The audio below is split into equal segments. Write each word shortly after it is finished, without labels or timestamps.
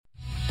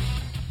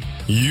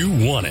You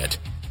want it.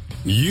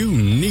 You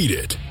need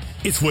it.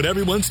 It's what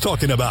everyone's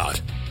talking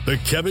about. The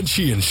Kevin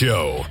Sheehan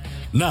Show.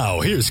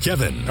 Now, here's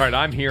Kevin. All right,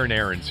 I'm here and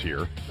Aaron's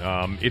here.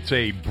 It's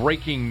a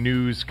breaking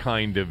news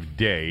kind of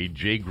day.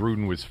 Jay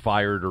Gruden was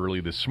fired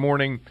early this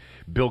morning.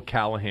 Bill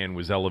Callahan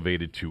was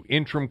elevated to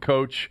interim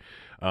coach.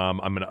 I'm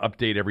going to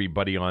update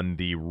everybody on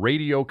the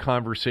radio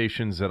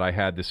conversations that I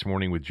had this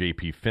morning with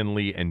J.P.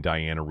 Finley and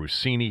Diana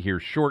Rossini here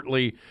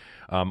shortly.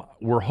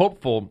 We're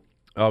hopeful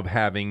of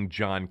having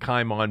John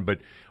Keim on, but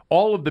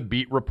all of the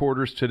beat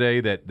reporters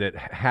today that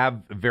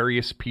have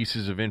various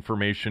pieces of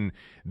information,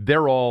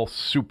 they're all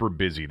super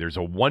busy. There's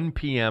a 1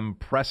 p.m.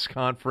 press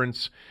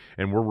conference,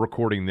 and we're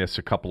recording this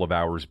a couple of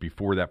hours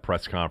before that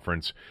press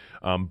conference.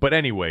 But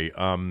anyway,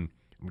 I'm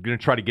going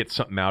to try to get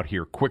something out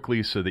here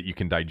quickly so that you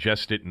can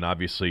digest it, and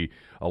obviously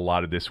a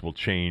lot of this will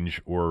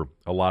change, or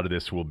a lot of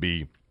this will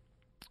be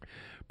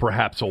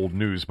perhaps old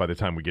news by the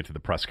time we get to the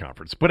press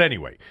conference. But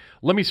anyway,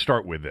 let me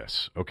start with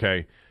this,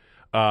 okay?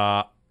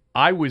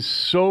 I was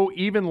so,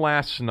 even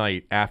last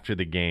night after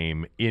the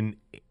game, in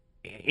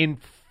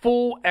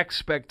full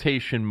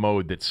expectation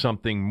mode that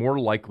something more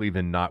likely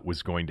than not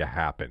was going to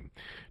happen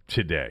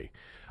today.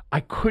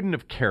 I couldn't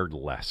have cared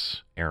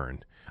less,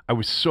 Aaron. I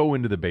was so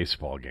into the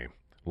baseball game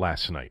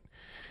last night.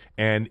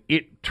 And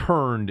it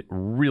turned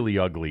really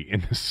ugly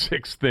in the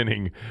sixth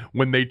inning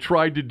when they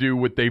tried to do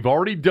what they've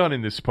already done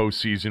in this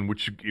postseason,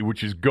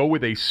 which is go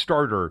with a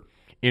starter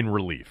in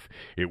relief.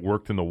 It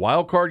worked in the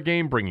wild card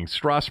game, bringing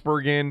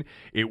Strasburg in.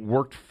 It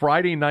worked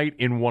Friday night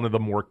in one of the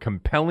more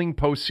compelling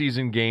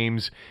postseason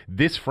games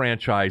this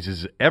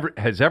franchise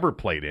has ever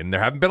played in.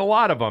 There haven't been a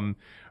lot of them.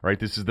 Right?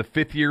 This is the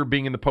fifth year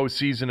being in the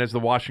postseason as the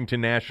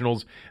Washington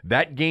Nationals.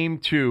 That game,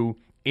 too,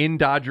 in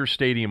Dodger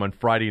Stadium on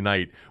Friday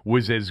night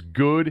was as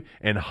good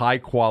and high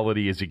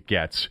quality as it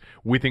gets,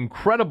 with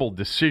incredible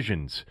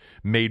decisions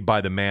made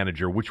by the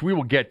manager, which we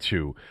will get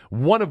to,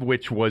 one of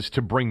which was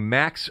to bring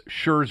Max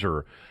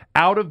Scherzer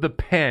out of the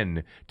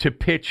pen to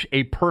pitch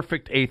a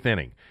perfect eighth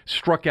inning.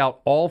 Struck out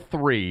all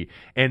three,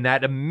 and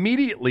that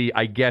immediately,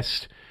 I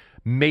guess,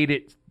 made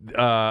it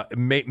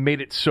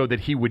so that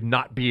he would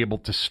not be able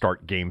to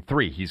start Game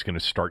 3. He's going to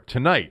start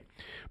tonight.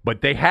 But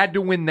they had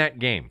to win that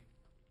game.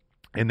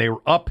 And they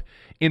were up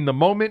in the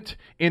moment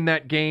in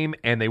that game,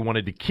 and they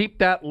wanted to keep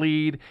that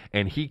lead,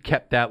 and he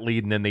kept that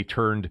lead, and then they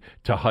turned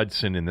to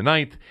Hudson in the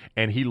ninth,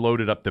 and he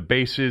loaded up the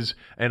bases.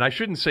 And I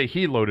shouldn't say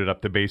he loaded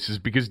up the bases,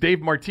 because Dave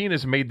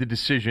Martinez made the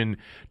decision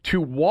to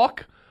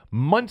walk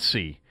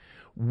Muncy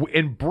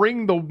and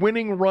bring the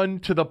winning run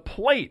to the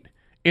plate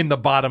in the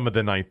bottom of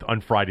the ninth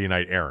on Friday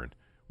night, Aaron.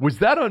 Was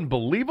that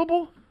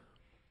unbelievable?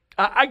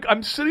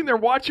 I'm sitting there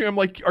watching. I'm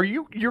like,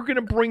 you're going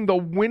to bring the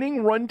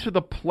winning run to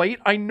the plate?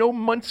 I know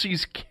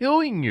Muncy's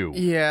killing you.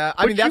 Yeah,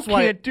 but that's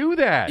why you can't do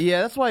that.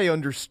 Yeah, that's why I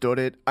understood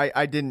it.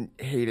 I didn't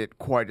hate it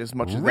quite as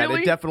much as that.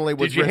 It definitely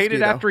was. Did you hate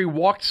it after he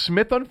walked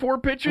Smith on 4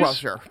 pitches? Well,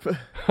 sure.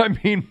 I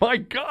mean, my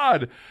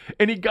God.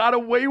 And he got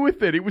away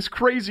with it. It was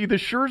crazy. The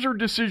Scherzer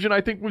decision, I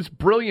think, was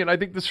brilliant. I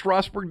think the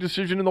Strasburg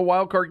decision in the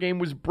wild card game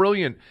was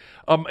brilliant.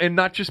 And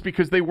not just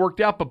because they worked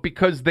out, but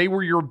because they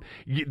were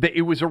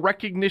it was a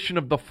recognition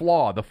of the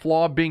flaw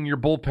being your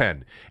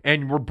bullpen.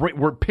 And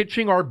we're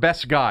pitching our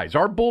best guys.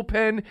 Our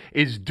bullpen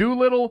is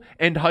Doolittle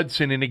and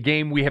Hudson in a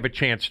game we have a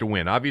chance to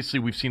win. Obviously,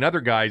 we've seen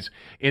other guys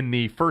in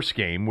the first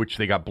game, which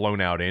they got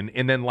blown out in,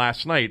 and then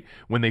last night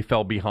when they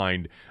fell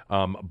behind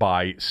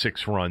by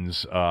 6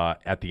 runs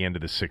at the end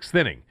of the sixth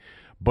inning.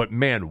 But,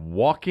 man,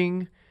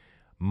 walking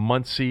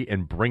Muncy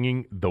and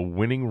bringing the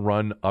winning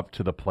run up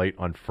to the plate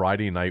on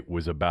Friday night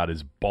was about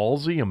as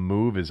ballsy a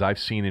move as I've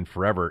seen in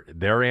forever.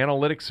 Their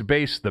analytics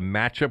base, the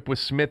matchup with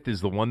Smith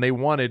is the one they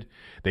wanted.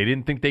 They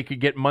didn't think they could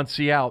get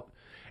Muncy out.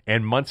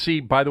 And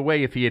Muncy, by the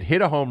way, if he had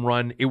hit a home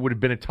run, it would have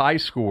been a tie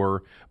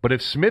score. But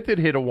if Smith had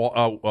hit a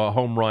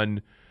home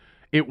run,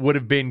 it would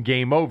have been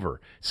game over.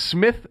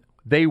 Smith,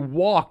 they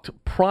walked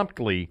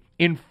promptly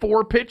in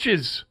 4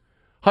 pitches.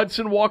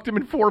 Hudson walked him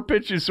in 4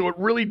 pitches, so it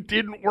really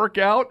didn't work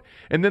out.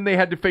 And then they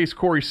had to face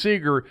Corey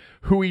Seager,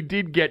 who he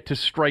did get to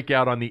strike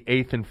out on the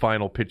 8th and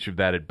final pitch of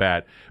that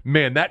at-bat.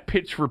 Man, that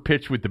pitch for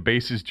pitch with the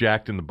bases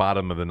jacked in the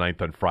bottom of the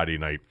 9th on Friday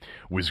night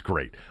was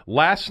great.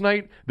 Last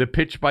night, the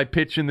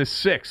pitch-by-pitch in the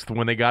 6th,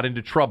 when they got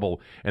into trouble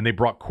and they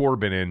brought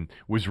Corbin in,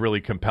 was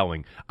really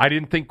compelling. I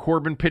didn't think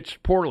Corbin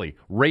pitched poorly.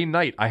 Ray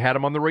Knight, I had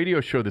him on the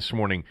radio show this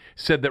morning,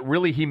 said that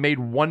really he made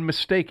one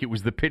mistake. It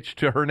was the pitch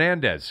to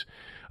Hernandez.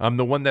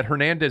 The one that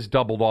Hernandez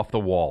doubled off the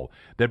wall,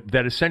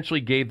 that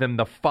essentially gave them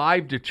the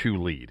 5-2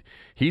 lead.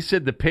 He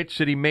said the pitch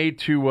that he made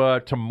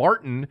to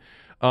Martin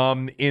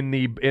in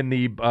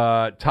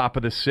the top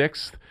of the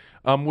 6th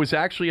was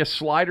actually a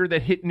slider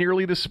that hit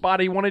nearly the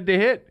spot he wanted to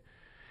hit.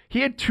 He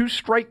had 2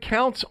 strike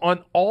counts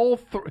on all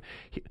three.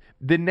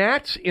 The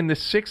Nats in the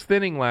 6th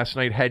inning last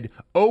night had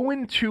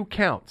 0-2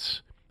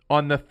 counts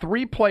on the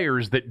 3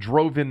 players that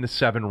drove in the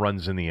 7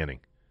 runs in the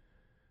inning.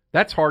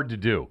 That's hard to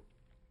do.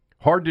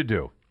 Hard to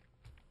do.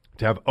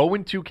 To have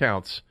 0-2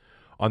 counts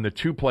on the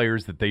 2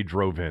 players that they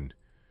drove in.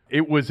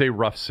 It was a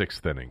rough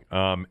 6th inning.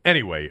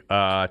 Anyway,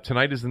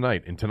 tonight is the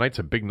night, and tonight's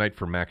a big night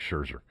for Max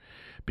Scherzer.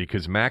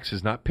 because Max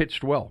has not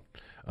pitched well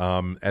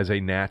as a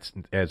Nats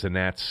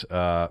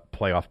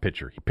playoff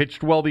pitcher. He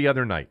pitched well the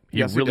other night.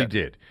 He really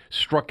did.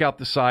 Struck out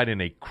the side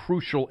in a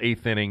crucial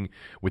 8th inning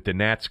with the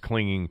Nats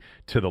clinging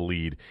to the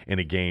lead in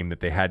a game that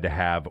they had to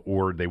have,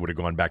 or they would have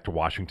gone back to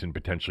Washington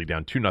potentially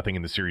down 2-0,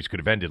 and the series could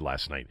have ended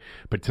last night.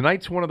 But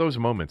tonight's one of those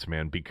moments,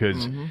 man,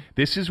 because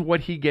this is what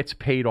he gets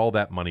paid all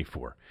that money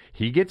for.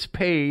 He gets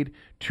paid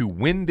to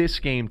win this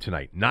game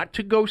tonight, not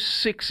to go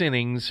 6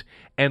 innings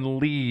and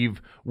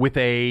leave with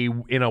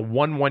in a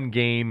 1-1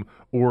 game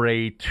or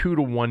a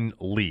 2-1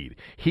 lead.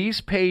 He's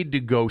paid to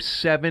go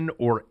 7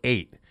 or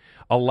 8,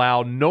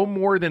 allow no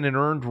more than an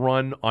earned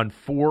run on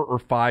 4 or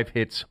 5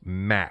 hits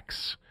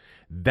max.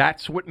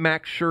 That's what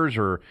Max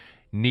Scherzer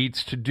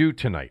needs to do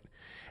tonight.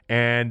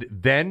 And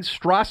then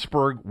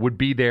Strasburg would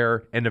be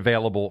there and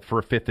available for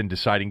a 5th and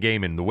deciding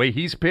game. And the way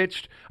he's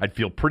pitched, I'd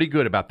feel pretty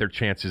good about their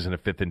chances in a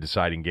 5th and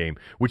deciding game,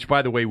 which,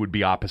 by the way, would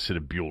be opposite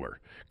of Buehler,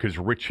 because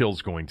Rich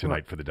Hill's going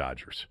tonight for the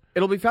Dodgers.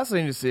 It'll be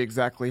fascinating to see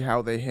exactly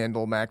how they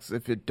handle Max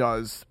if it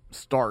does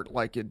start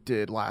like it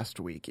did last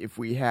week. If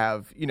we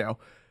have,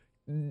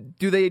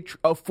 do they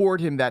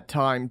afford him that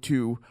time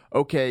to,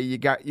 okay, you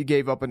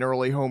gave up an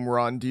early home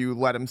run, do you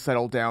let him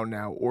settle down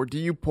now? Or do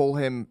you pull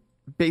him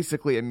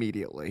basically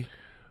immediately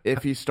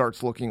if he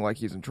starts looking like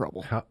he's in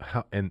trouble? How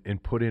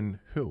and put in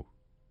who?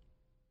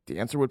 The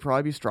answer would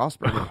probably be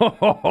Strasburg.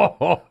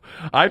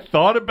 I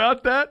thought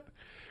about that,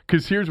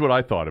 because here's what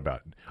I thought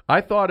about.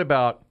 I thought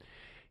about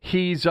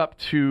he's up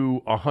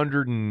to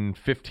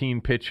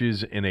 115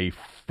 pitches in a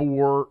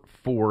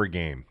 4-4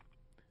 game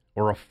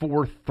or a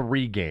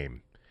 4-3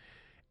 game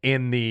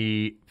in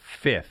the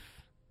 5th,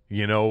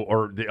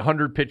 or the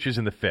 100 pitches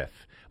in the 5th.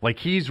 Like,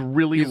 he's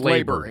really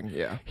labored. Laboring,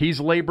 yeah. He's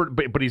labored,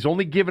 but he's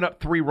only given up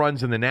 3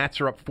 runs, and the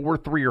Nats are up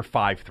 4-3 or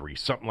 5-3,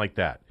 something like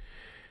that.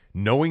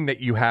 Knowing that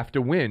you have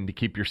to win to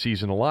keep your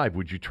season alive,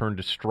 would you turn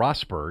to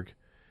Strasburg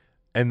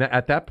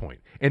at that point?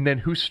 And then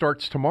who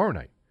starts tomorrow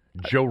night?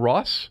 Joe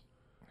Ross?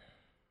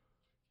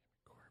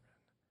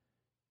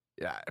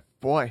 Yeah,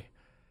 boy.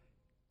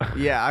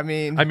 Yeah, I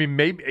mean,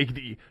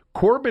 maybe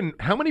Corbin.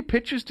 How many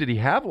pitches did he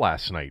have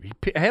last night?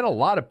 He had a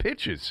lot of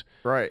pitches.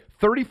 Right,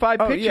 35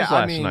 pitches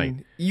last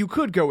night. You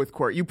could go with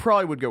Corbin. You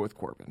probably would go with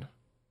Corbin.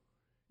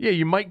 Yeah,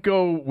 you might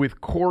go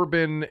with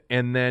Corbin,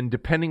 and then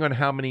depending on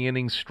how many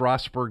innings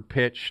Strasburg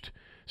pitched,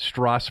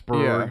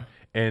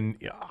 and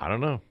I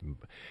don't know.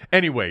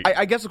 Anyway,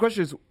 I guess the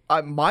question is,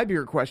 my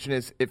bigger question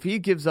is, if he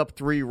gives up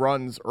 3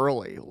 runs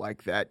early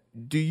like that,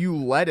 do you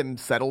let him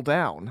settle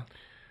down?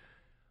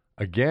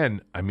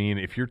 Again,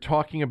 if you're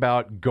talking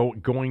about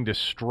going to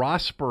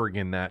Strasburg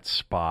in that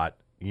spot,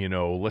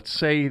 let's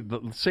say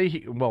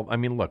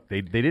look,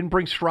 they didn't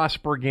bring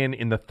Strasburg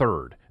in the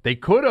 3rd. They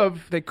could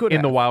have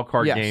in the wild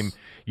card game.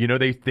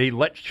 They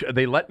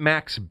let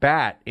Max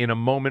bat in a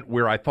moment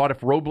where I thought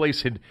if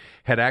Robles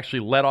had actually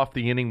let off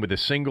the inning with a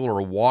single or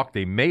a walk,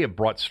 they may have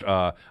brought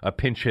a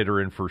pinch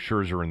hitter in for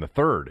Scherzer in the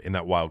 3rd in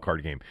that wild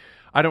card game.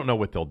 I don't know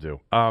what they'll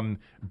do.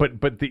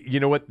 But you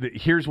know what?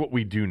 Here's what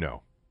we do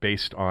know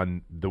based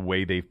on the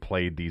way they've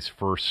played these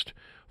first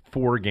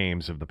 4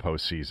 games of the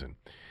postseason.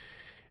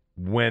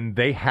 When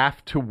they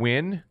have to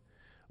win,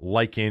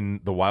 like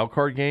in the wild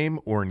card game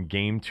or in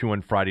Game 2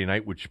 on Friday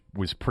night, which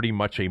was pretty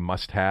much a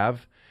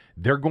must-have,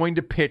 they're going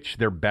to pitch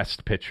their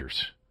best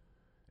pitchers.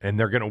 And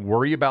they're going to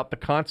worry about the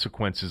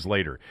consequences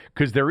later,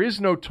 because there is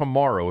no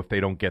tomorrow if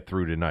they don't get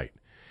through tonight.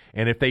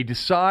 And if they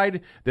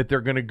decide that they're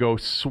going to go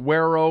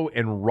Suero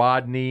and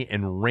Rodney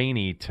and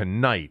Rainey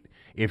tonight,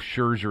 if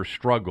Scherzer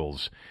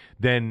struggles,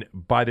 then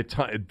by the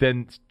time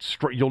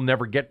you'll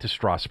never get to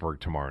Strasburg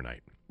tomorrow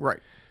night. Right.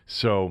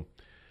 So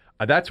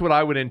that's what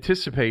I would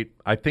anticipate.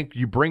 I think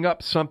you bring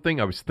up something.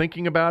 I was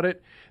thinking about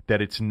it,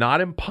 that it's not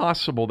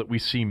impossible that we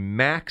see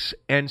Max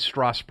and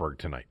Strasburg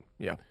tonight.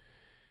 Yeah.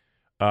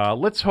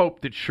 Let's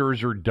hope that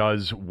Scherzer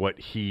does what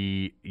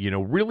he,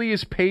 really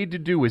is paid to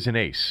do as an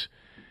ace.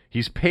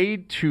 He's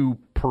paid to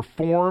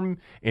perform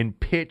and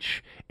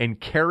pitch and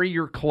carry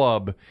your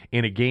club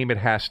in a game it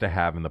has to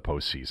have in the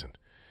postseason.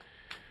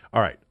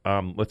 All right,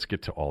 let's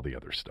get to all the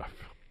other stuff,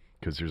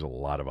 because there's a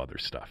lot of other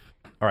stuff.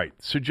 All right,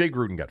 so Jay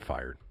Gruden got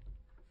fired.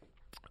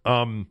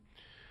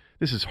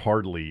 This is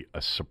hardly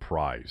a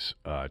surprise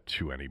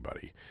to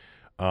anybody.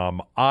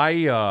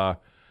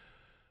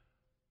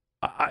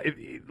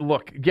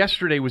 Look,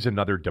 yesterday was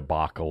another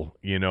debacle.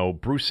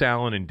 Bruce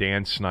Allen and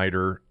Dan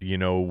Snyder,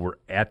 were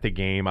at the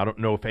game. I don't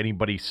know if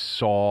anybody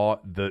saw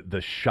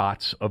the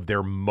shots of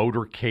their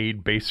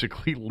motorcade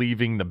basically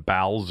leaving the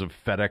bowels of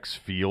FedEx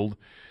Field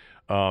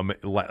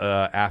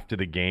after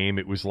the game.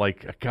 It was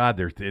like, God,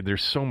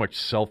 there's so much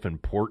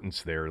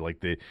self-importance there, like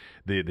the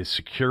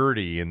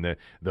security and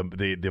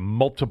the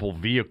multiple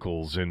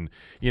vehicles, and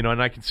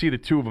and I can see the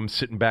two of them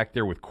sitting back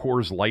there with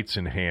Coors Lights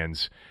in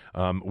hands,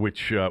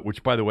 which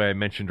by the way I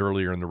mentioned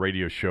earlier in the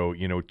radio show.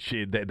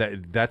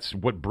 That's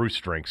what Bruce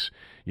drinks.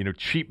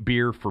 Cheap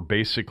beer for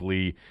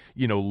basically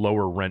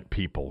lower rent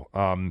people.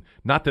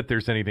 Not that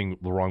there's anything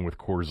wrong with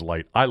Coors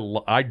Light.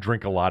 I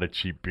drink a lot of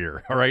cheap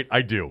beer. All right,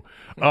 I do.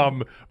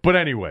 But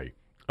anyway,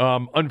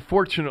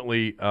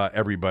 unfortunately,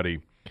 everybody,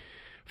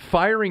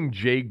 firing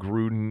Jay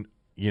Gruden,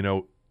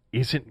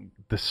 isn't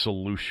the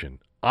solution.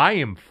 I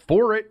am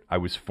for it. I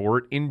was for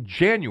it in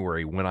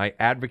January when I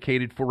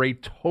advocated for a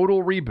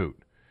total reboot.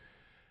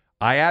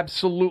 I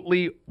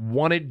absolutely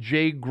wanted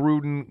Jay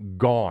Gruden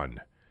gone.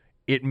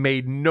 It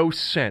made no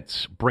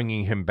sense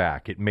bringing him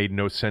back. It made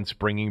no sense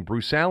bringing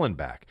Bruce Allen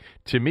back.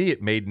 To me,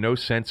 it made no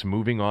sense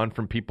moving on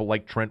from people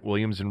like Trent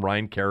Williams and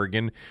Ryan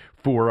Kerrigan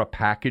for a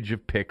package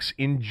of picks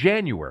in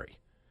January.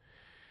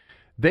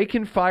 They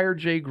can fire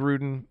Jay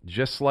Gruden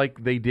just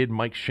like they did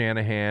Mike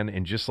Shanahan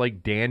and just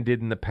like Dan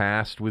did in the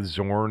past with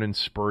Zorn and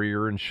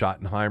Spurrier and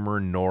Schottenheimer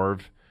and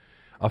Norv.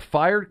 A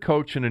fired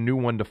coach and a new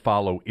one to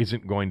follow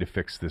isn't going to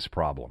fix this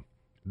problem.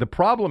 The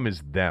problem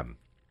is them.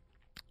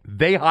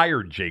 They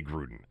hired Jay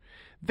Gruden.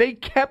 They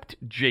kept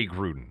Jay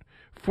Gruden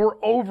for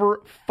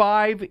over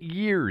 5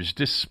 years,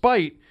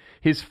 despite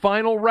his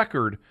final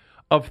record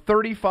of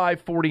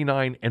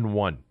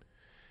 35-49-1,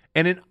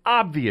 and an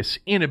obvious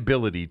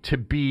inability to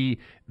be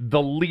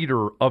the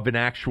leader of an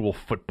actual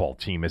football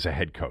team as a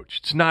head coach.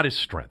 It's not his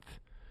strength.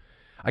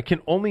 I can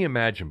only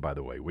imagine, by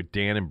the way, what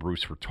Dan and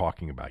Bruce were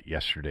talking about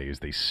yesterday as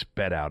they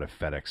sped out of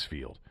FedEx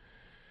Field.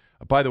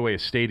 By the way, a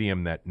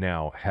stadium that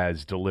now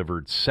has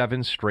delivered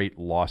 7 straight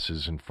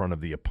losses in front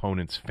of the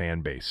opponent's fan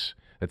base.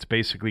 That's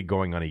basically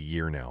going on a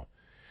year now.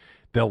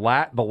 The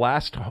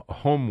last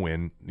home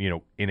win,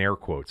 in air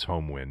quotes,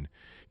 home win,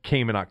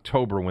 came in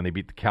October when they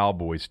beat the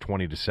Cowboys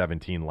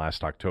 20-17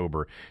 last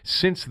October.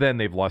 Since then,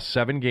 they've lost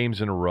 7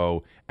 games in a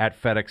row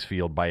at FedEx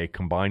Field by a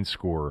combined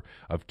score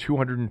of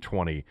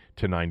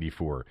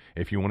 220-94.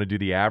 If you want to do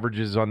the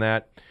averages on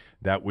that,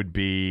 that would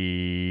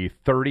be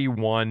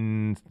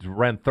 31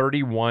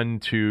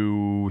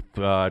 to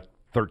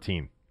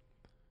 13,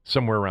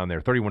 somewhere around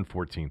there,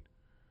 31-14.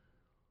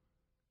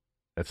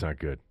 That's not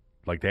good.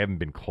 Like, they haven't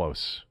been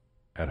close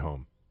at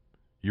home.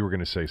 You were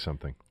going to say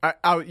something.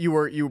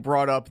 You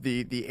brought up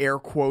the air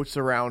quotes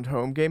around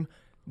home game.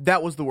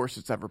 That was the worst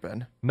it's ever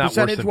been. Not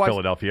worse than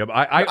Philadelphia.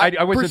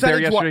 I wasn't there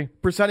yesterday.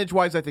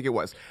 Percentage-wise, I think it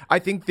was. I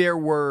think there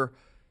were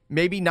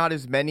maybe not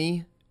as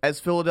many as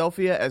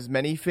Philadelphia, as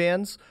many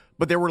fans,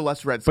 but there were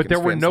less Redskins fans. But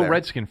there were no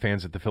Redskin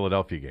fans at the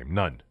Philadelphia game.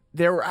 None.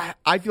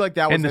 I feel like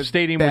that was, and the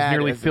stadium was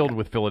nearly filled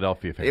with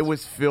Philadelphia fans. It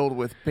was filled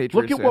with Patriots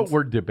fans. Look at fans. what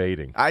we're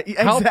debating. Exactly.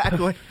 How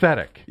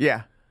pathetic.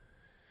 Yeah.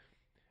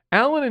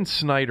 Allen and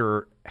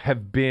Snyder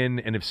have been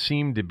and have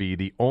seemed to be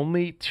the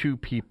only 2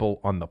 people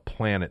on the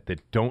planet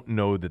that don't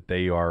know that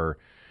they are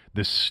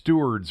the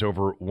stewards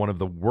over one of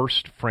the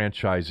worst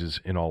franchises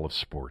in all of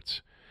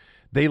sports.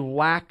 They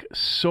lack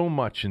so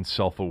much in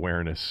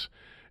self-awareness.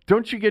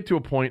 Don't you get to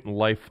a point in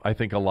life, I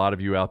think a lot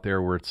of you out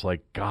there, where it's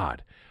like,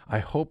 God, I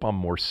hope I'm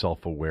more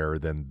self-aware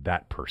than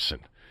that person.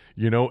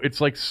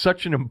 It's like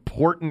such an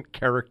important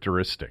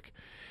characteristic.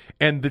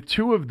 And the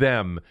 2 of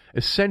them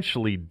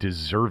essentially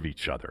deserve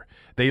each other.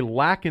 They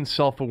lack in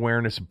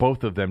self-awareness,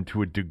 both of them,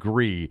 to a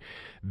degree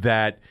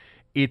that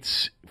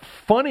it's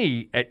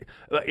funny.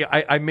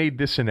 I made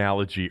this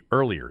analogy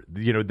earlier,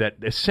 that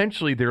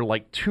essentially they're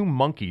like 2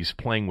 monkeys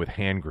playing with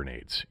hand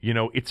grenades.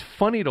 It's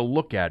funny to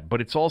look at,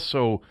 but it's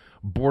also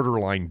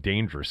borderline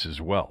dangerous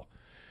as well.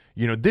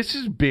 This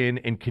has been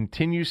and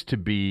continues to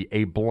be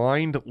a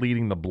blind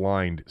leading the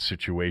blind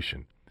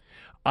situation.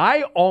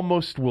 I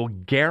almost will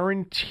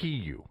guarantee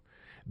you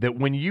that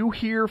when you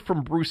hear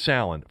from Bruce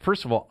Allen,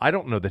 first of all, I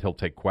don't know that he'll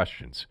take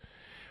questions.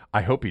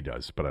 I hope he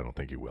does, but I don't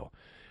think he will.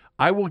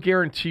 I will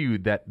guarantee you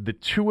that the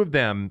 2 of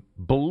them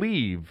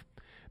believe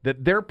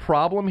that their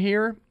problem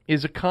here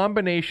is a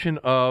combination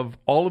of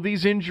all of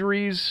these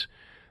injuries,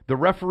 the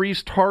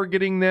referees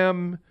targeting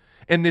them,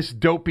 and this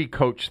dopey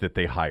coach that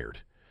they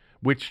hired,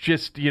 which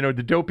just,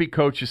 the dopey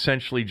coach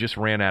essentially just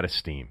ran out of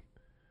steam.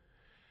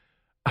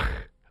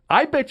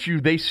 I bet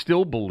you they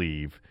still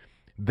believe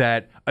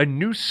that a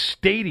new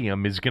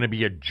stadium is going to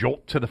be a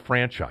jolt to the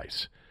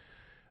franchise.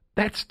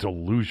 That's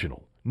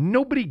delusional.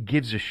 Nobody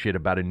gives a shit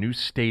about a new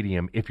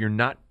stadium if you're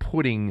not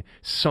putting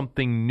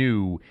something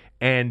new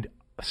and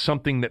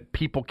something that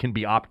people can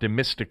be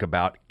optimistic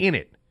about in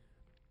it.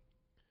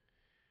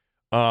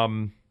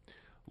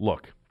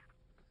 Look,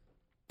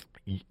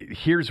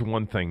 here's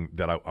one thing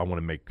that I want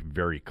to make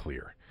very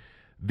clear.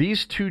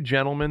 These 2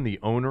 gentlemen, the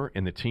owner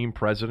and the team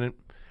president,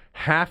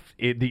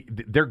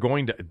 they're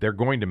going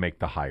to make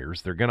the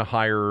hires. They're going to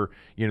hire,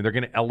 they're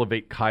going to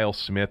elevate Kyle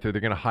Smith, or they're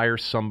going to hire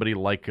somebody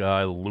like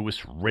Louis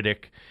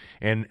Riddick,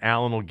 and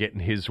Allen will get in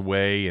his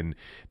way, and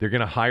they're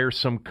going to hire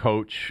some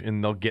coach,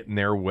 and they'll get in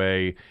their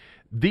way.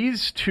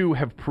 These 2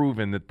 have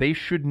proven that they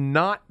should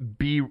not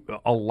be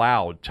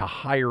allowed to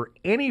hire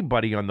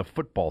anybody on the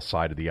football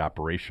side of the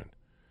operation.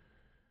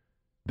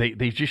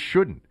 They just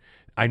shouldn't.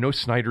 I know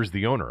Snyder's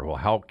the owner. Well,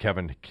 how,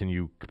 Kevin, can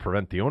you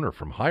prevent the owner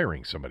from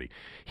hiring somebody?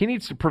 He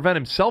needs to prevent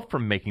himself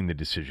from making the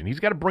decision. He's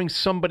got to bring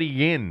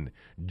somebody in.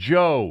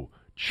 Joe,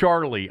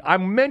 Charlie.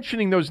 I'm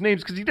mentioning those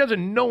names because he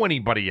doesn't know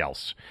anybody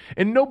else.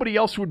 And nobody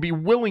else would be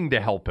willing to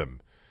help him.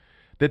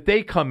 That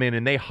they come in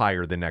and they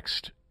hire the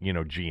next,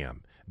 GM.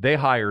 They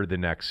hire the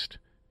next,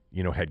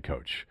 head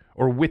coach.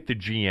 Or with the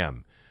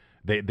GM.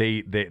 They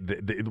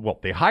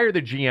hire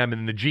the GM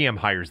and the GM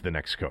hires the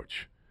next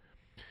coach.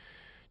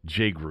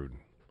 Jay Gruden.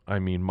 I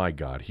mean, my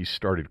God, he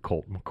started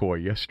Colt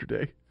McCoy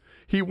yesterday.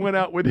 He went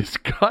out with his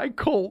guy,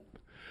 Colt,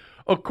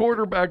 a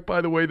quarterback,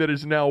 by the way, that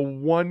is now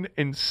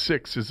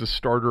 1-6 as a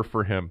starter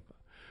for him.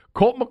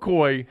 Colt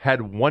McCoy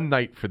had one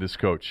night for this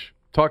coach.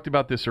 Talked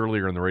about this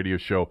earlier in the radio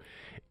show.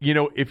 You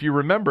know, if you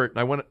remember it, and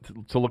I went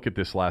to look at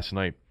this last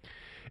night,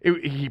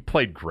 he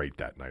played great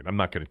that night. I'm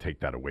not going to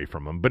take that away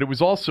from him. But it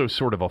was also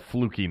sort of a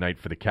fluky night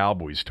for the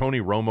Cowboys. Tony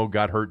Romo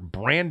got hurt.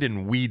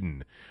 Brandon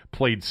Weeden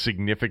played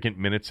significant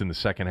minutes in the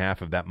second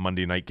half of that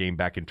Monday night game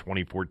back in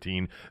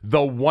 2014.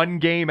 The one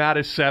game out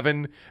of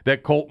 7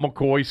 that Colt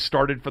McCoy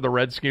started for the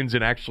Redskins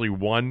and actually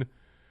won.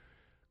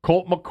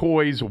 Colt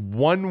McCoy's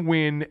one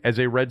win as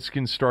a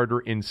Redskins starter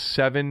in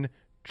 7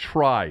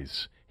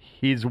 tries.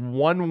 His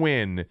one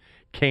win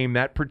came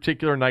that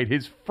particular night,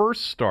 his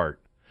first start.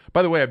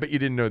 By the way, I bet you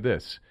didn't know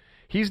this.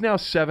 He's now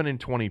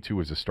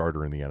 7-22 as a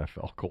starter in the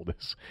NFL,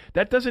 Coldis.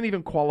 That doesn't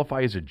even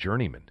qualify as a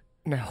journeyman.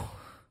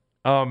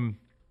 No.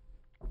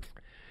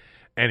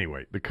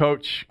 Anyway, the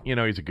coach, you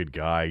know, he's a good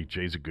guy.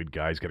 Jay's a good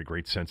guy. He's got a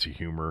great sense of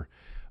humor.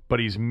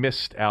 But he's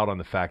missed out on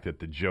the fact that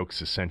the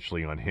joke's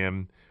essentially on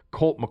him.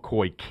 Colt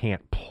McCoy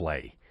can't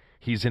play.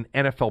 He's an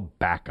NFL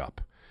backup.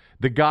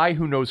 The guy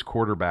who knows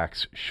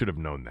quarterbacks should have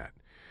known that.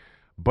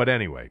 But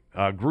anyway,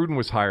 Gruden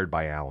was hired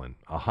by Allen,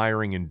 a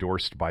hiring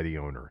endorsed by the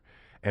owner.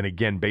 And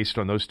again, based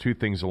on those two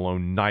things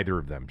alone, neither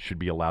of them should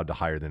be allowed to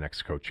hire the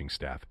next coaching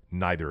staff.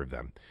 Neither of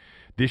them.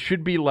 This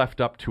should be left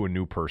up to a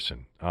new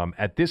person.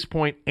 At this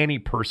point, any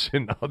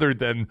person other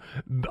than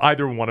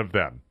either one of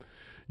them.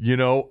 You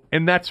know,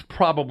 and that's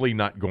probably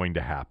not going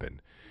to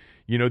happen.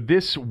 You know,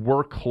 this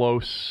we're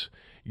close.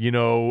 You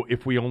know,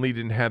 if we only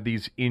didn't have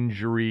these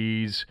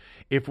injuries,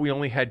 if we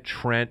only had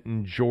Trent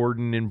and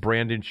Jordan and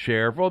Brandon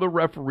Sheriff, the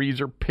referees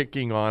are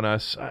picking on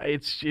us.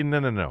 It's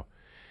no.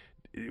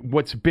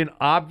 What's been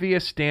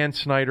obvious, Dan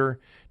Snyder,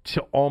 to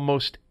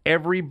almost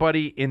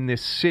everybody in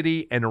this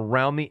city and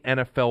around the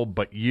NFL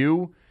but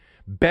you,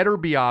 better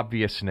be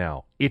obvious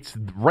now. It's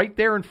right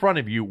there in front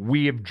of you.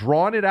 We have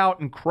drawn it out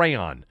in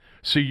crayon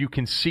so you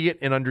can see it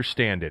and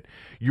understand it.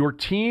 Your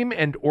team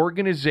and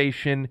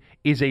organization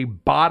is a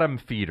bottom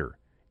feeder.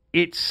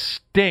 It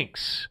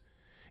stinks.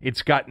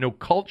 It's got no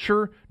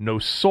culture, no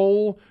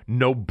soul,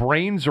 no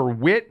brains or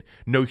wit,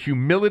 no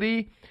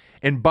humility.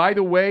 And by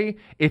the way,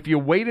 if you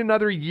wait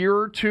another year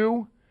or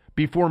two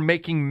before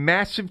making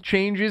massive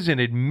changes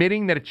and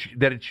admitting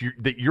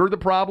that you're the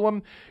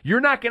problem, you're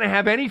not going to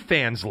have any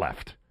fans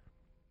left.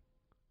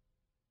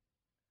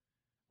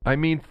 I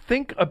mean,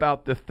 think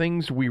about the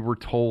things we were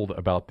told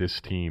about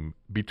this team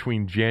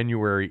between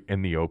January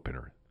and the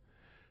opener.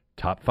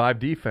 Top 5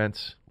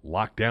 defense.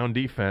 Lockdown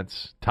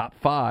defense, top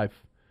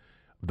 5.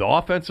 The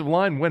offensive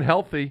line went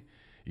healthy.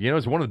 You know,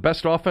 it's one of the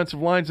best offensive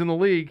lines in the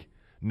league.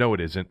 No, it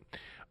isn't.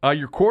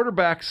 Your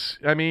quarterbacks,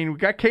 I mean, we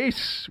got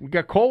Case, we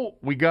got Colt,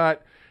 we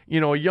got,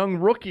 you know, a young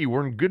rookie.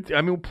 We're in good.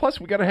 I mean,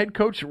 plus we got a head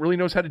coach that really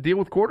knows how to deal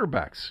with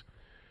quarterbacks.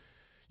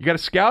 You got a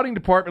scouting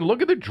department.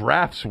 Look at the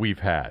drafts we've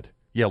had.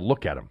 Yeah,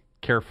 look at them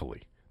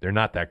carefully. They're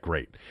not that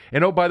great.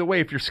 And oh, by the way,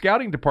 if your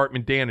scouting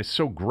department, Dan, is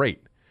so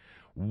great,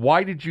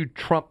 why did you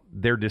trump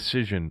their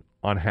decision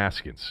on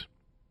Haskins?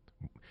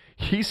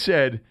 He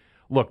said,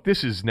 look,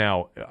 this is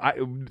now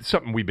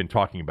something we've been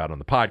talking about on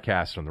the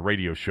podcast, on the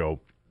radio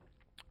show,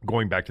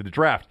 going back to the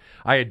draft.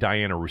 I had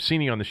Diana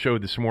Rossini on the show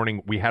this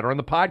morning. We had her on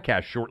the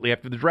podcast shortly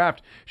after the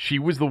draft. She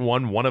was the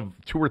one of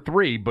 2 or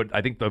 3, but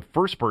I think the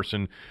first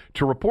person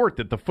to report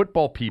that the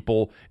football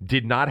people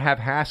did not have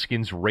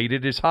Haskins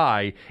rated as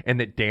high and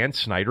that Dan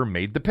Snyder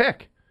made the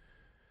pick.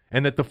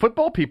 And that the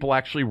football people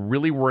actually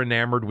really were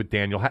enamored with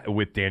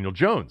Daniel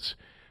Jones.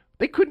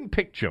 They couldn't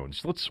pick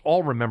Jones. Let's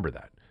all remember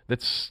that.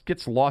 That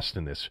gets lost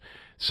in this.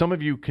 Some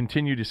of you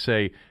continue to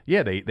say,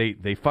 yeah,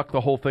 they fucked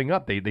the whole thing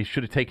up. They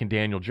should have taken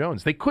Daniel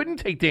Jones. They couldn't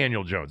take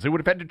Daniel Jones. They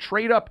would have had to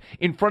trade up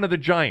in front of the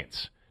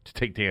Giants to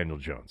take Daniel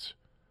Jones.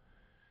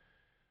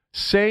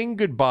 Saying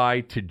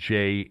goodbye to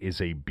Jay is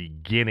a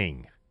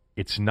beginning.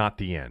 It's not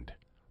the end.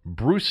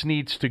 Bruce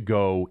needs to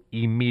go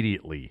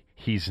immediately.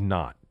 He's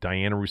not.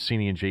 Diana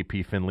Rossini and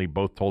J.P. Finley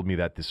both told me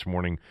that this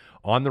morning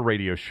on the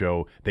radio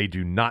show. They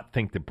do not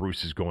think that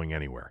Bruce is going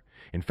anywhere.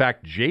 In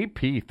fact,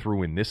 J.P.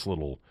 threw in this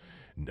little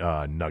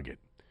nugget.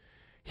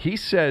 He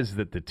says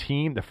that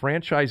the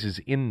franchise is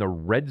in the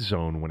red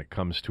zone when it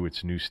comes to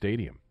its new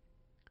stadium,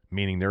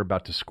 meaning they're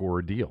about to score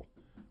a deal,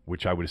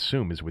 which I would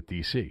assume is with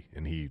D.C.,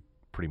 and he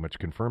pretty much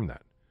confirmed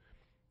that.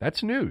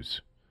 That's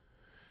news.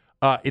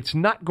 It's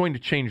not going to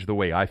change the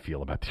way I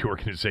feel about the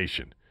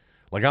organization.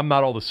 Like, I'm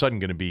not all of a sudden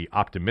going to be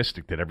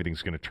optimistic that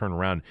everything's going to turn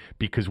around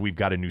because we've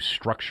got a new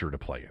structure to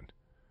play in.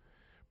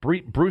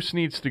 Bruce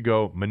needs to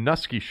go.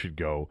 Minuski should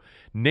go.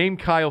 Name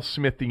Kyle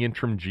Smith the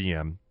interim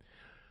GM.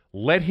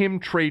 Let him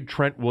trade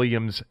Trent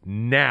Williams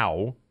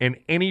now and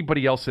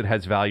anybody else that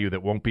has value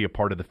that won't be a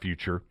part of the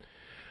future,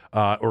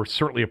 or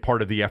certainly a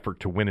part of the effort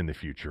to win in the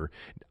future.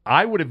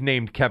 I would have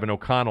named Kevin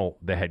O'Connell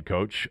the head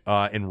coach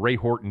and Ray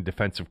Horton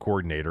defensive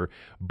coordinator,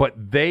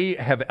 but they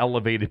have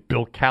elevated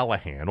Bill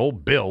Callahan.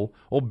 Old Bill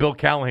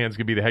Callahan's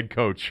going to be the head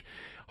coach.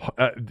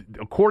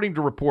 according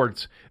to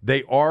reports,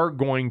 they are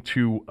going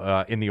to,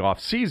 in the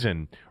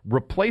offseason,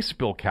 replace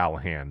Bill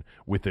Callahan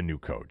with a new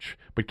coach.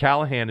 But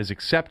Callahan has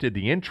accepted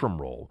the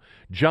interim role.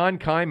 John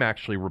Keim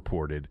actually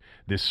reported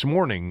this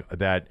morning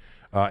that,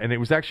 and it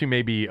was actually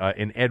maybe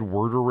an Ed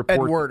Werder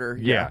report. Ed Werder,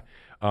 yeah.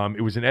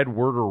 It was an Ed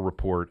Werder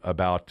report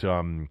about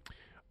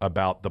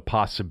the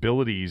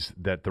possibilities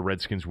that the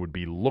Redskins would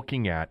be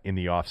looking at in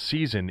the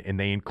offseason, and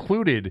they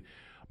included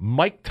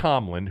Mike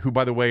Tomlin, who,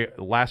 by the way,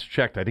 last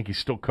checked, I think he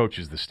still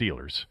coaches the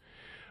Steelers.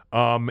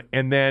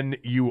 And then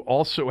you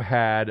also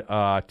had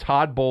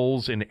Todd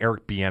Bowles and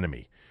Eric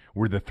Bieniemy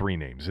were the three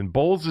names. And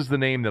Bowles is the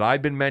name that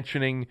I've been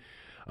mentioning.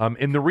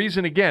 And the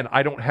reason, again,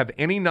 I don't have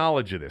any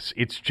knowledge of this.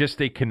 It's just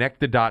a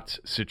connect-the-dots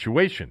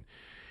situation.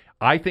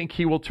 I think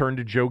he will turn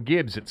to Joe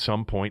Gibbs at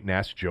some point and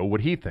ask Joe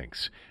what he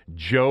thinks.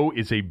 Joe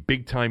is a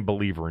big-time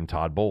believer in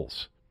Todd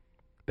Bowles.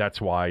 That's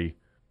why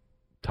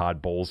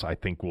Todd Bowles, I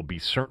think, will be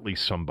certainly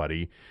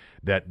somebody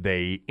that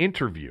they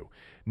interview.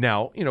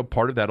 Now,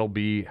 part of that will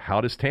be,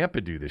 how does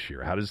Tampa do this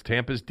year? How does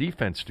Tampa's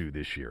defense do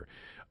this year?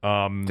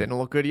 Didn't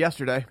look good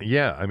yesterday.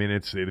 Yeah, I mean,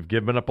 they've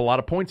given up a lot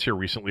of points here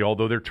recently,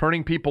 although they're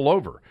turning people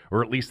over,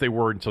 or at least they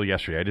were until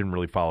yesterday. I didn't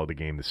really follow the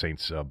game, the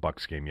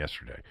Saints-Bucks game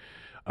yesterday.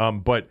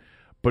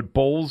 But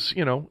Bowles,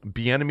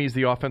 Bieniemy's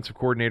the offensive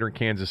coordinator in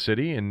Kansas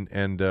City,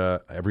 and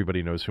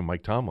everybody knows who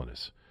Mike Tomlin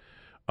is.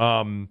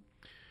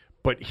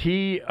 But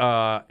he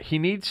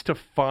needs to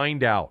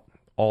find out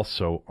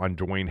also on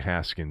Dwayne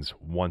Haskins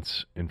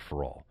once and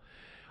for all.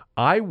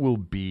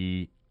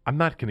 I'm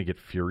not going to get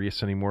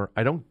furious anymore.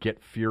 I don't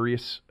get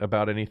furious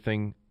about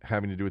anything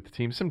having to do with the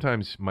team.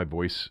 Sometimes my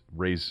voice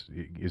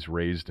is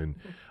raised and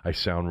I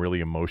sound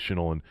really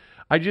emotional, and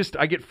I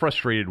get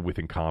frustrated with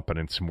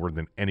incompetence more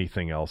than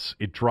anything else.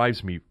 It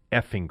drives me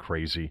effing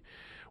crazy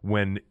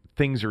when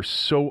things are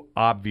so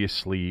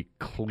obviously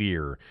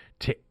clear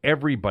to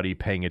everybody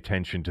paying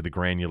attention to the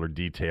granular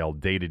detail,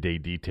 day-to-day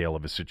detail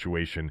of a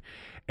situation,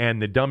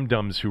 and the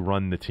dum-dums who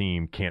run the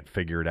team can't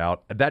figure it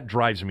out. That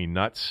drives me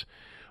nuts.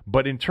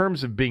 But in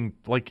terms of being,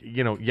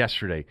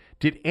 yesterday,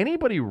 did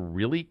anybody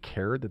really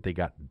care that they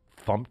got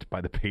thumped by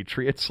the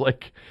Patriots?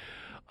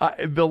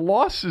 The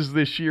losses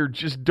this year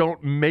just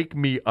don't make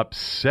me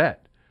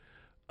upset.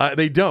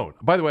 They don't.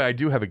 By the way, I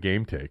do have a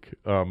game take.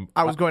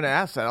 I was going to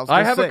ask that.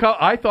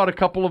 I thought a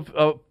couple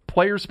of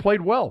players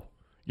played well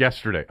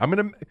yesterday.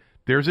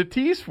 There's a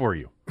tease for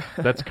you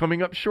that's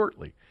coming up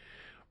shortly.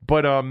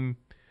 But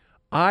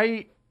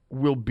I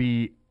will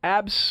be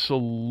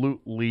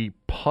absolutely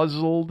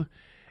puzzled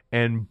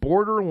and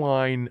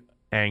borderline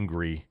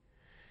angry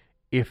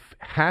if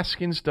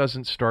Haskins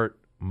doesn't start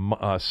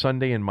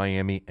Sunday in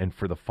Miami and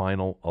for the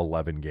final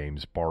 11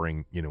 games,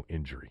 barring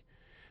injury.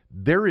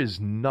 There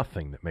is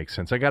nothing that makes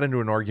sense. I got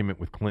into an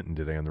argument with Clinton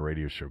today on the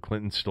radio show.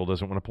 Clinton still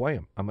doesn't want to play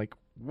him. I'm like,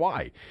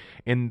 why?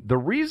 And the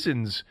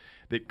reasons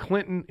that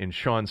Clinton and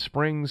Sean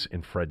Springs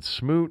and Fred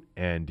Smoot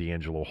and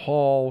D'Angelo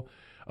Hall,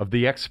 of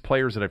the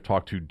ex-players that I've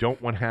talked to, don't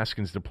want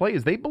Haskins to play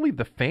is they believe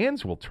the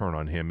fans will turn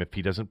on him if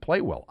he doesn't play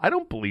well. I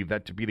don't believe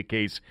that to be the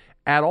case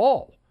at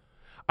all.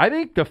 I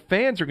think the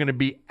fans are going to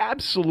be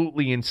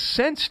absolutely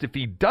incensed if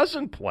he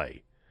doesn't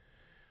play.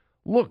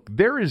 Look,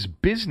 there are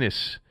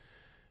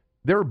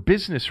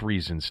business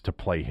reasons to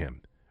play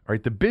him. All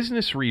right, the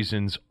business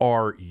reasons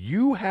are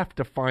you have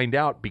to find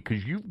out,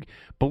 because you,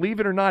 believe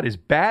it or not, as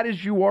bad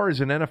as you are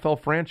as an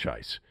NFL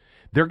franchise,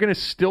 they're going to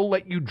still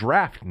let you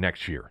draft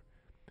next year.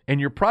 And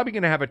you're probably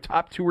going to have a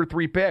top 2 or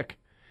 3 pick.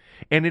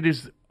 And it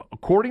is,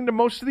 according to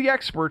most of the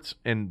experts,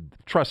 and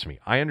trust me,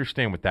 I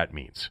understand what that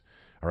means.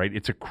 All right,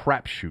 it's a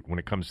crapshoot when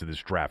it comes to this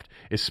draft,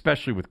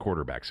 especially with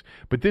quarterbacks.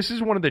 But this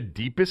is one of the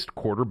deepest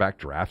quarterback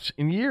drafts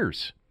in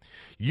years.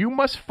 You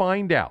must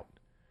find out,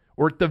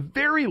 or at the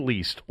very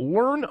least,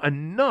 learn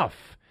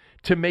enough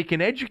to make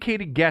an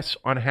educated guess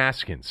on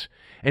Haskins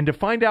and to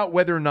find out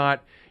whether or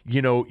not,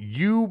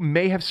 you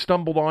may have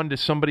stumbled onto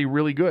somebody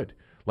really good.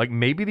 Like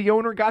maybe the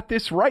owner got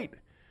this right.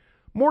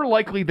 More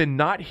likely than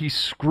not, he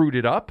screwed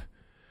it up.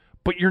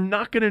 But you're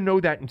not going to know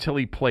that until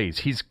he plays.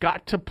 He's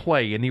got to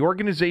play, and the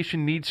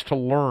organization needs to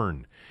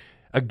learn.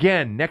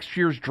 Again, next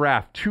year's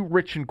draft, too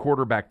rich in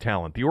quarterback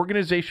talent. The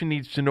organization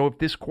needs to know if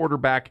this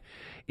quarterback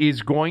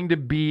is going to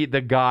be the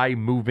guy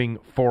moving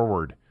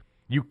forward.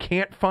 You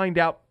can't find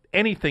out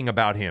anything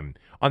about him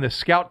on the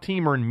scout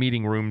team or in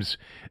meeting rooms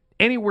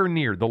anywhere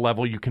near the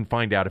level you can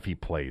find out if he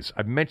plays.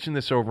 I've mentioned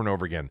this over and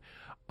over again.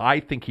 I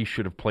think he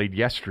should have played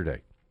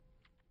yesterday.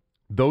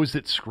 Those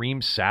that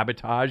scream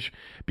sabotage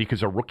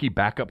because a rookie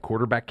backup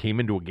quarterback came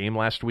into a game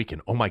last week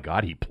and, oh my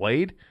God, he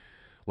played?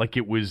 Like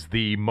it was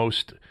the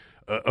most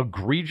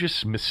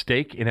egregious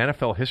mistake in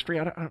NFL history?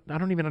 I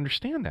don't even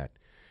understand that.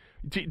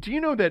 Do you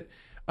know that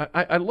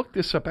I looked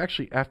this up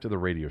actually after the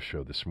radio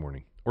show this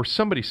morning, or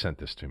somebody sent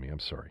this to me, I'm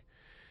sorry.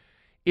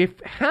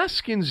 If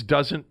Haskins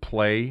doesn't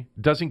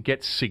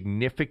get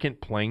significant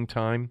playing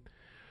time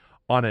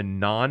on a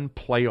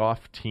non-playoff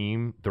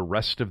team the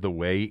rest of the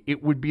way,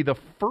 it would be the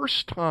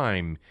first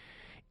time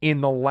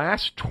in the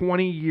last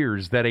 20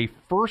 years that a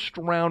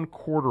first-round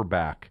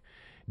quarterback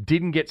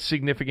didn't get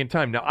significant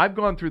time. Now, I've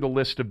gone through the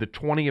list of the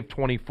 20 of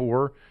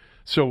 24.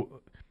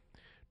 So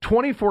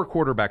 24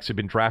 quarterbacks have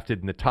been drafted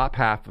in the top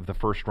half of the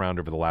first round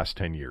over the last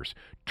 10 years.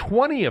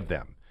 20 of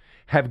them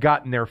have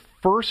gotten their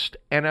first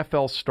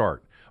NFL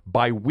start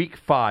by week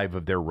 5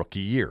 of their rookie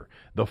year.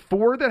 The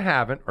 4 that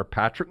haven't are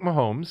Patrick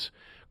Mahomes,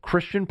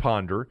 Christian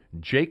Ponder,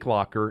 Jake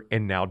Locker,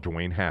 and now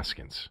Dwayne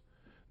Haskins.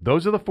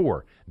 Those are the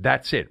 4.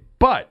 That's it.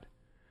 But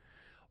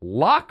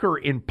Locker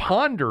and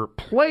Ponder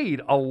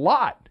played a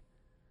lot.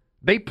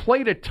 They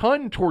played a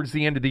ton towards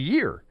the end of the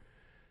year.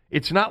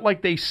 It's not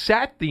like they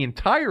sat the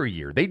entire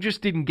year. They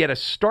just didn't get a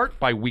start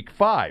by week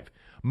 5.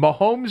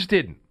 Mahomes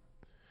didn't.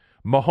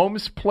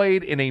 Mahomes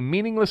played in a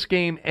meaningless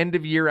game end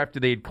of year after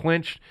they had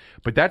clinched,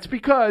 but that's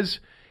because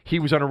he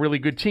was on a really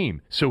good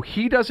team. So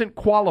he doesn't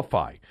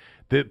qualify.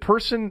 The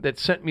person that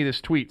sent me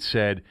this tweet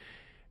said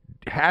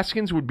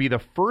Haskins would be the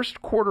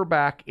first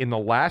quarterback in the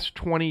last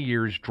 20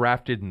 years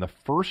drafted in the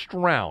first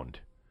round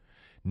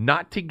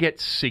not to get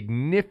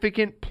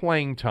significant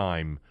playing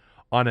time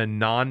on a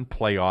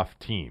non-playoff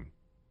team.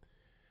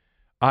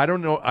 I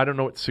don't know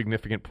what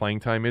significant playing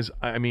time is.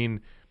 I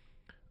mean,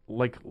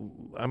 like,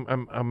 I'm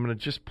going to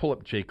just pull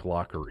up Jake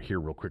Locker here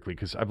real quickly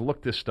because I've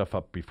looked this stuff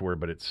up before,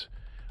 but it's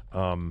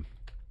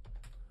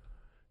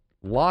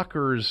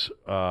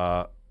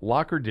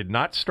Locker did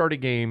not start a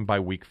game by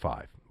week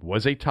 5.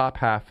 Was a top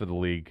half of the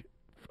league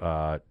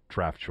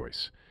draft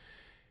choice.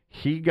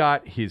 He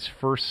got his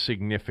first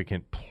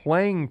significant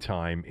playing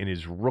time in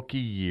his rookie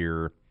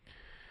year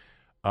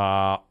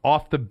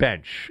off the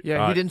bench.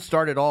 Yeah, he didn't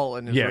start at all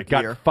in his rookie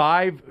year.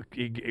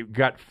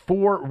 Got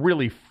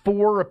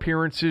four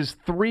appearances,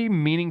 3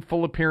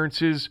 meaningful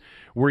appearances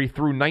where he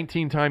threw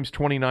 19 times,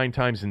 29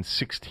 times, and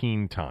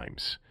 16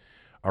 times.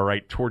 All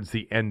right, towards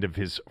the end of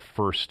his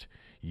first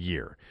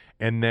year.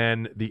 And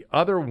then the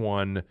other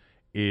one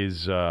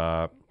is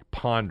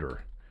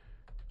Ponder.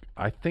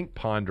 I think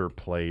Ponder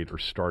played or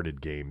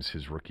started games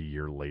his rookie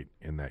year late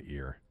in that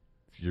year.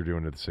 You're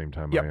doing it at the same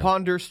time. Yeah,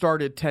 Ponder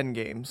started 10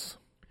 games.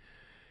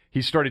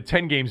 He started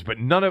 10 games, but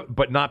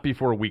not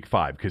before week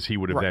 5 because he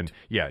would have right.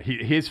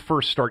 his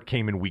first start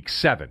came in week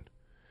 7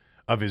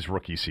 of his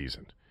rookie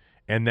season.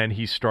 And then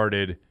he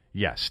started,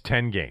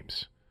 10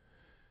 games.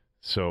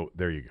 So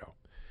there you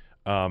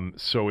go.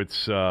 So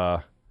it's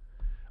I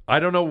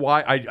don't know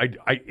why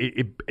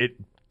it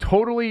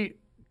totally,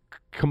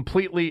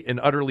 completely and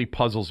utterly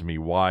puzzles me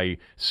why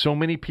so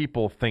many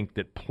people think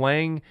that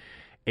playing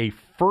a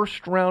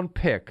first-round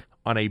pick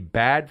on a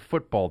bad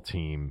football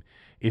team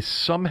is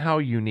somehow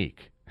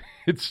unique.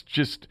 It's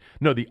just,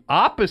 no, the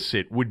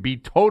opposite would be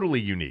totally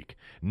unique.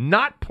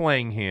 Not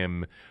playing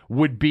him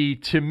would be,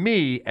 to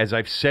me, as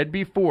I've said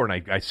before,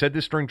 and I said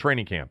this during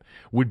training camp,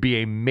 would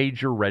be a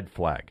major red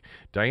flag.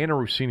 Diana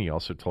Rossini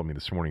also told me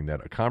this morning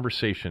that a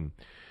conversation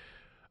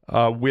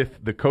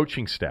with the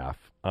coaching staff,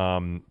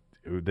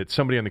 that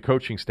somebody on the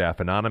coaching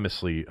staff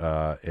anonymously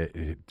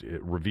it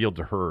revealed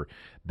to her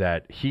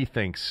that he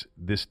thinks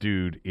this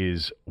dude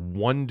is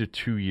 1 to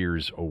 2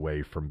 years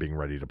away from being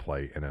ready to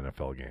play an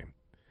NFL game.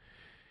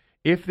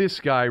 If this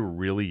guy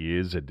really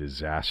is a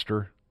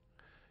disaster,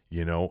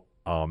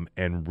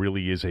 and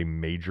really is a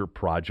major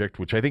project,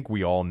 which I think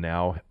we all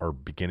now are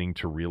beginning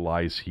to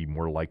realize he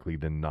more likely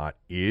than not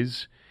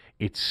is,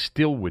 it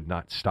still would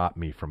not stop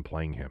me from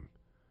playing him.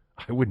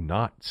 I would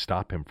not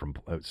stop him from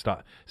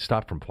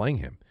stop from playing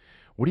him.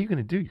 What are you going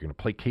to do? You're going to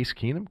play Case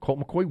Keenum, Colt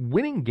McCoy?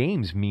 Winning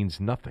games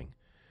means nothing.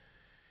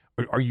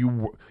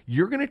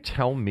 You're going to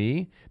tell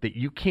me that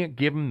you can't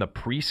give him the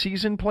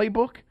preseason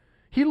playbook?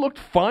 He looked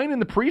fine in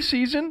the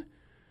preseason.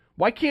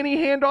 Why can't he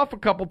hand off a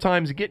couple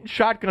times and get in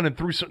shotgun and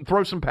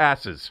throw some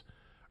passes?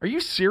 Are you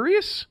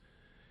serious?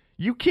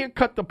 You can't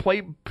cut the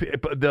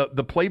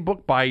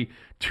playbook by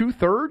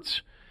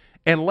 2/3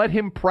 and let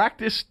him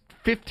practice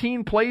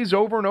 15 plays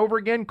over and over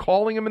again,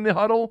 calling him in the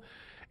huddle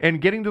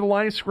and getting to the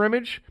line of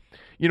scrimmage?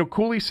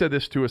 Cooley said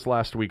this to us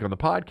last week on the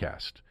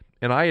podcast,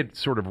 and I had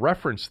sort of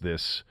referenced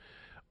this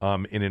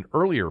in an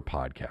earlier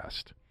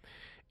podcast,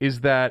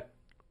 is that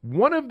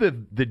one of the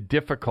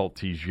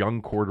difficulties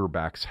young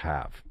quarterbacks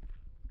have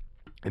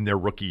in their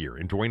rookie year,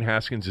 and Dwayne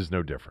Haskins is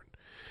no different,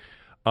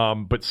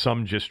 but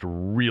some just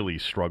really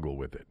struggle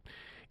with it,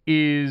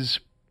 is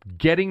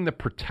getting the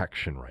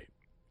protection right.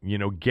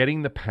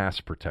 Getting the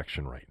pass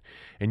protection right.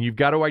 And you've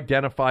got to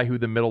identify who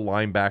the middle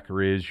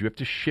linebacker is. You have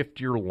to shift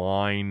your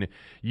line.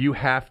 You've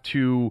got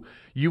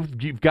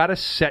to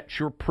set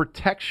your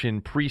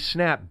protection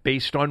pre-snap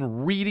based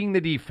on reading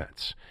the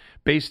defense,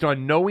 based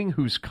on knowing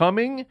who's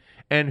coming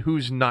and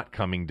who's not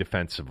coming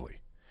defensively.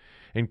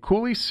 And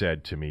Cooley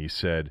said to me,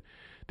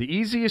 the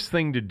easiest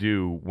thing to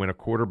do when a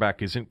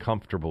quarterback isn't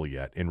comfortable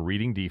yet in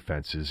reading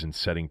defenses and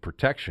setting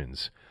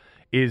protections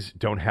is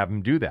don't have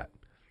him do that.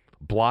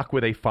 Block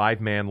with a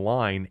 5-man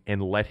line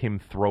and let him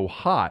throw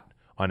hot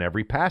on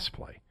every pass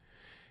play.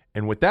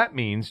 And what that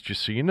means,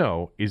 just so you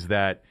know, is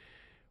that,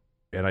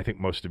 and I think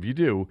most of you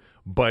do,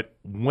 but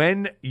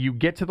when you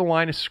get to the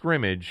line of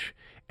scrimmage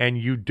and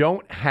you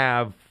don't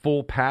have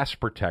full pass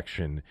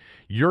protection,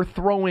 you're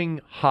throwing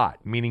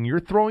hot, meaning you're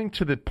throwing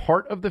to the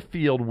part of the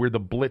field where the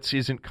blitz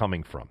isn't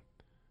coming from.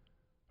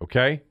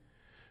 Okay?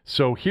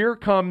 So here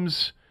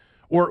comes,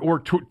 or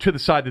to the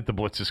side that the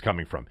blitz is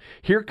coming from.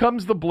 Here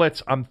comes the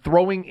blitz. I'm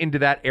throwing into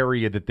that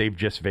area that they've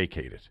just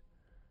vacated.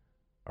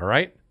 All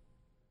right?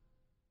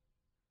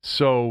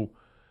 So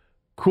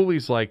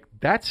Cooley's like,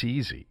 that's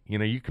easy.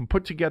 You can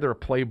put together a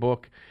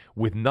playbook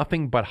with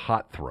nothing but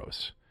hot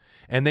throws.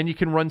 And then you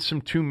can run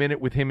some 2-minute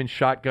with him in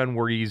shotgun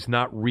where he's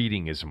not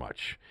reading as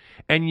much.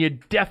 And you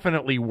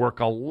definitely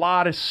work a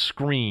lot of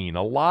screen,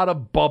 a lot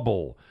of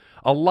bubble,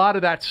 a lot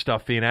of that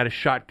stuff in out of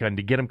shotgun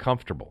to get him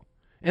comfortable.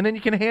 And then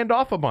you can hand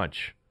off a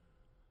bunch.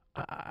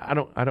 I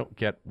don't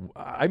get.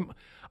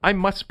 I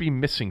must be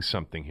missing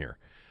something here.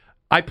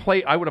 I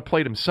would have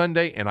played him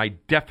Sunday, and I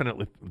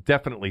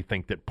definitely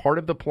think that part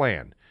of the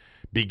plan,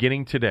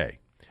 beginning today,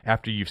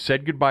 after you've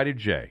said goodbye to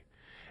Jay,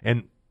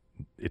 and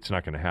it's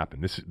not going to happen.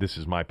 This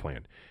is my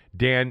plan.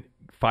 Dan,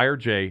 fire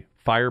Jay,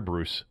 fire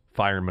Bruce,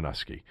 fire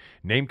Minuski.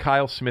 Name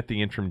Kyle Smith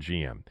the interim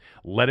GM.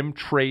 Let him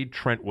trade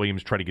Trent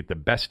Williams, try to get the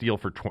best deal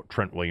for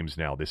Trent Williams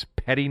now. This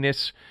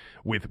pettiness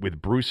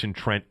with Bruce and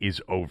Trent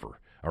is over.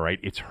 All right?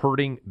 It's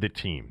hurting the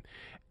team.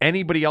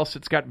 Anybody else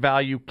that's got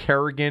value,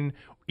 Kerrigan,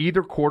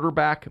 either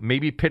quarterback,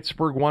 maybe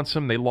Pittsburgh wants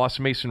him. They lost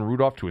Mason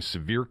Rudolph to a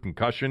severe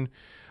concussion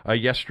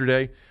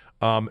yesterday.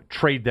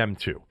 Trade them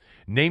too.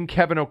 Name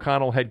Kevin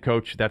O'Connell head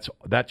coach.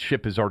 That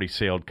ship has already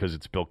sailed because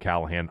it's Bill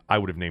Callahan. I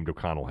would have named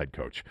O'Connell head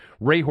coach.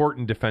 Ray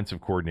Horton, defensive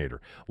coordinator.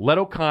 Let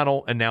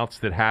O'Connell announce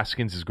that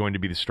Haskins is going to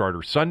be the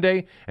starter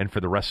Sunday and for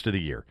the rest of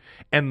the year.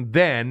 And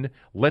then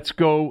let's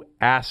go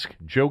ask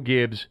Joe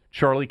Gibbs,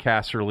 Charlie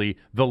Casserly,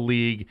 the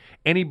league,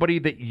 anybody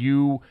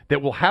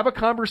that will have a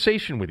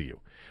conversation with you.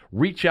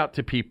 Reach out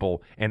to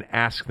people and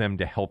ask them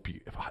to help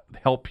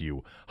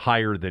you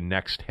hire the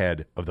next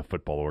head of the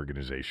football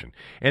organization.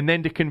 And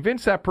then to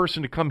convince that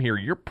person to come here,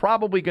 you're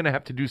probably going to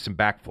have to do some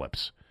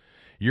backflips.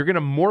 You're going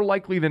to more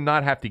likely than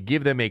not have to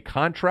give them a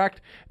contract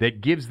that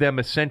gives them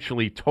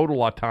essentially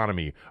total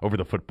autonomy over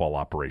the football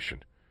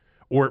operation.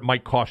 Or it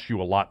might cost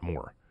you a lot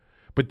more.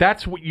 But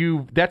that's what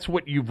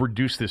you've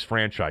reduced this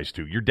franchise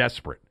to. You're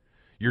desperate.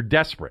 You're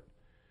desperate.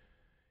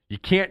 You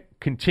can't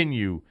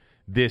continue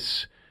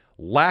this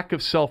lack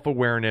of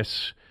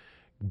self-awareness,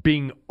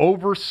 being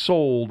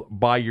oversold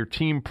by your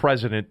team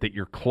president that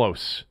you're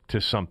close to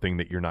something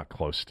that you're not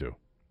close to.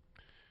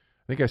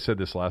 I think I said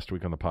this last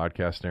week on the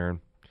podcast,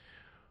 Aaron,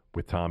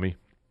 with Tommy.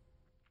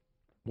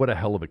 What a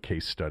hell of a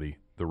case study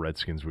the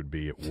Redskins would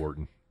be at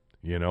Wharton.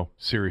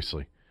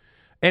 Seriously.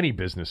 Any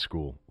business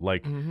school.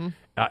 Like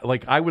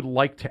I would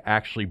like to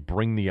actually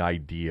bring the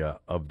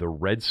idea of the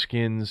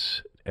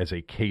Redskins as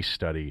a case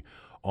study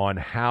on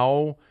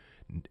how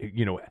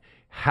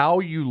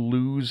you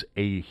lose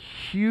a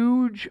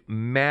huge,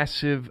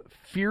 massive,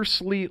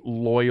 fiercely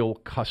loyal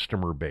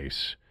customer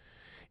base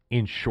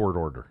in short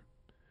order.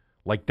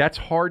 Like, that's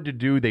hard to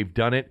do. They've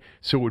done it.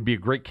 So it would be a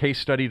great case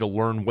study to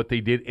learn what they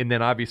did. And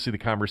then obviously the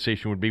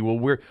conversation would be,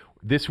 well,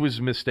 this was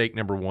mistake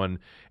number one,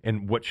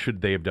 and what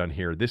should they have done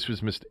here? This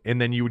was and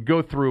then you would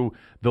go through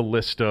the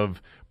list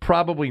of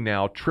probably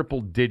now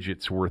triple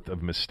digits worth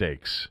of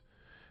mistakes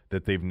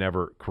that they've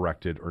never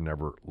corrected or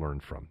never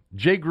learned from.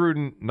 Jay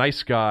Gruden,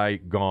 nice guy,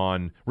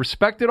 gone.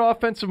 Respected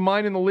offensive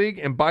mind in the league.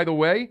 And by the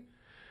way,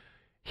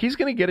 he's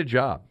going to get a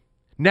job.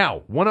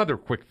 Now, one other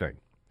quick thing.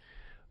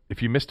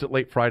 If you missed it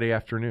late Friday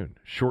afternoon,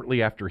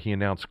 shortly after he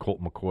announced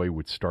Colt McCoy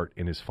would start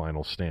in his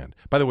final stand.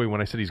 By the way,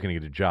 when I said he's going to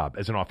get a job,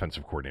 as an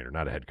offensive coordinator,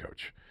 not a head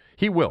coach.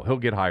 He will. He'll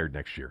get hired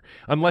next year.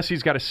 Unless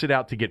he's got to sit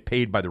out to get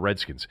paid by the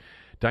Redskins.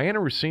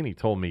 Diana Rossini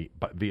told me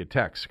via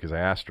text, because I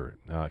asked her,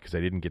 because I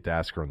didn't get to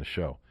ask her on the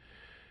show.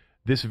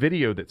 This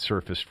video that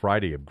surfaced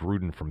Friday of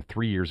Gruden from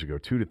 2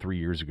 to 3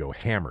 years ago,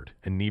 hammered,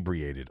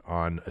 inebriated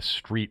on a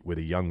street with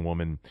a young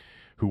woman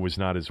who was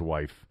not his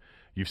wife.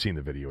 You've seen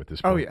the video at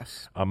this point. Oh,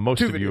 yes.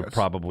 Most of you have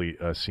probably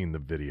seen the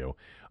video.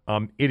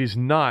 It is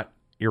not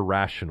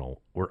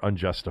irrational or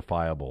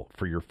unjustifiable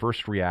for your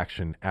first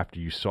reaction after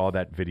you saw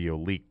that video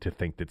leaked to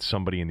think that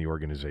somebody in the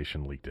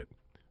organization leaked it.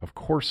 Of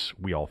course,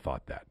 we all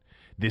thought that.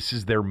 This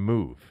is their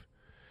move.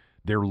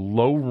 They're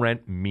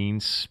low-rent,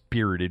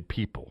 mean-spirited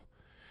people.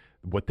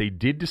 What they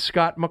did to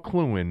Scott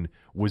McCloughan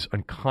was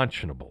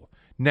unconscionable.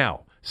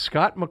 Now,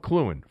 Scott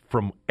McCloughan,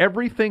 from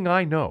everything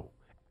I know,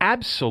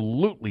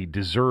 absolutely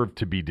deserved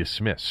to be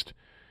dismissed.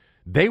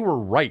 They were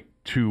right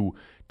to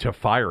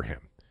fire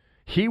him.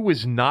 He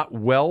was not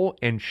well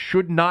and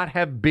should not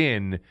have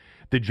been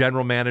the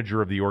general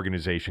manager of the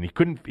organization.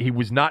 He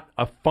was not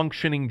a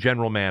functioning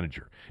general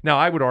manager. Now,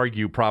 I would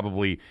argue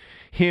probably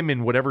him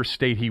in whatever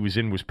state he was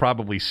in was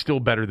probably still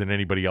better than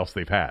anybody else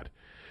they've had.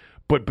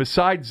 But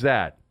besides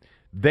that,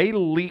 they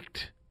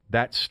leaked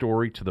that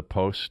story to the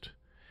Post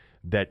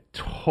that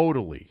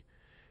totally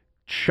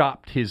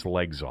chopped his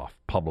legs off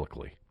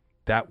publicly.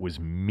 That was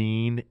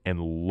mean and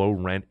low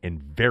rent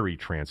and very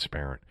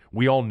transparent.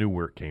 We all knew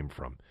where it came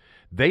from.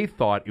 They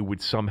thought it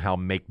would somehow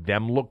make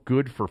them look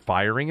good for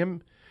firing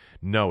him.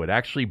 No, it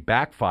actually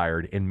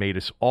backfired and made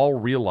us all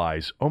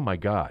realize, oh my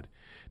God,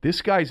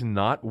 This guy's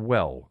not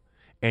well,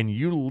 and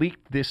you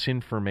leaked this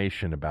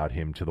information about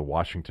him to the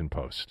Washington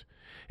Post.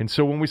 And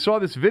so when we saw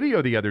this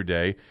video the other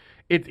day,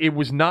 it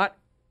was not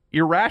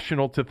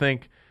irrational to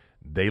think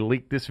they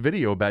leaked this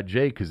video about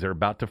Jay because they're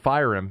about to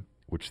fire him,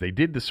 which they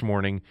did this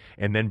morning.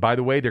 And then, by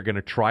the way, they're going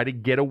to try to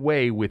get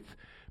away with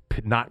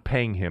not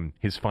paying him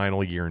his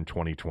final year in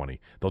 2020.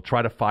 They'll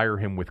try to fire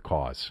him with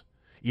cause,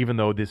 even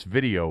though this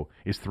video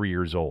is 3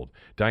 years old.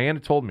 Diana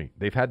told me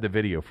they've had the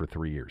video for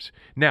 3 years.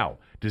 Now,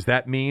 does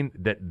that mean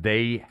that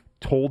they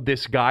told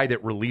this guy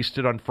that released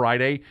it on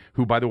Friday,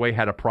 who, by the way,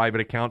 had a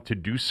private account, to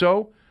do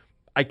so?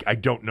 I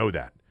don't know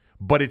that.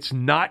 But it's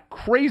not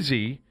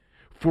crazy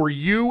for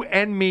you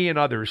and me and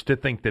others to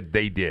think that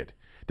they did,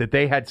 that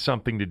they had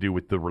something to do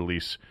with the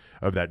release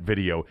of that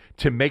video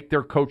to make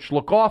their coach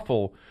look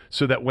awful,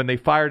 so that when they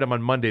fired him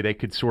on Monday, they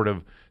could sort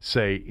of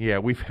say, yeah,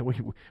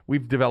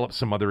 we've developed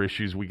some other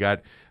issues. We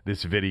got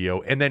this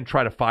video, and then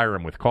try to fire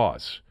him with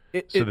cause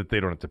so that they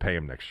don't have to pay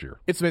him next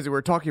year. It's amazing. We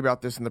were talking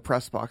about this in the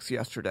press box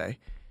yesterday.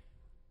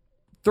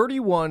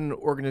 31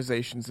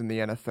 organizations in the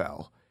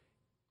NFL.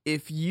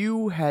 If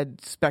you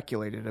had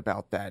speculated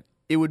about that,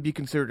 it would be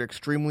considered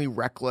extremely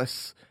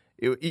reckless,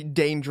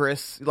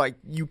 dangerous. Like,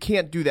 you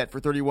can't do that for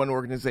 31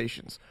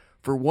 organizations.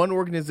 For one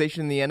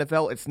organization in the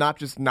NFL, it's not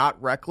just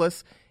not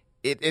reckless,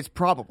 it's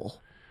probable.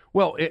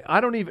 Well,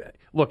 I don't even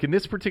look in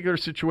this particular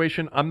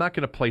situation. I'm not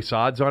going to place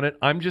odds on it.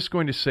 I'm just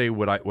going to say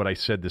what I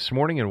said this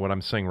morning and what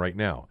I'm saying right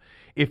now.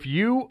 If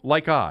you,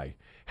 like I,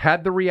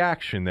 had the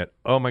reaction that,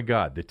 oh my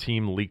God, the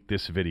team leaked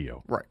this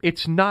video, right,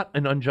 it's not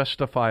an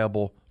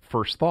unjustifiable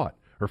first thought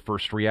or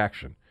first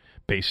reaction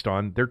based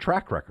on their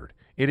track record.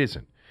 It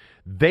isn't.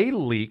 They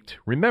leaked,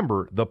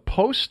 remember, the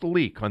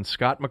post-leak on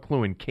Scott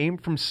McCloughan came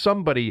from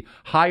somebody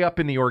high up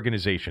in the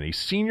organization, a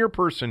senior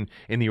person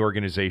in the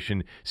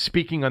organization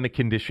speaking on the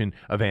condition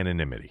of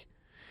anonymity.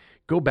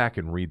 Go back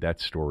and read that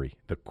story.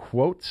 The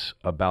quotes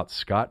about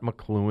Scott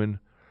McCloughan,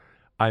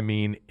 I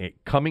mean,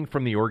 coming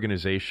from the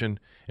organization.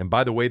 And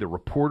by the way, the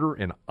reporter,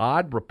 an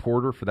odd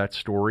reporter for that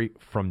story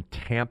from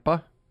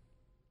Tampa,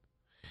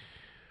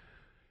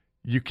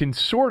 you can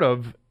sort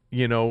of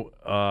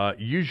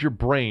use your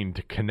brain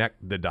to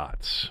connect the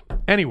dots.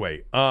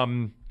 Anyway, all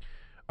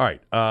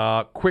right,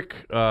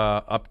 quick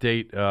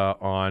update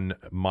on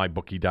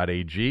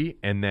mybookie.ag,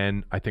 and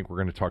then I think we're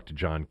going to talk to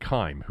John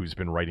Keim, who's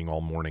been writing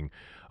all morning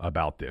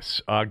about this.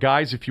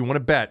 Guys, if you want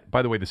to bet,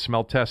 by the way, the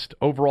smell test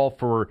overall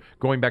for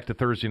going back to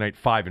Thursday night,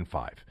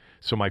 5-5.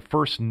 So my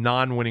first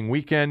non-winning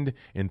weekend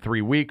in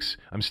 3 weeks.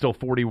 I'm still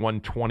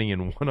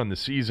 41-20-1 on the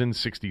season,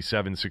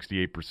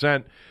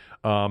 68%.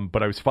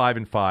 But I was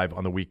 5-5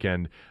 on the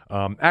weekend.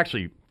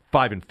 Actually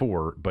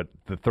 5-4, but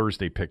the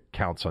Thursday pick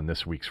counts on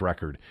this week's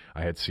record.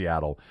 I had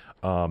Seattle,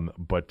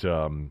 but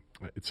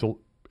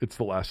it's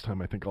the last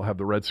time I think I'll have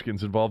the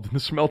Redskins involved in the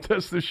smell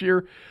test this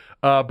year.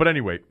 But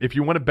anyway, if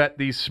you want to bet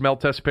these smell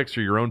test picks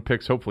or your own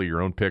picks, hopefully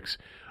your own picks,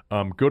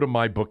 go to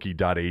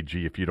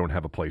mybookie.ag if you don't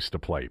have a place to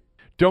play.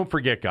 Don't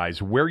forget,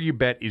 guys, where you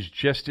bet is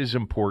just as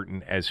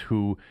important as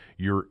who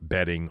you're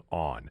betting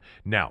on.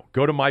 Now,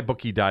 go to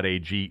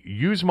mybookie.ag,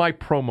 use my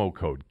promo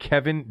code,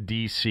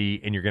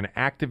 KevinDC, and you're going to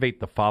activate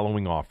the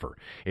following offer.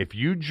 If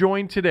you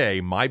join today,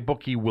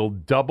 MyBookie will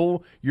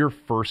double your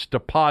first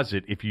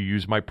deposit if you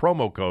use my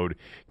promo code,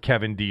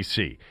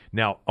 KevinDC.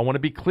 Now, I want to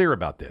be clear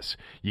about this.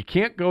 You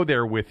can't go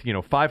there with,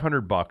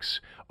 $500,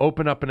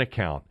 open up an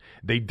account,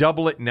 they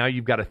double it, and now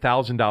you've got a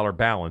 $1,000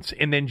 balance,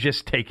 and then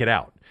just take it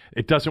out.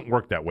 It doesn't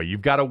work that way.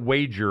 You've got to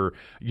wager,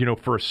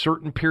 for a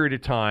certain period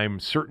of time,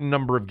 certain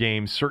number of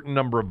games, certain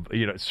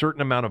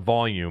amount of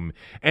volume,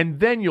 and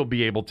then you'll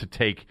be able to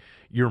take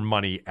your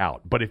money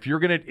out. But if you're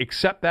going to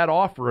accept that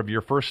offer of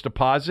your first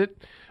deposit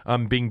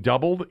being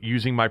doubled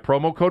using my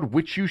promo code,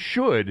 which you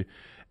should,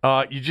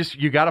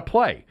 you got to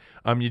play.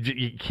 You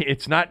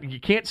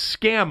can't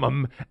scam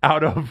them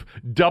out of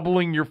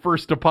doubling your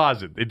first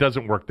deposit. It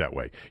doesn't work that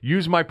way.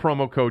 Use my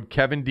promo code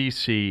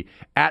KevinDC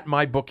at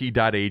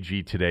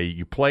mybookie.ag today.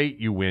 You play,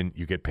 you win,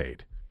 you get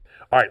paid.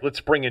 All right, let's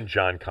bring in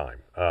John Keim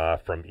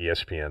from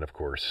ESPN, of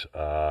course,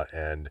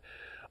 and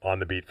on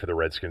the beat for the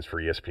Redskins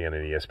for ESPN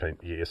and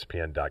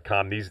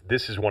ESPN.com.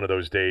 This is one of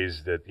those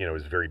days that,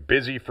 is very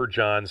busy for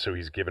John, so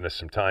he's given us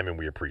some time, and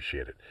we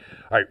appreciate it.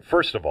 All right,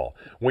 first of all,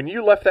 when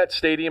you left that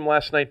stadium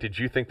last night, did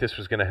you think this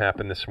was going to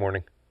happen this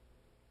morning?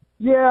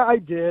 Yeah, I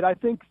did. I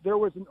think there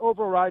was an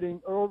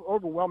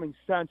overwhelming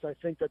sense, I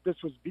think, that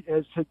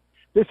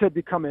this had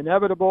become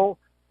inevitable,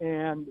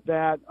 and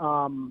that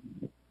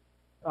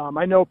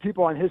I know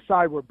people on his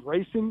side were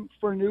bracing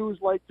for news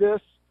like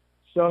this.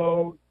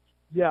 So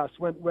yes,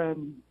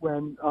 when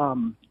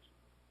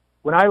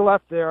I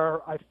left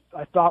there, I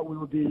thought we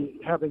would be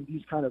having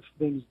these kind of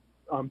things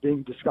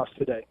being discussed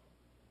today.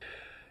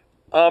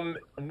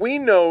 We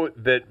know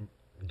that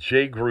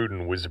Jay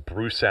Gruden was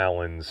Bruce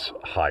Allen's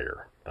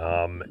hire,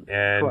 and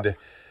Correct.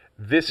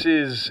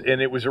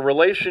 It was a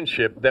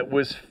relationship that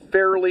was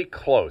fairly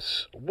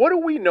close. What do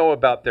we know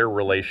about their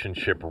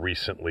relationship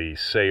recently,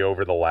 say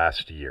over the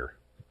last year?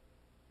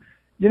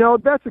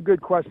 That's a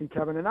good question,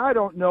 Kevin, and I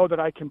don't know that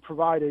I can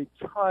provide a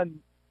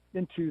ton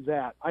into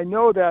that. I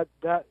know that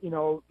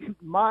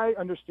my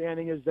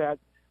understanding is that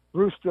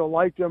Bruce still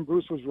liked him.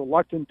 Bruce was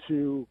reluctant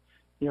to,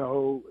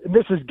 and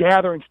this is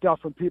gathering stuff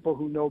from people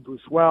who know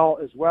Bruce well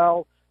as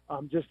well.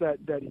 Just that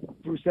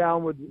Bruce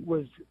Allen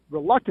was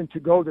reluctant to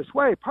go this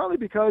way, partly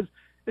because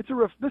this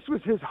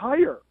was his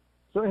hire.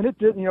 So, and it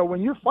did,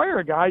 when you fire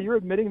a guy, you're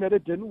admitting that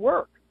it didn't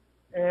work.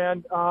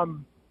 And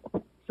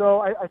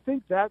so I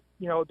think that,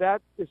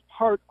 that is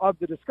part of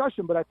the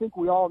discussion. But I think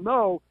we all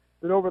know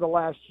that over the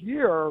last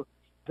year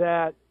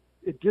that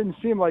it didn't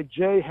seem like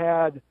Jay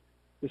had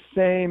the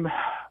same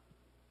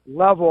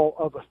level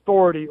of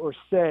authority or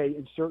say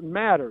in certain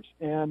matters.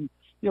 And,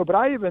 but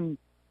I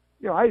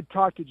had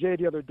talked to Jay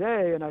the other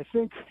day, and I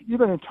think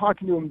even in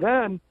talking to him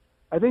then,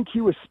 I think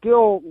he was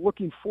still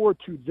looking forward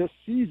to this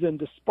season,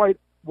 despite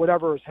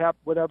whatever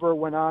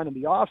went on in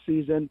the off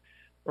season,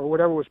 or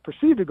whatever was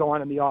perceived to go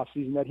on in the off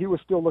season. That he was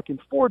still looking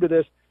forward to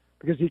this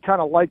because he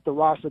kind of liked the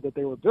roster that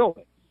they were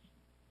building.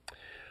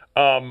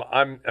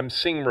 I'm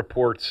seeing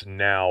reports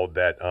now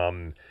that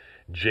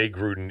Jay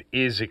Gruden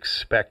is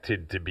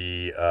expected to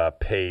be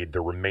paid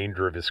the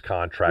remainder of his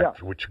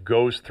contract, which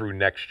goes through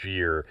next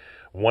year.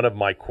 One of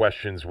my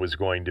questions was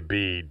going to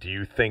be, do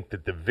you think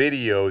that the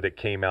video that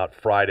came out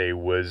Friday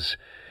was,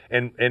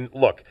 and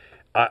look,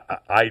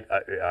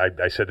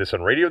 I said this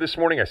on radio this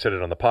morning, I said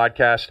it on the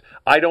podcast,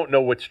 I don't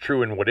know what's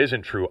true and what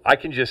isn't true. I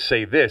can just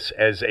say this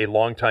as a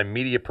longtime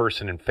media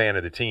person and fan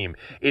of the team.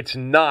 It's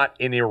not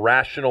an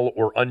irrational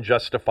or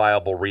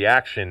unjustifiable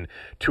reaction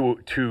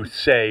to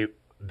say,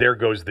 there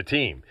goes the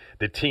team.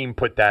 The team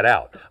put that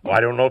out. I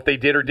don't know if they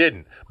did or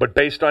didn't, but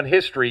based on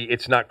history,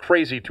 it's not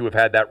crazy to have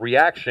had that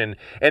reaction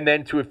and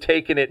then to have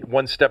taken it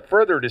one step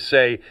further to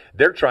say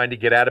they're trying to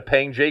get out of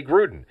paying Jay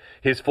Gruden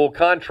his full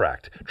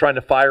contract, trying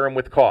to fire him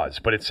with cause.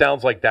 But it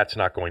sounds like that's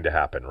not going to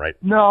happen, right?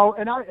 No,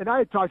 and I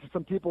had talked to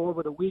some people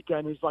over the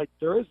weekend who's like,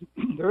 there's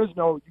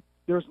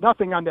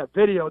nothing on that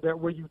video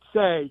where you'd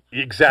say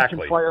exactly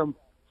you can fire him.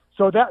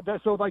 So that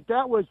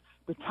was,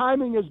 the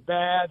timing is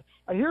bad.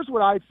 And here's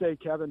what I'd say,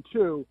 Kevin,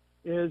 too,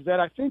 is that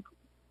I think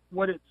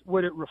what it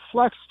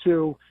reflects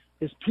to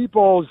is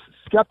people's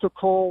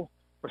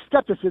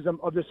skepticism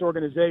of this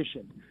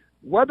organization.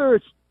 Whether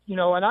it's,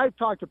 and I've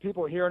talked to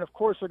people here, and of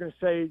course they're going to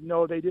say,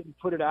 no, they didn't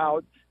put it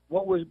out.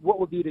 What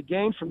would be the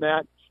gain from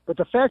that? But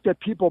the fact that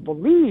people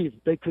believe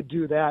they could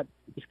do that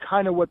is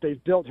kind of what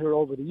they've built here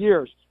over the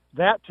years.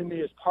 That, to me,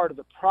 is part of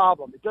the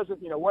problem. It doesn't,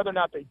 whether or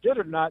not they did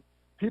or not,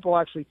 people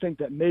actually think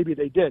that maybe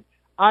they did.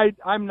 I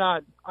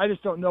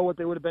just don't know what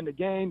they would have been to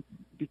gain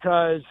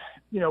because,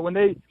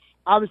 when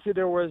obviously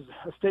there was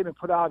a statement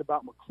put out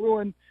about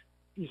McLuhan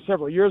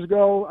several years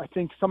ago. I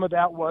think some of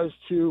that was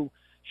to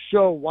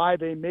show why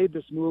they made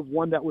this move,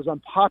 one that was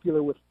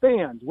unpopular with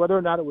fans. Whether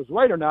or not it was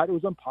right or not, it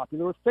was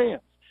unpopular with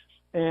fans.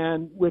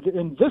 And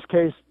in this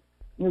case,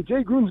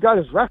 Jay Gruden's got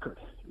his record.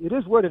 It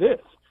is what it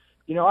is.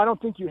 I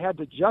don't think you had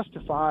to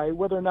justify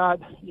whether or not,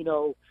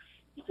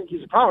 you think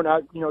he's a problem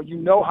or not, you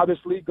know how this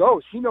league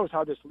goes. He knows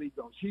how this league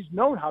goes. He's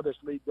known how this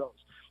league goes.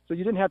 So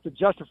you didn't have to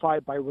justify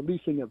it by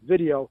releasing a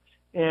video.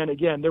 And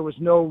again, there was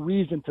no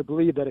reason to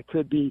believe that he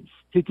could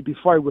be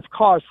fired with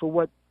cause for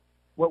what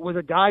was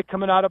a guy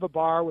coming out of a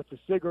bar with a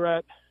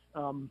cigarette,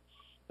 and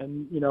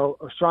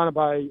surrounded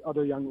by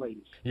other young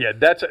ladies. Yeah,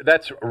 that's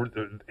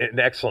an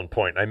excellent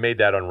point. I made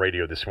that on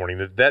radio this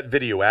morning. That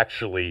video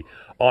actually,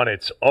 on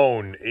its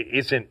own,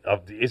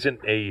 isn't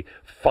a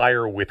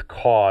fire with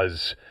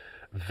cause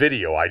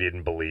video, I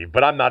didn't believe,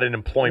 but I'm not an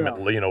employment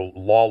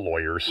law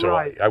lawyer, so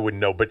right. I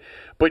wouldn't know. But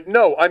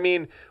no, I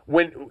mean,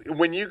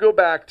 when you go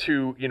back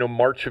to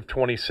March of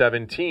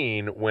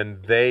 2017,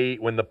 when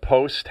the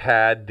Post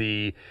had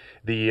the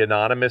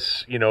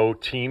anonymous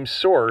team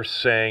source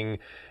saying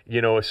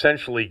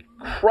essentially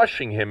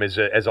crushing him as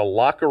a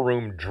locker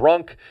room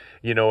drunk,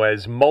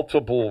 as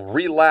multiple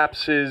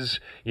relapses,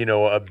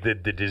 of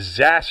the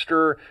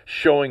disaster,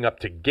 showing up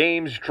to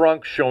games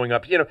drunk,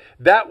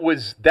 that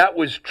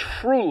was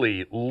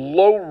truly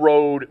low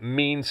road,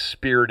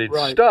 mean-spirited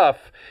right.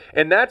 stuff.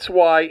 And that's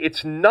why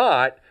it's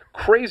not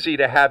crazy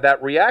to have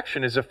that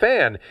reaction as a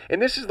fan.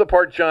 And this is the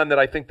part, John, that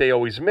I think they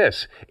always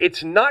miss.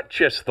 It's not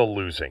just the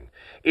losing.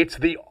 It's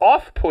the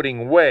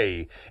off-putting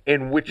way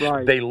in which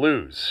right. they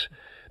lose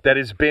that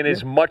has been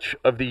as much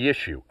of the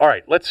issue. All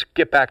right, let's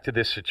get back to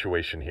this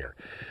situation here.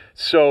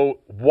 So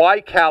why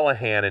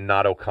Callahan and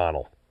not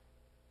O'Connell?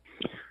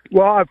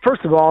 Well,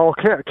 first of all,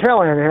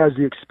 Callahan has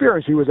the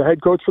experience. He was a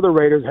head coach for the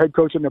Raiders, head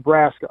coach in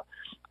Nebraska.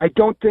 I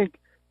don't think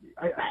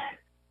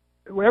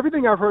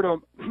everything I've heard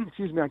on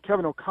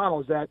Kevin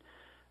O'Connell is that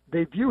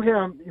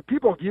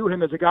people view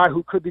him as a guy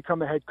who could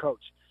become a head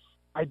coach.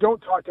 I don't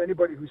talk to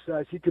anybody who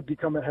says he could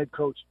become a head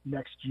coach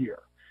next year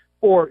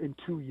or in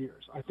 2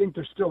 years. I think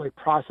there's still a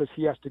process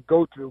he has to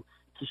go through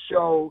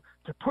to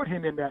put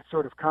him in that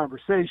sort of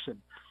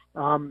conversation.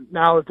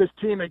 Now, if this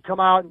team had come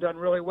out and done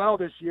really well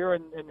this year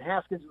and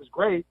Haskins was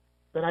great,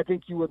 then I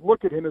think you would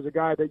look at him as a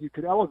guy that you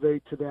could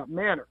elevate to that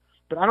manner.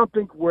 But I don't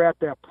think we're at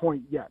that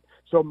point yet.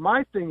 So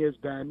my thing is,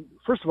 Ben,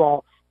 first of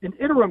all, an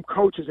interim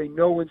coach is a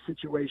no-win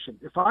situation.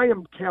 If I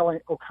am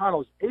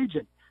O'Connell's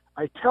agent,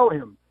 I tell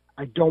him,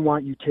 I don't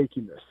want you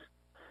taking this.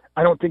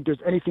 I don't think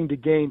there's anything to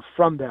gain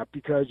from that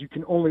because you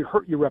can only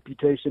hurt your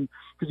reputation.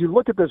 Because you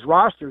look at this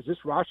roster, is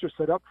this roster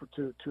set up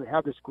to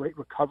have this great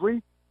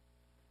recovery?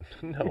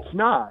 No. It's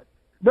not.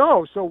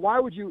 No, so why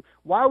would you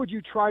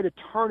try to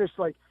tarnish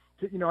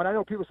and I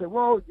know people say,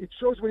 well, it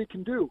shows what he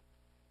can do.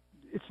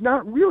 It's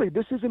not really.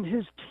 This isn't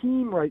his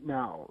team right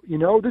now.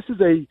 This is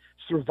a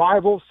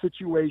survival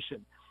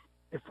situation.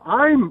 If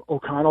I'm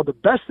O'Connell, the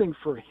best thing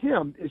for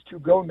him is to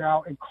go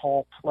now and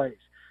call plays.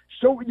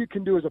 Show what you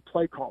can do as a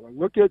play caller.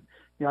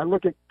 I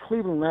look at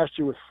Cleveland last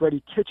year with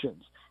Freddie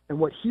Kitchens and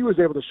what he was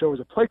able to show as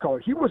a play caller.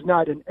 He was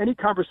not in any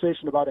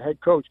conversation about a head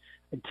coach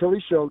until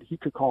he showed he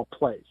could call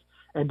plays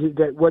and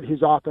that what his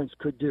offense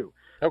could do.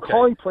 Okay.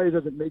 Calling plays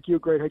doesn't make you a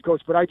great head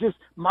coach, but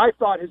my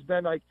thought has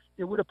been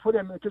it would have put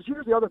him, because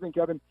here's the other thing,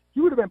 Kevin,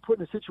 he would have been put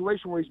in a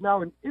situation where he's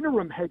now an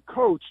interim head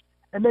coach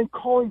and then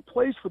calling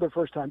plays for the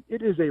first time.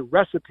 It is a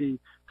recipe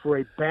for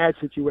a bad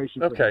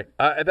situation. Okay,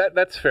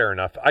 that's fair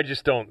enough. I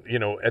just don't,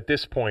 at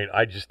this point,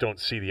 I just don't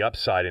see the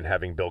upside in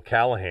having Bill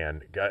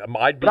Callahan.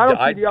 I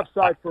don't see the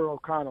upside for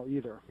O'Connell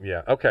either.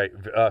 Yeah, okay,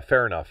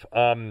 fair enough.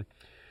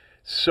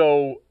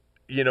 So,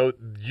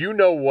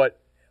 what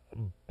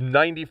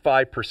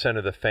 95%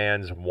 of the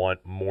fans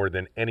want more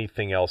than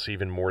anything else,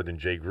 even more than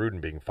Jay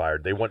Gruden being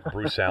fired. They want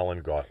Bruce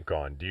Allen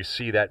gone. Do you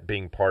see that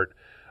being part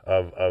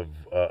of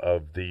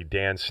the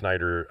Dan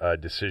Snyder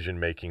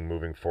decision-making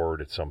moving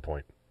forward at some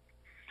point?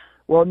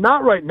 Well,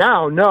 not right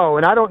now, no.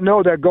 And I don't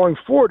know that going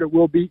forward it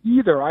will be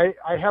either. I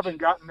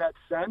haven't gotten that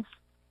sense.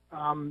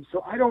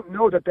 So I don't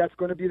know that that's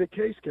going to be the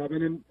case,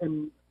 Kevin.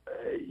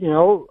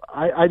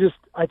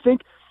 I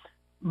think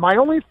my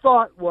only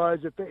thought was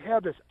if they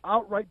have this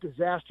outright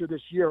disaster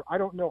this year, I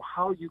don't know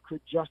how you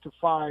could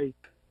justify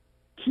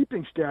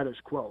keeping status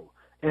quo.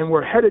 And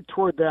we're headed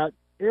toward that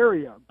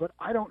area, but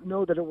I don't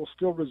know that it will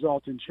still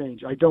result in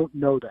change. I don't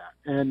know that.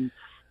 And,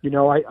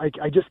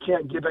 I just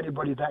can't give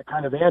anybody that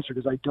kind of answer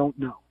because I don't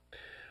know.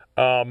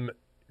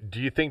 Do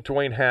you think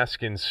Dwayne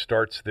Haskins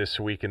starts this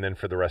week and then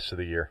for the rest of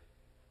the year?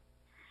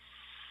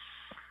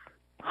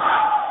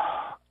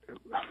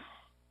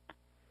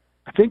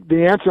 I think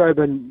the answer I've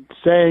been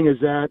saying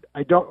is that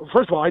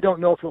first of all, I don't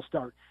know if he'll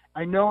start.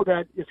 I know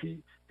that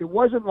it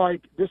wasn't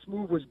like this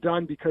move was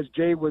done because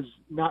Jay was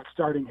not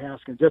starting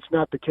Haskins. That's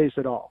not the case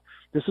at all.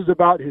 This is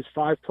about his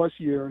 5+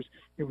 years.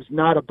 It was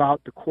not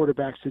about the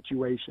quarterback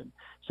situation.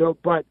 So,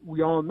 but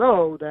we all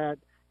know that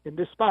in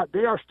this spot,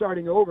 they are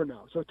starting over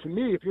now. So to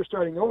me, if you're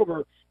starting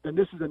over, then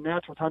this is a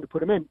natural time to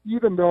put him in,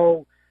 even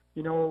though,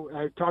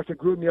 I talked to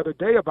Gruden the other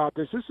day about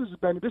this. This has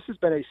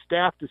been a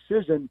staff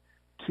decision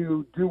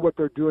to do what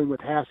they're doing with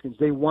Haskins.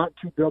 They want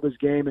to build his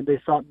game, and they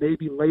thought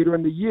maybe later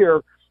in the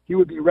year he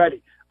would be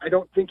ready. I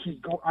don't think he's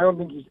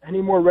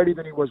any more ready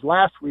than he was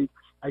last week.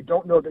 I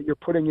don't know that you're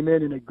putting him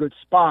in a good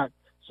spot.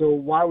 So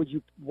why would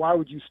you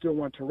still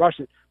want to rush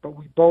it? But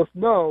we both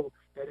know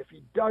that if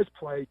he does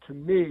play, to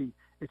me,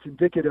 it's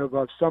indicative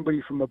of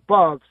somebody from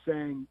above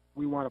saying,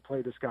 we want to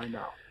play this guy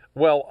now.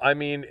 Well, I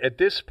mean, at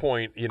this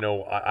point,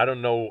 I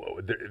don't know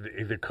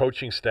the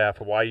coaching staff,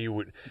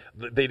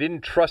 they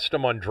didn't trust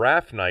him on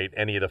draft night,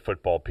 any of the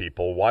football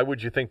people. Why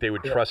would you think they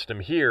would trust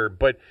him here?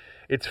 But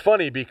it's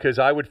funny because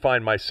I would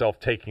find myself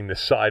taking the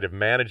side of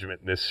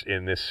management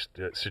in this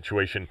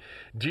situation.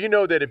 Do you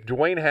know that if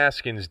Dwayne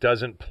Haskins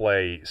doesn't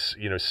play,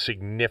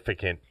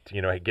 significant,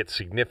 get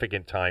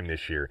significant time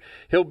this year,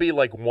 he'll be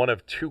like one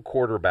of two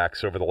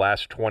quarterbacks over the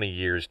last 20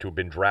 years to have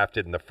been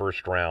drafted in the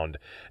first round,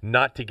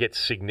 not to get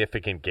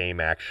significant game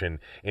action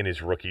in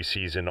his rookie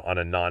season on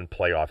a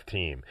non-playoff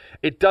team.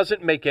 It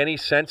doesn't make any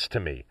sense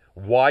to me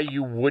why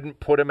you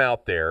wouldn't put him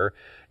out there,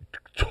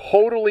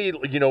 totally,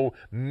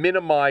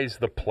 minimize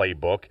the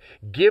playbook,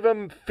 give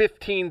him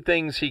 15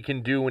 things he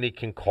can do and he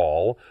can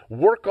call,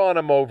 work on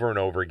him over and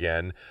over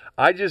again.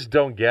 I just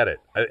don't get it.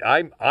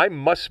 I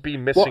must be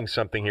missing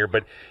something here.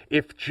 But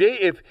if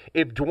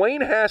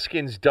Dwayne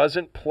Haskins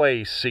doesn't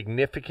play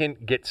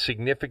get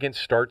significant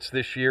starts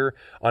this year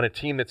on a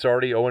team that's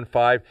already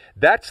 0-5,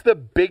 that's the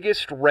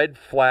biggest red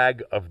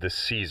flag of the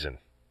season.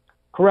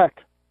 Correct.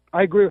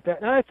 I agree with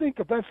that. And I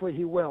think eventually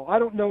he will. I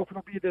don't know if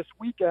it'll be this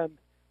weekend,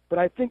 but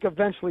I think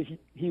eventually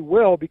he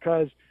will,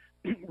 because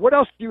what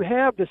else do you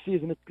have this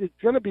season? It's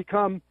going to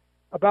become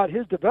about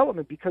his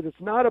development, because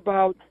it's not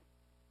about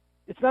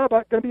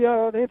going to be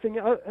anything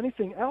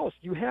else.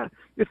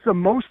 It's the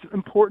most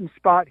important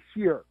spot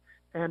here,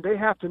 and they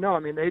have to know.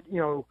 I mean,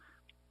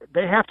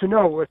 they have to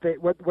know what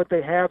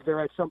they have there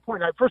at some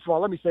point. First of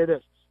all, let me say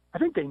this: I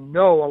think they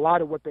know a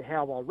lot of what they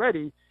have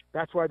already.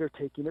 That's why they're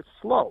taking it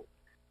slow.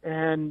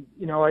 And,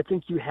 I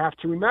think you have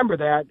to remember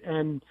that.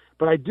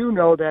 But I do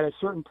know that at a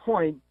certain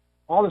point,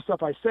 all the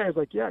stuff I say is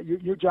like,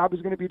 your job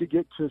is going to be to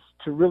get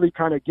to really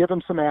kind of give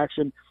him some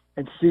action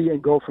and see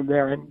and go from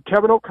there. And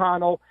Kevin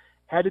O'Connell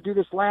had to do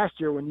this last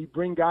year when you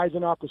bring guys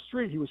in off the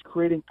street. He was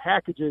creating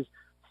packages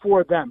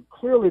for them.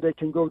 Clearly they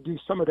can go do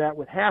some of that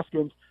with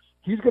Haskins.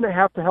 He's going to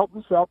have to help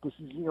himself. This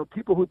is,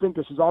 people who think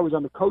this is always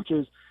on the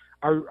coaches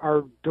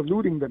are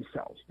deluding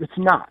themselves. It's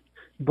not.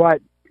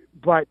 But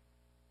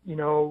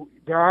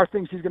there are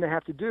things he's going to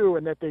have to do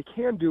and that they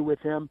can do with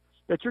him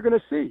that you're going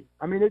to see.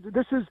 I mean,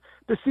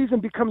 the season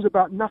becomes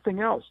about nothing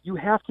else. You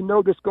have to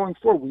know this going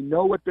forward.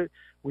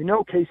 We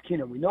know Case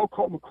Keenum, we know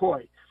Colt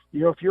McCoy.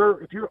 If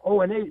you're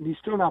 0-8 and he's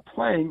still not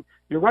playing,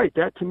 you're right.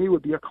 That to me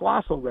would be a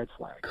colossal red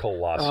flag.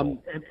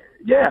 Colossal.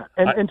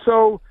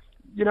 So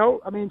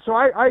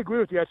I agree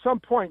with you. At some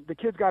point, the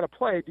kid's got to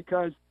play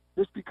because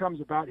this becomes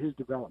about his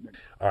development.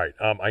 All right.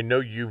 I know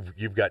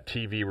you've got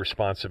TV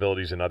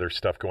responsibilities and other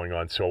stuff going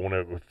on, so I want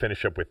to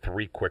finish up with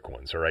 3 quick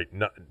ones. All right.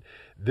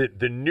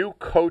 The new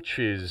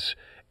coaches,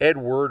 Ed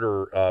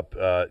Werder,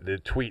 the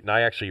tweet, and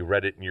I actually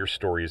read it in your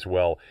story as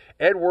well.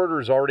 Ed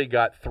Werder's already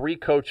got 3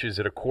 coaches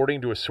that,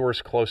 according to a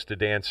source close to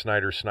Dan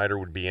Snyder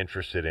would be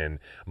interested in.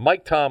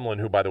 Mike Tomlin,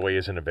 who, by the way,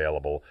 isn't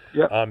available.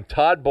 Yep.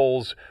 Todd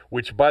Bowles,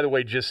 which, by the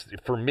way, just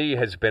for me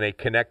has been a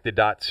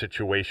connect-the-dots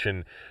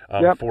situation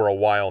for a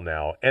while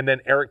now. And then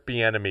Eric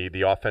Bieniemy,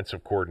 the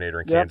offensive coordinator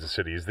in Kansas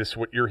City. Is this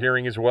what you're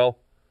hearing as well?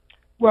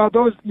 Well,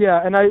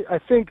 and I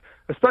think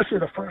especially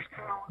the first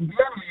two,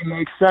 Bieniemy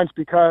makes sense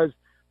because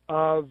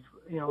of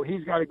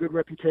he's got a good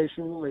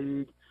reputation in the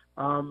league.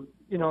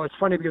 It's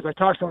funny because I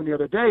talked to someone the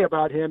other day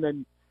about him,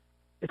 and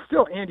it's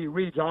still Andy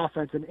Reid's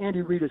offense, and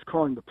Andy Reid is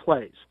calling the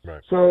plays.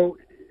 Right. So,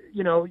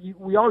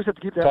 we always have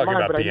to keep that in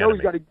mind. But I know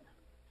he's got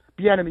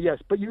Bieniemy, yes.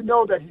 But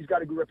that he's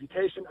got a good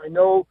reputation. I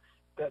know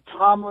that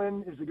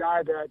Tomlin is the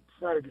guy that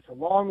Snyder gets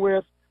along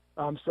with.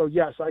 So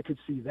yes, I could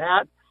see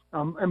that.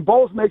 And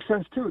Bowles makes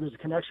sense too. There's a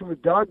connection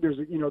with Doug. There's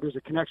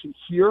a connection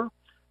here,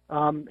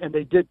 and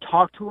they did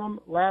talk to him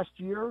last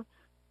year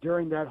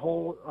during that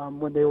whole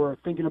when they were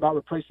thinking about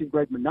replacing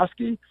Greg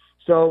Minuski.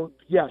 So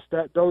yes,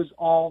 those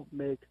all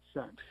make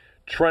sense.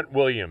 Trent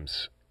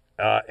Williams,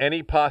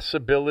 any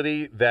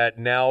possibility that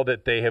now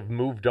that they have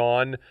moved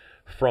on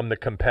from the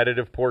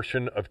competitive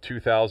portion of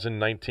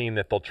 2019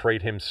 that they'll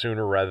trade him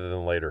sooner rather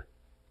than later?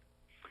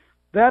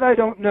 That I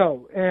don't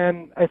know,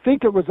 and I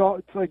think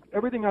it's like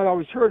everything I'd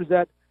always heard is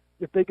that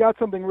if they got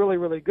something really,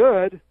 really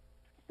good,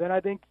 then I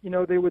think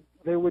they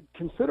would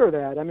consider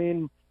that. I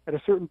mean, at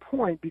a certain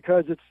point,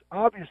 because it's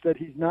obvious that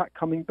he's not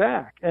coming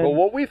back. And well,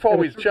 what we've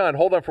always, John,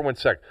 hold on for 1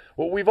 sec.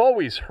 What we've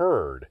always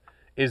heard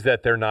is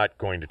that they're not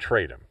going to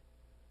trade him.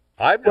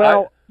 I'm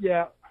not.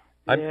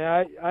 I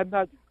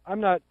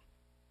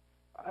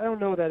don't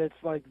know that it's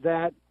like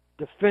that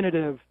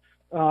definitive.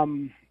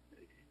 So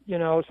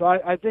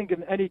I think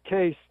in any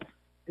case,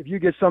 if you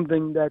get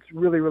something that's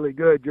really, really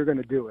good, you're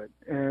going to do it.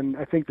 And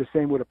I think the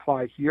same would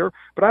apply here.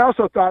 But I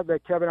also thought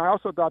that, Kevin,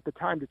 the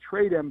time to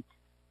trade him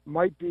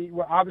might be,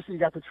 well, obviously you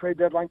got the trade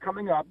deadline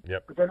coming up,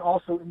 but then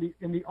also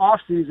in the off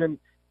season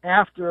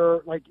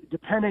after, like,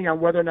 depending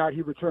on whether or not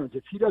he returns.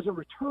 If he doesn't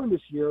return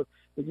this year,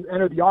 then you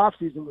enter the off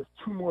season with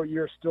 2 more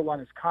years still on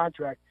his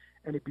contract,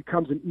 and it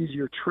becomes an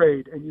easier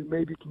trade, and you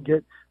maybe can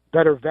get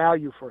better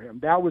value for him.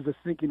 That was the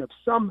thinking of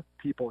some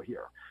people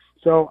here.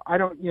 So I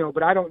don't,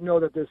 but I don't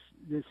know that this,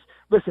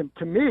 listen,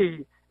 to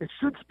me, it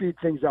should speed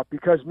things up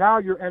because now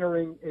you're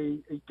entering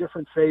a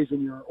different phase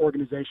in your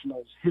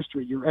organizational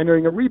history. You're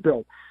entering a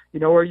rebuild,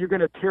 or you're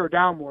going to tear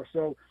down more.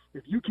 So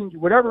if you can,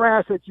 whatever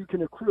assets you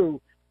can accrue,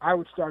 I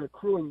would start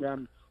accruing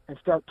them and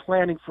start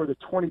planning for the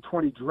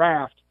 2020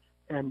 draft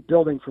and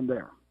building from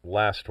there.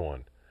 Last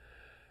one.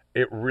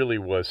 It really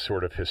was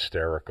sort of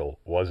hysterical,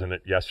 wasn't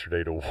it,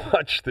 yesterday to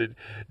watch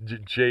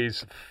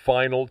Jay's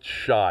final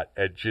shot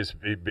at just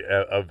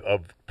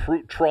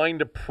trying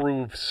to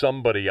prove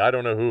somebody, I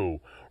don't know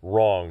who,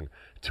 wrong,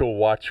 to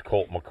watch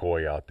Colt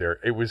McCoy out there.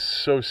 It was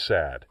so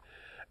sad.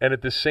 And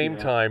at the same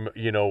time,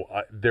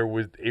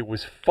 it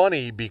was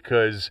funny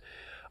because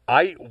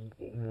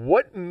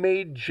what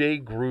made Jay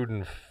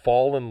Gruden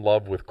fall in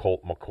love with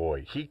Colt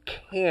McCoy? He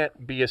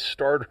can't be a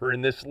starter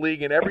in this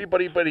league, and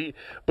everybody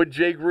but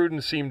Jay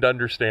Gruden seemed to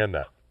understand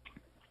that.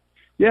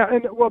 Yeah,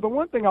 and well, the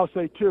one thing I'll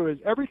say too is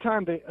every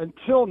time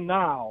until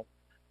now,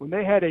 when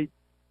they had a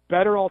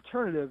better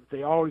alternative,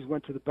 they always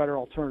went to the better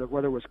alternative,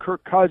 whether it was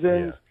Kirk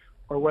Cousins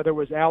or whether it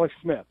was Alex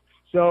Smith.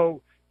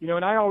 So,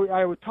 and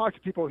I would talk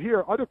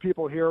to other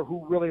people here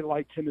who really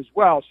liked him as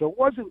well. So it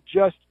wasn't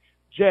just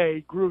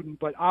Jay Gruden,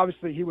 but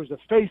obviously he was the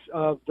face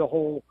of the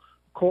whole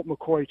Colt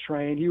McCoy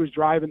train. He was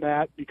driving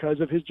that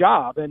because of his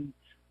job. And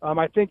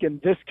I think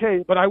in this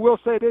case, but I will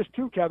say this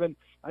too, Kevin,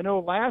 I know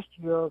last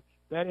year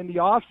that in the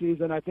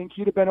offseason, I think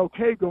he'd have been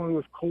okay going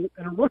with Colt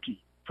and a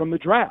rookie from the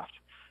draft,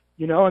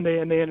 and they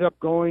ended up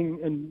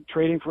going and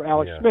trading for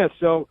Alex Smith.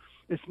 So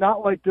it's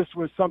not like this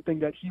was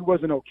something that he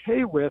wasn't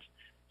okay with.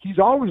 He's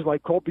always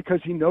liked Colt because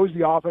he knows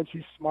the offense,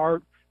 he's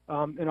smart,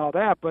 and all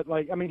that. But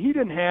he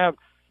didn't have,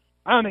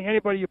 I don't think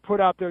anybody you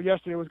put out there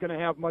yesterday was going to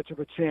have much of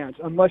a chance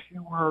unless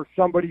you were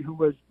somebody who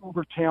was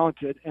uber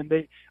talented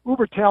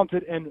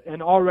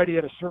and already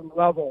at a certain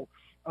level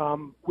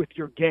with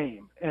your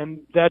game.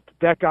 And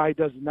that guy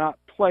does not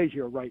play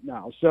here right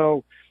now.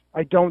 So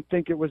I don't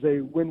think it was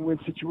a win-win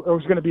situation. It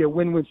was going to be a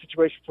win-win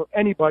situation for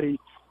anybody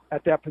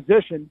at that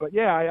position. But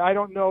I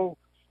don't know.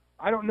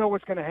 I don't know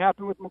what's going to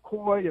happen with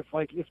McCoy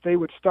if they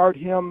would start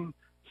him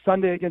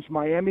Sunday against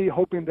Miami,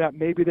 hoping that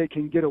maybe they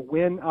can get a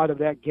win out of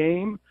that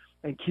game.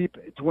 and keep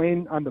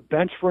Dwayne on the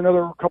bench for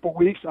another couple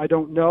weeks. I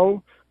don't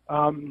know.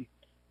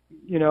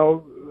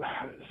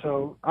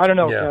 So I don't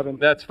know, Kevin.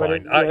 That's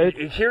fine.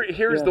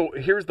 Here's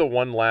the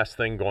one last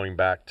thing going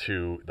back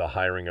to the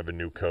hiring of a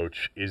new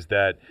coach is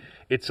that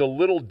it's a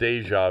little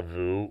deja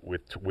vu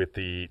with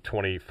the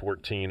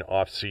 2014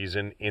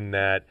 offseason in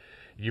that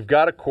you've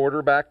got a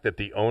quarterback that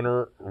the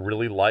owner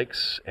really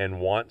likes and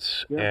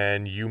wants,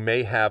 and you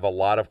may have a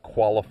lot of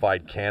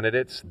qualified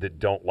candidates that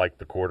don't like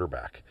the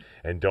quarterback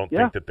and don't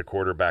think that the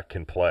quarterback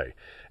can play.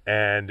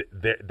 And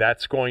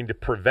that's going to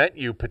prevent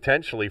you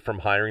potentially from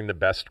hiring the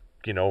best,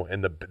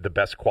 and the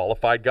best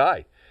qualified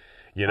guy.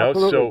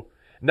 Absolutely. So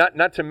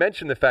not to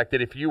mention the fact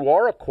that if you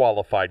are a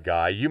qualified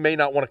guy, you may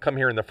not want to come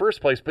here in the first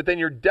place, but then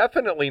you're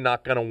definitely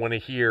not going to want to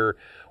hear,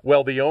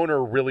 well, the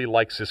owner really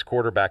likes this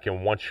quarterback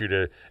and wants you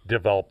to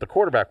develop the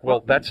quarterback.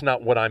 Well, that's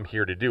not what I'm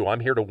here to do.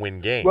 I'm here to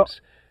win games. Well,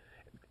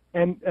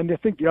 and I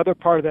think the other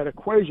part of that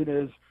equation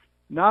is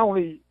not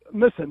only –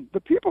 listen, the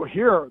people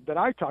here that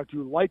I talk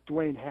to like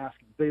Dwayne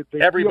Haskins.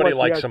 Everybody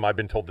likes him. I've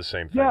been told the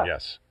same thing,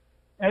 yes.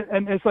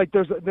 And it's like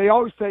they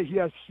always say he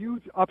has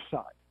huge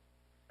upside.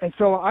 And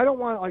so I don't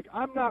want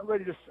I'm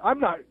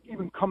not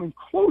even coming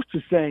close to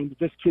saying that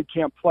this kid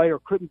can't play or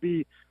couldn't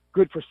be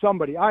good for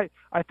somebody. I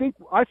think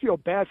I feel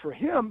bad for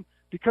him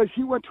because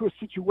he went to a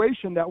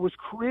situation that was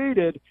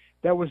created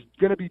that was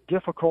going to be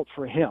difficult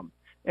for him.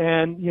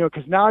 And,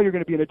 because now you're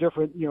going to be in a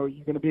different, you're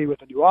going to be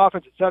with a new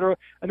offense, et cetera.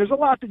 And there's a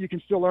lot that you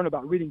can still learn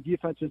about reading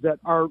defenses that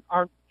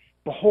aren't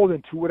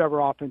beholden to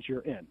whatever offense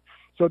you're in.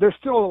 So there's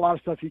still a lot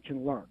of stuff you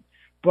can learn.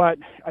 But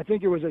I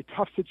think it was a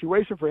tough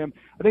situation for him.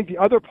 I think the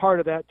other part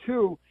of that,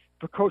 too,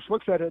 the coach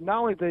looks at it, not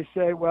only they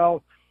say,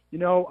 well,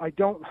 I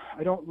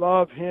don't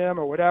love him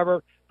or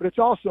whatever, but it's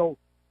also,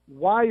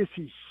 why is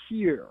he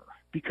here?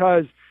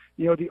 Because,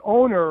 the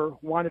owner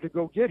wanted to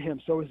go get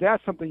him. So is that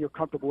something you're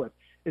comfortable with?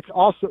 It's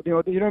also, you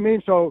know what I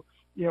mean? So,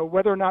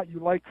 whether or not you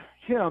like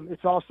him,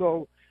 it's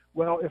also,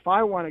 well, if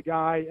I want a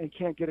guy and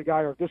can't get a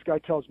guy, or if this guy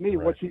tells me,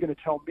 what's he going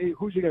to tell me?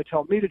 Who's he going to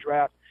tell me to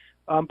draft?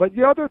 But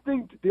the other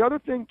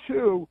thing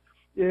too,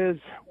 is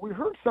we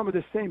heard some of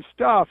the same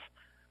stuff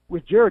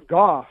with Jared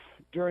Goff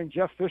during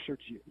Jeff Fisher's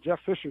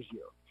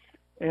year.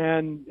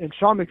 And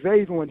Sean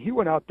McVay, even when he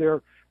went out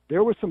there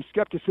was some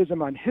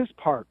skepticism on his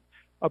part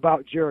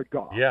about Jared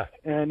Goff. Yeah.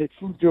 And it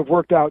seems to have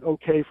worked out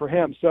okay for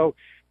him. So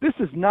this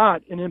is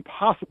not an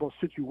impossible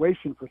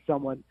situation for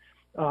someone.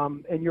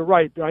 And you're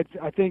right.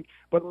 I think,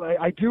 but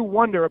I do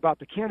wonder about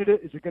the candidate.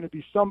 Is it going to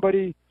be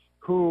somebody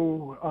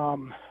who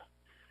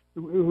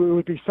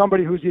would be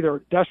somebody who's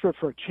either desperate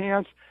for a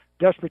chance,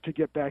 desperate to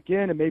get back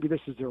in, and maybe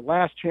this is their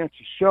last chance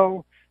to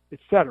show, et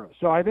cetera.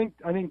 So I think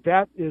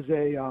that is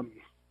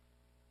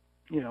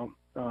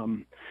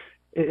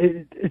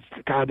it's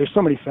God. There's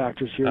so many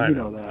factors here. I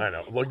know that. I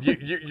know. Look,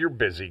 you're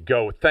busy.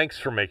 Go. Thanks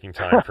for making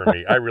time for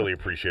me. I really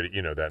appreciate it.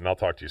 You know that, and I'll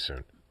talk to you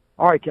soon.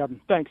 All right, Kevin.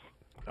 Thanks.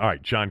 All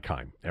right, John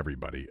Keim,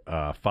 everybody.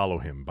 Follow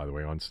him, by the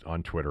way,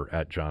 on Twitter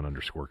at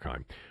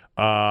John_Keim.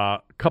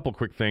 Couple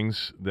quick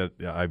things that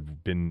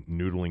I've been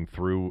noodling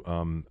through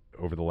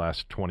over the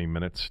last 20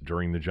 minutes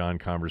during the John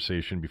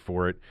conversation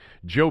before it.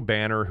 Joe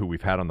Banner, who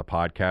we've had on the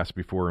podcast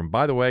before, and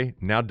by the way,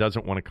 now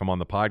doesn't want to come on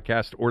the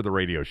podcast or the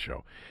radio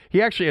show.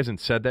 He actually hasn't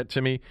said that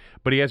to me,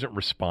 but he hasn't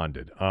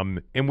responded.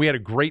 And we had a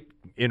great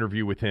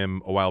interview with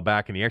him a while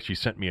back, and he actually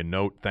sent me a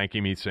note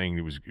thanking me, saying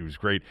it was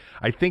great.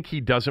 I think he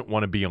doesn't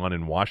want to be on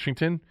in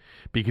Washington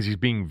because he's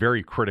being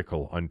very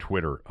critical on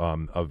Twitter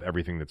of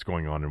everything that's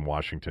going on in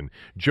Washington.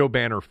 Joe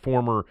Banner,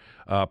 former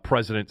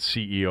president,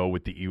 CEO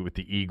with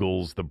the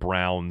Eagles, the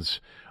Browns,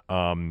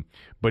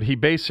 but he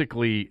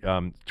basically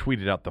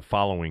tweeted out the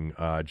following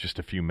just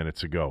a few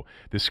minutes ago.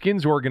 The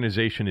Skins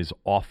organization is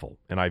awful,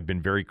 and I've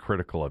been very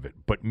critical of it.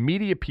 But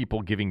media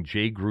people giving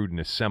Jay Gruden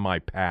a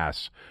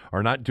semi-pass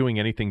are not doing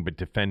anything but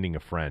defending a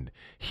friend.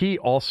 He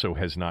also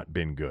has not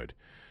been good.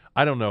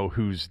 I don't know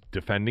who's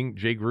defending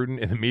Jay Gruden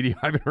in the media.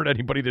 I haven't heard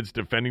anybody that's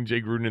defending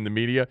Jay Gruden in the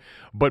media.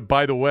 But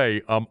by the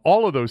way,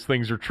 all of those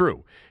things are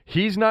true.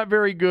 He's not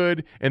very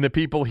good, and the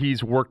people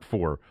he's worked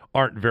for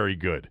aren't very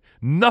good.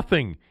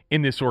 Nothing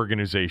in this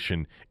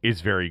organization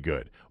is very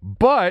good.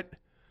 But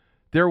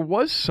there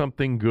was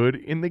something good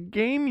in the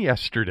game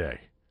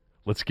yesterday.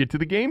 Let's get to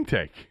the game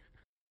take.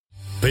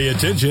 Pay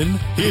attention.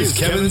 Here's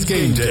Kevin's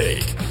game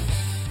take.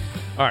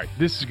 All right,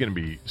 this is going to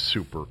be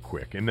super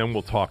quick, and then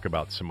we'll talk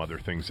about some other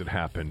things that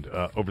happened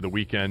over the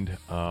weekend,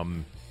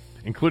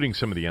 including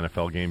some of the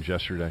NFL games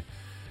yesterday.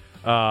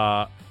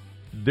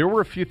 There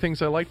were a few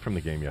things I liked from the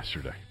game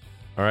yesterday.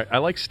 All right, I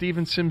like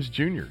Steven Sims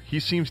Jr.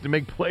 He seems to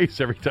make plays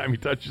every time he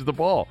touches the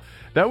ball.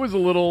 That was a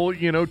little,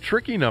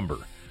 tricky number.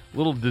 A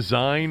little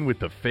design with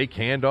the fake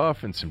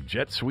handoff and some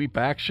jet sweep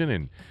action,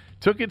 and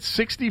took it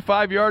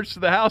 65 yards to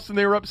the house, and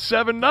they were up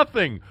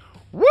 7-0.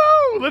 Woo!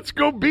 Let's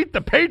go beat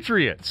the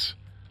Patriots.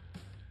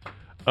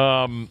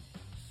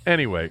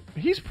 Anyway,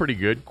 he's pretty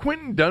good.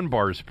 Quentin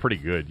Dunbar's pretty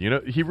good.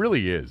 He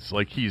really is.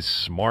 He's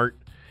smart.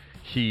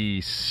 He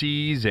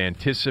sees,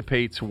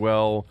 anticipates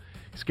well.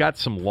 He's got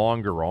some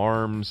longer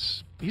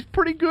arms. He's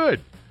pretty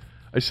good.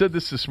 I said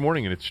this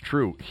morning, and it's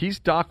true. He's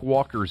Doc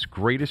Walker's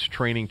greatest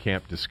training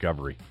camp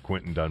discovery,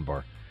 Quentin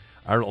Dunbar.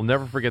 I'll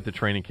never forget the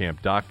training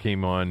camp. Doc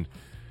came on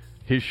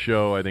his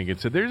show, I think, and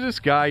said, there's this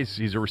guy,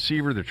 he's a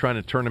receiver. They're trying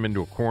to turn him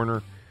into a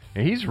corner,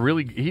 and he's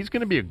going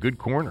to be a good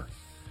corner.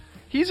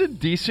 He's a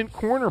decent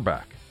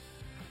cornerback.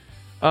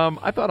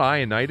 I thought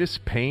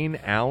Ioannidis, Payne,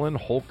 Allen,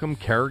 Holcomb,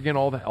 Kerrigan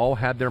all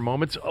had their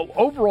moments.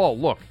 Overall,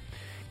 look,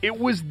 it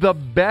was the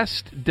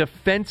best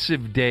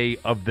defensive day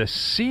of the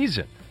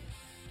season.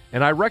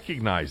 And I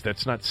recognize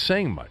that's not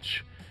saying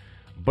much.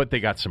 But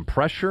they got some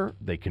pressure.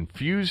 They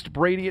confused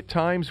Brady at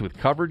times with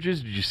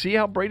coverages. Did you see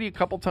how Brady a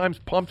couple times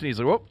pumped and he's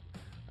like, whoa,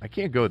 I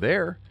can't go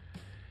there.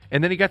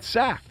 And then he got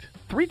sacked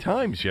 3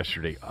 times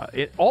yesterday,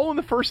 all in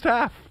the first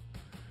half.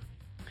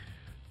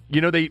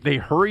 You know, they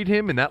hurried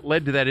him, and that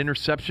led to that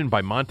interception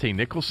by Monte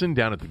Nicholson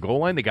down at the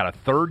goal line. They got a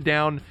 3rd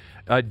down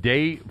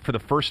day for the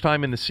first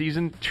time in the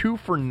season. 2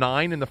 for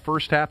 9 in the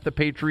first half, the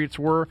Patriots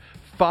were.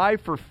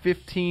 5 for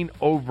 15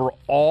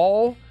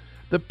 overall,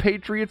 the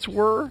Patriots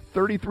were.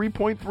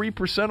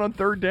 33.3% on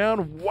 3rd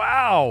down.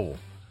 Wow!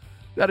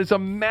 That is a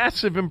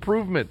massive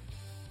improvement.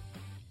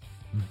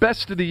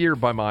 Best of the year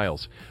by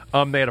miles.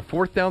 They had a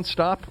 4th down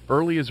stop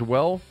early as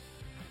well.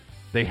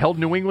 They held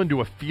New England to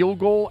a field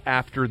goal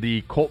after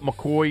the Colt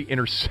McCoy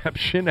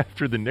interception,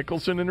 after the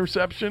Nicholson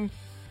interception.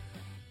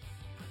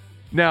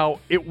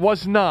 Now, it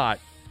was not,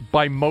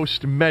 by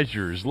most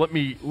measures, let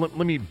me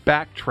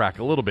backtrack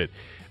a little bit.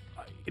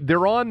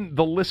 They're on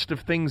the list of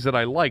things that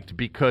I liked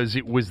because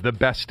it was the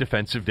best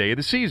defensive day of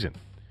the season.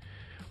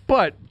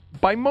 But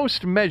by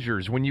most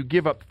measures, when you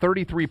give up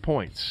 33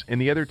 points and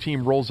the other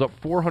team rolls up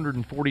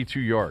 442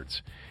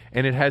 yards,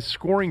 and it has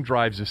scoring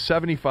drives of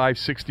 75,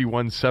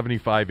 61,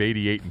 75,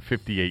 88, and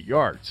 58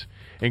 yards,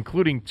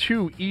 including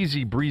 2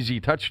 easy,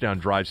 breezy touchdown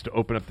drives to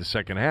open up the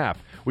second half,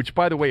 which,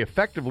 by the way,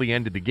 effectively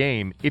ended the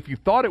game, if you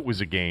thought it was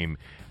a game,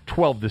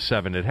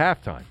 12-7 at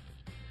halftime.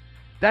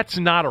 That's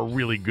not a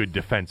really good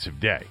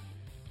defensive day,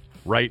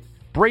 right?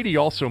 Brady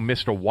also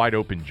missed a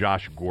wide-open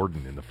Josh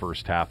Gordon in the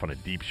first half on a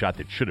deep shot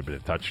that should have been a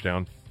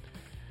touchdown.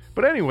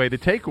 But anyway, the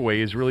takeaway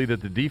is really that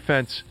the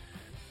defense,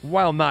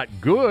 while not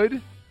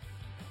good,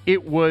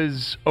 it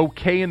was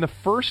okay in the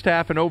first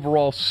half and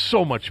overall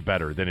so much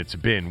better than it's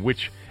been,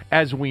 which,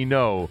 as we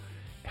know,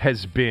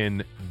 has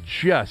been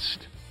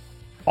just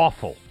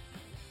awful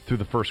through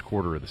the first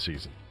quarter of the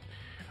season.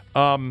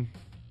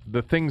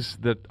 The things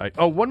that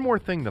one more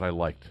thing that I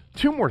liked.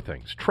 2 more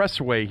things.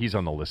 Tressway, he's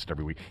on the list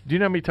every week. Do you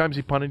know how many times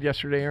he punted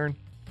yesterday, Aaron?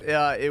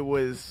 It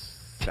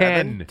was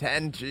 10.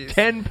 10, jeez.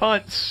 10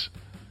 punts.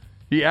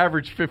 He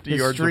averaged 50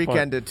 yards a punt. His streak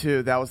ended,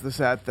 too. That was the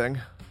sad thing.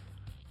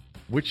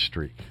 Which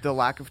streak? The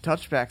lack of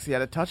touchbacks. He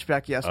had a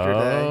touchback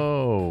yesterday.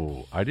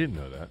 Oh, I didn't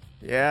know that.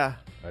 Yeah.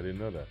 I didn't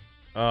know that.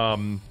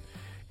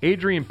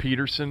 Adrian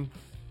Peterson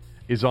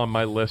is on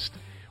my list.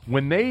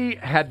 When they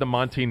had the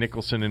Monte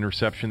Nicholson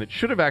interception that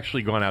should have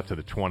actually gone out to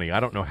the 20, I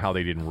don't know how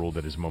they didn't rule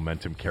that his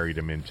momentum carried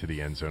him into the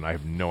end zone. I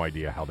have no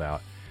idea how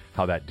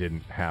that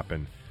didn't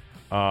happen.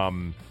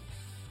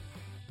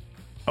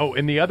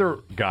 And the other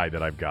guy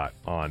that I've got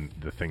on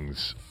the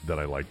things that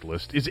I liked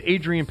list is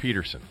Adrian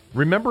Peterson.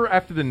 Remember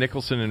after the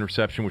Nicholson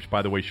interception, which,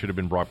 by the way, should have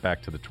been brought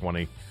back to the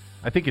 20,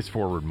 I think his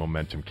forward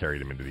momentum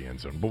carried him into the end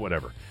zone, but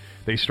whatever.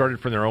 They started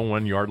from their own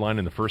 1-yard line,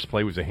 and the first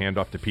play was a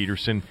handoff to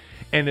Peterson,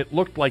 and it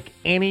looked like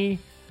any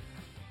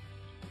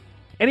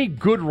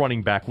good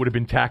running back would have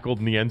been tackled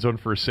in the end zone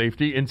for a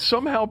safety, and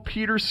somehow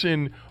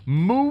Peterson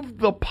moved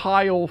the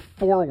pile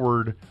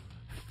forward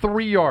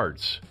 3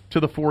 yards to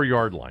the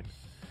 4-yard line.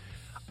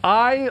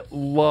 I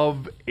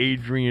love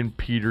Adrian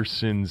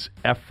Peterson's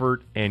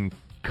effort and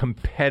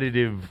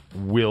competitive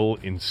will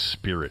and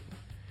spirit.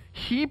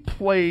 He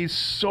plays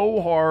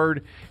so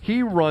hard.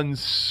 He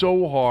runs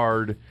so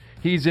hard.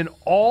 He's an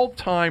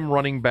all-time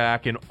running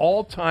back, an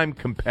all-time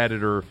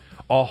competitor,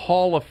 a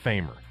Hall of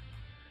Famer.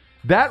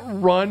 That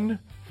run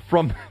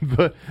from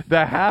the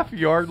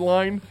half-yard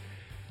line,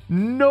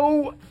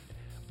 among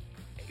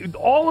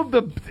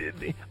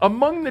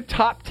the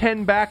top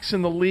 10 backs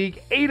in the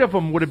league, 8 of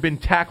them would have been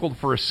tackled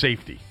for a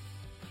safety.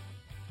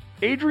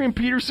 Adrian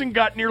Peterson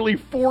got nearly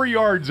 4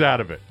 yards out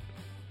of it.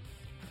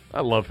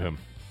 I love him.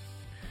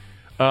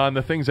 On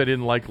the things I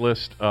didn't like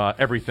list,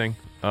 everything.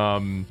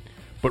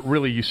 But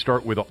really, you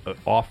start with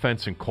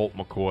offense and Colt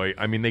McCoy.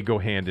 I mean, they go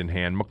hand in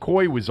hand.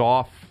 McCoy was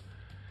off,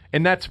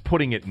 and that's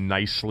putting it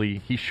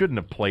nicely. He shouldn't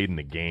have played in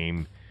the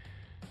game.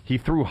 He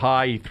threw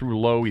high, he threw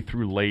low, he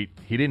threw late.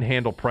 He didn't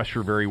handle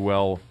pressure very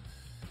well.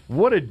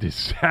 What a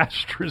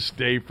disastrous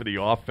day for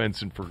the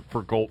offense and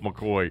for Colt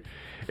McCoy.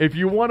 If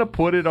you want to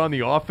put it on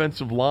the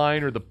offensive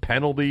line or the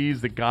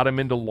penalties that got him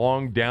into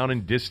long down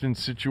and distance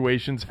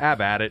situations,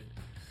 have at it.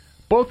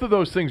 Both of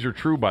those things are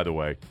true, by the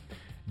way.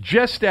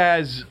 Just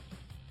as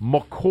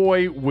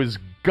McCoy was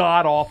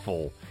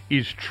god-awful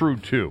is true,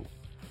 too.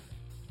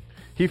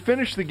 He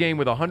finished the game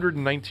with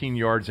 119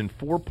 yards and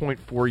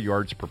 4.4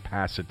 yards per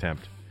pass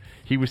attempt.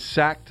 He was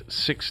sacked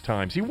 6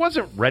 times. He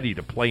wasn't ready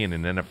to play in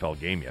an NFL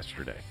game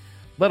yesterday,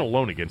 let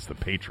alone against the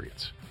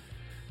Patriots.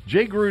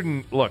 Jay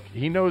Gruden, look,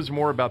 he knows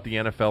more about the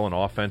NFL and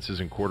offenses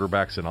and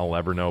quarterbacks than I'll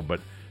ever know,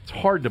 but it's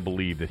hard to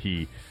believe that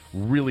he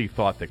really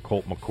thought that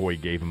Colt McCoy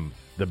gave him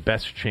the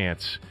best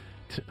chance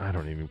to,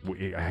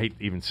 I hate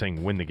even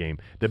saying win the game,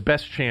 the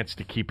best chance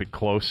to keep it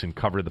close and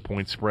cover the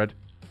point spread.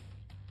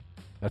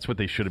 That's what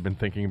they should have been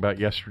thinking about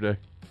yesterday,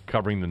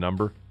 covering the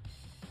number.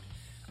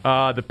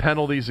 The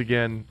penalties,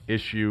 again,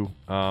 issue.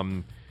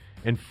 And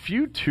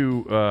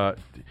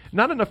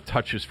not enough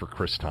touches for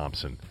Chris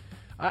Thompson.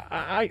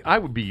 I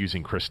would be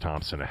using Chris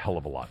Thompson a hell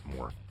of a lot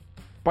more.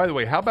 By the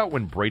way, how about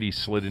when Brady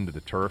slid into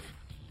the turf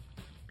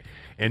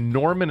and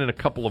Norman and a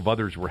couple of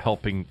others were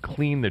helping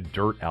clean the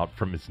dirt out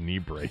from his knee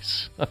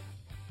brace?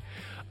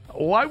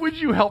 Why would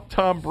you help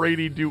Tom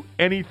Brady do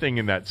anything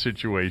in that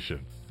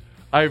situation?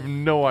 I have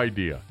no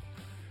idea.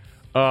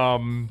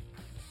 That's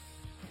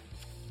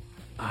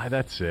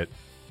it.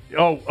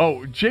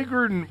 Jay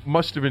Gruden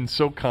must have been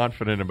so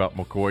confident about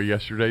McCoy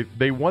yesterday.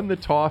 They won the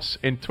toss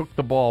and took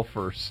the ball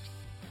first.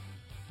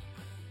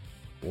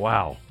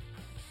 Wow.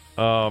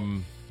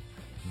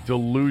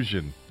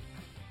 Delusion.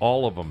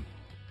 All of them.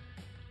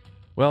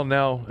 Well,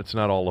 now it's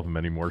not all of them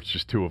anymore. It's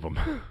just two of them.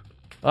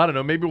 I don't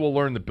know. Maybe we'll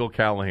learn that Bill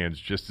Callahan's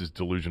just as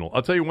delusional.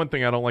 I'll tell you one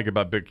thing I don't like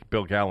about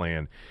Bill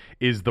Callahan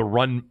is the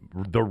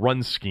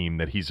run scheme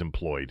that he's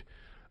employed.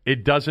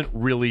 It doesn't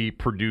really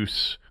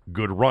produce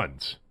good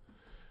runs.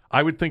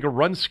 I would think a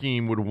run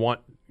scheme would want,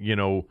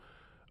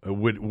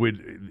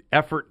 would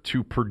effort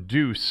to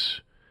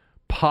produce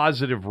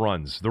positive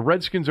runs. The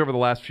Redskins over the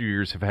last few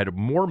years have had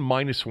more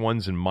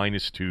 -1s and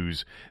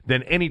 -2s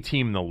than any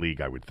team in the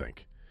league, I would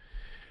think.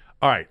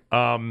 All right,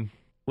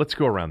 let's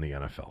go around the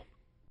NFL.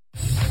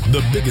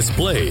 The biggest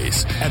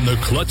plays and the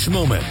clutch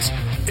moments.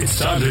 It's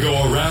time to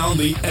go around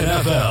the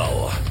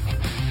NFL.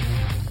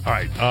 All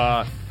right,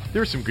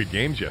 there were some good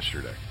games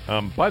yesterday.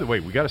 By the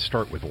way, we got to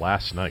start with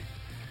last night.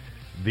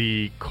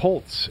 The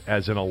Colts,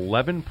 as an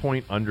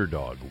 11-point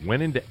underdog,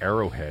 went into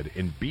Arrowhead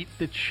and beat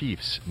the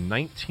Chiefs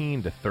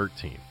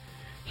 19-13.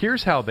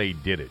 Here's how they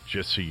did it,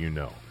 just so you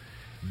know.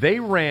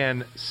 They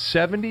ran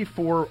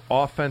 74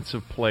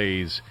 offensive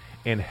plays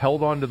and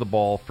held onto the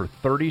ball for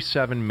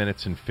 37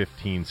 minutes and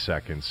 15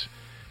 seconds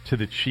to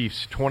the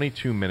Chiefs'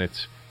 22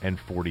 minutes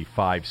and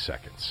 45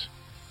 seconds.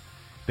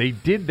 They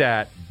did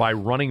that by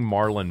running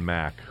Marlon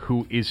Mack,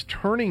 who is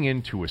turning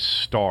into a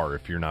star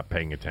if you're not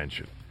paying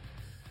attention.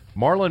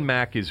 Marlon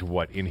Mack is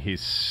what, in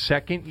his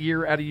second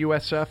year at a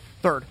USF?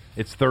 Third.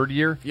 It's third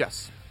year?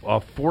 Yes.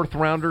 A fourth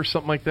rounder,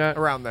 something like that?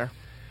 Around there.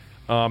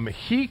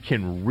 He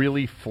can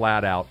really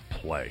flat out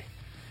play.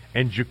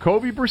 And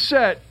Jacoby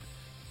Brissett,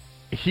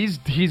 he's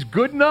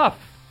good enough.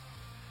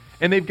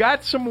 And they've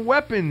got some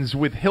weapons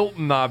with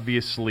Hilton,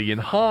 obviously,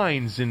 and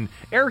Hines and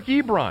Eric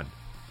Ebron.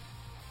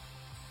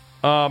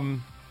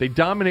 They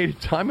dominated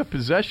time of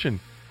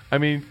possession. I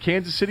mean,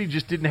 Kansas City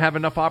just didn't have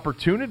enough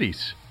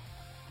opportunities.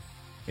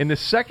 In the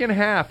second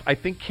half, I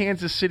think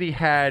Kansas City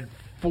had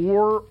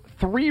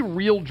three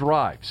real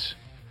drives.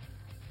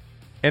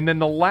 And then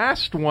the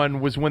last one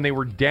was when they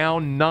were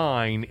down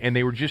 9, and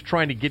they were just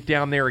trying to get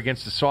down there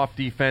against a soft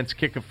defense,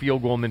 kick a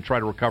field goal, and then try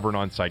to recover an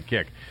onside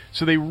kick.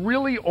 So they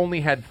really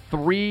only had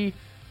 3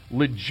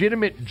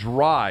 legitimate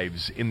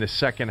drives in the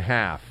second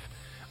half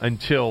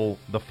until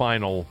the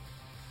final,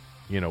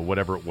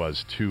 whatever it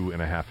was,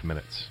 2.5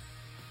 minutes.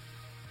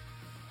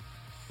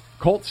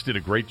 Colts did a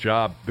great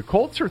job. The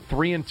Colts are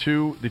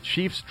 3-2. The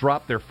Chiefs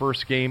dropped their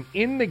first game.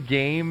 In the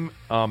game,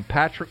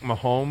 Patrick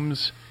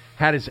Mahomes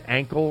had his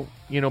ankle,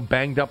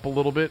 banged up a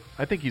little bit.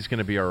 I think he's going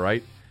to be all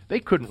right.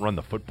 They couldn't run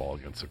the football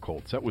against the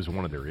Colts. That was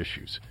one of their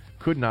issues.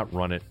 Could not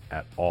run it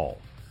at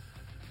all.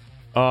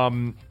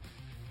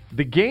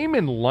 The game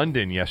in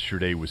London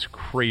yesterday was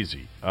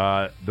crazy.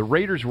 The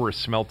Raiders were a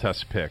smell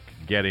test pick,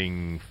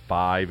 getting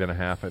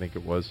 5.5, I think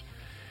it was.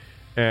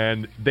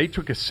 And they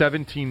took a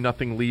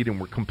 17-0 lead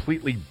and were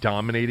completely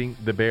dominating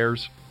the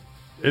Bears.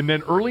 And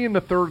then early in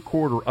the third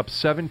quarter, up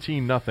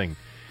 17-0,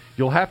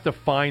 you'll have to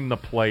find the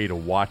play to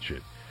watch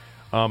it.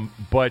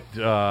 But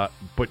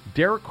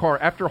Derek Carr,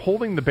 after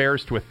holding the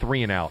Bears to a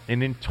 3-and-out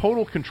and in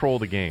total control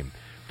of the game,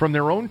 from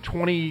their own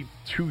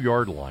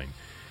 22-yard line,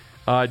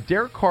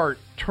 Derek Carr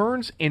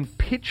turns and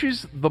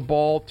pitches the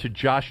ball to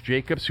Josh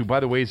Jacobs, who, by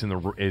the way,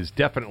 is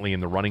definitely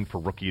in the running for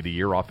Rookie of the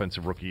Year,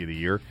 Offensive Rookie of the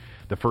Year,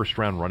 the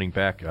first-round running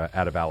back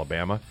out of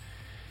Alabama.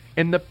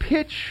 And the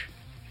pitch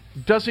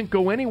doesn't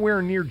go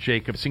anywhere near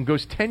Jacobs and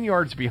goes 10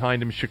 yards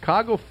behind him.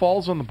 Chicago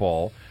falls on the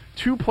ball.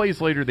 2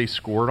 plays later, they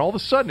score, and all of a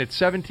sudden, it's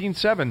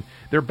 17-7.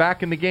 They're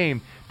back in the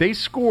game. They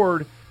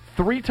scored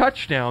 3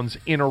 touchdowns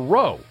in a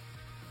row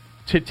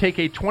to take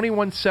a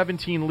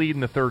 21-17 lead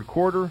in the third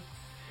quarter.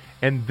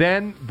 And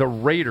then the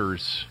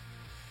Raiders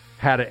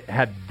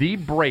had the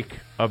break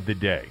of the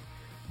day.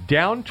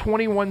 Down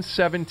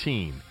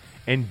 21-17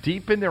 and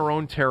deep in their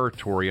own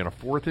territory on a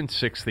 4th and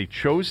 6, they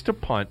chose to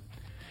punt.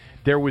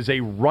 There was a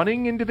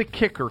running into the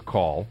kicker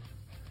call.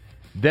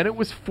 Then it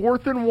was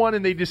 4th and 1,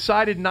 and they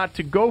decided not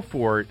to go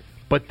for it,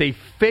 but they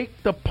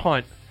faked the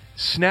punt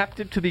snapped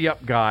it to the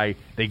up guy.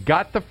 They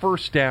got the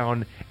first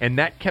down, and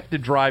that kept the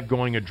drive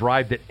going, a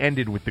drive that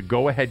ended with the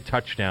go-ahead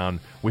touchdown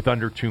with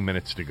under 2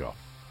 minutes to go.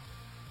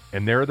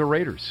 And there are the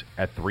Raiders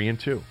at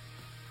 3-2.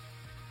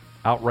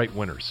 Outright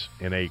winners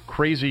in a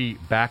crazy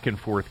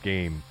back-and-forth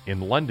game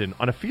in London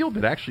on a field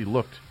that actually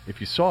looked,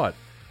 if you saw it,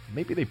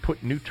 maybe they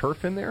put new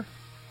turf in there?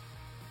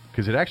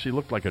 Because it actually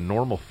looked like a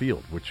normal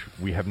field, which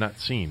we have not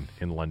seen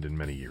in London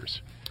many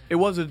years. It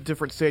was a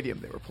different stadium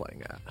they were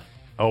playing at.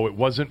 Oh, it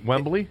wasn't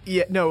Wembley?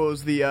 Yeah, no, it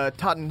was the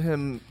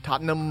Tottenham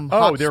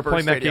Oh, they were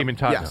playing Stadium. that game in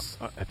Tottenham. Yes.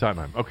 At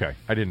Tottenham. Okay,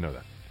 I didn't know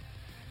that.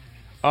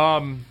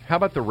 How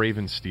about the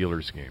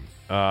Ravens-Steelers game?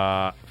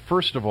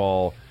 First of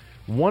all,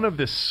 one of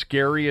the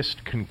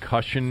scariest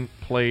concussion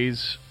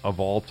plays of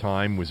all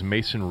time was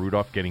Mason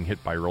Rudolph getting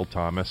hit by Earl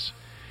Thomas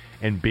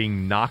and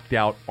being knocked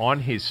out on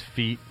his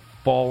feet,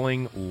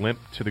 falling limp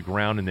to the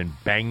ground, and then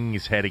banging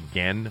his head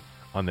again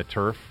on the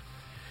turf.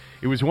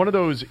 It was one of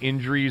those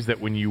injuries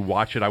that when you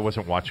watch it, I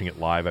wasn't watching it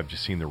live, I've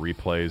just seen the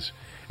replays,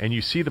 and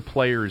you see the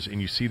players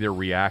and you see their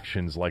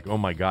reactions like, oh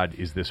my God,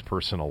 is this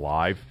person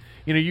alive?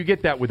 You know, you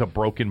get that with a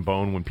broken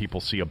bone when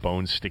people see a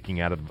bone sticking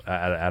out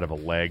of a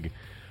leg.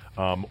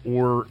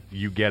 Or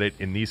you get it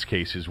in these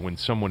cases when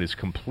someone is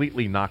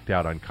completely knocked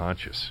out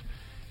unconscious,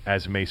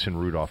 as Mason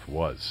Rudolph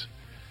was.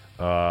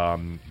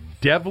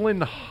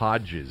 Devlin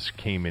Hodges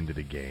came into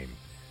the game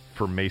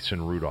for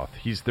Mason Rudolph.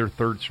 He's their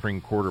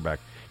third-string quarterback.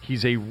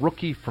 He's a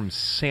rookie from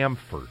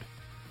Samford.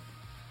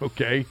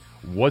 Okay?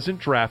 Wasn't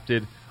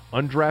drafted,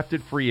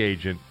 undrafted free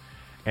agent,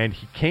 and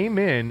he came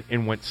in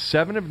and went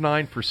 7 of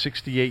 9 for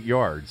 68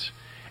 yards,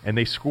 and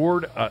they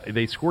scored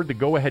the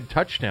go-ahead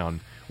touchdown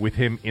with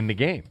him in the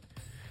game.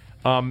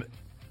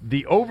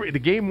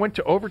 The game went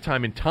to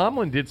overtime, and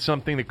Tomlin did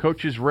something that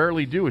coaches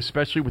rarely do,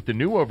 especially with the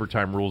new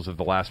overtime rules of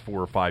the last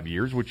 4 or 5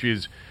 years, which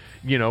is,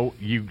 you know,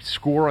 you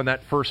score on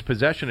that first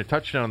possession, a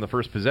touchdown on the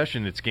first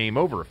possession, it's game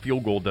over. A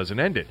field goal doesn't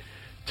end it.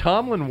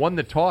 Tomlin won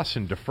the toss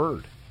and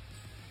deferred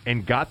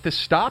and got the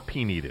stop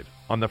he needed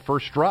on the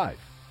first drive.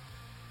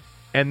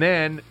 And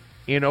then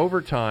in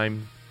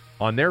overtime,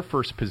 on their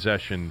first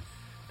possession,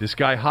 this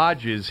guy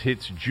Hodges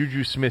hits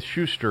Juju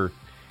Smith-Schuster,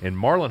 and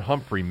Marlon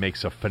Humphrey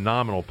makes a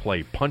phenomenal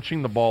play,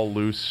 punching the ball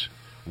loose.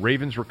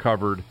 Ravens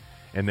recovered,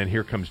 and then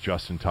here comes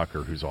Justin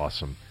Tucker, who's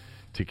awesome,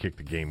 to kick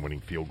the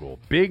game-winning field goal.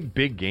 Big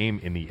game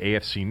in the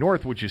AFC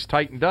North, which is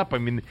tightened up. I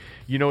mean,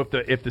 you know, if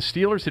the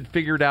Steelers had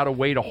figured out a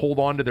way to hold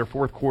on to their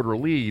fourth-quarter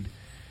lead,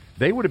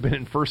 they would have been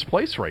in first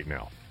place right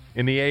now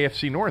in the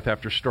AFC North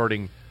after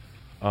starting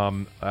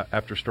 0-2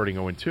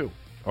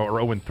 or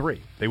 0-3.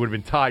 They would have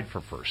been tied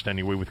for first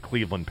anyway, with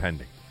Cleveland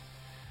pending.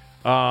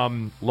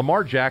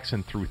 Lamar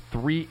Jackson threw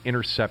 3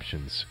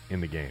 interceptions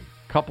in the game.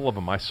 A couple of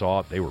them I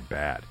saw, they were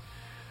bad.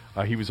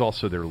 He was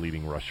also their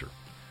leading rusher.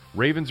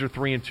 Ravens are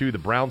 3-2. The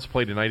Browns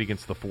play tonight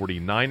against the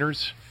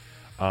 49ers,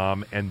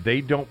 and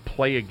they don't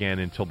play again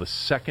until the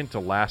second to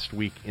last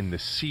week in the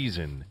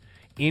season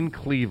in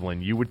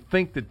Cleveland. You would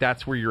think that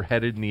that's where you're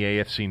headed in the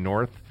AFC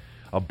North,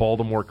 a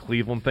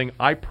Baltimore-Cleveland thing.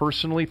 I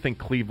personally think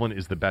Cleveland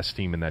is the best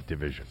team in that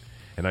division,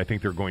 and I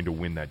think they're going to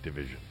win that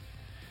division.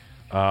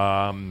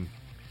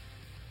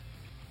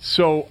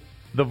 So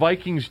the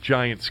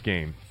Vikings-Giants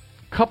game,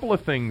 couple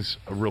of things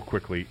real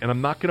quickly, and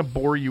I'm not going to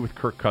bore you with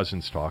Kirk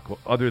Cousins talk,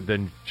 other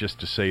than just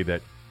to say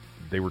that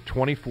they were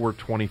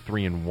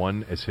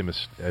 24-23-1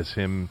 as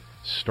him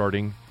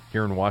starting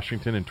here in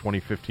Washington in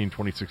 2015,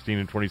 2016,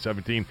 and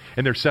 2017,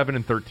 and they're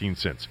 7-13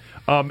 since.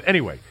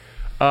 Anyway,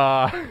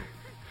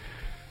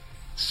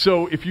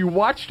 so if you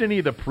watched any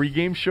of the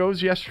pregame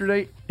shows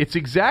yesterday, it's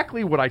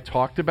exactly what I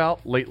talked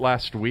about late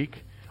last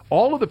week.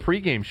 All of the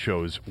pregame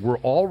shows were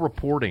all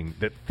reporting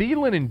that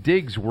Thielen and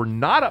Diggs were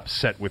not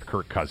upset with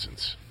Kirk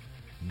Cousins.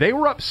 They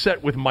were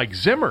upset with Mike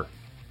Zimmer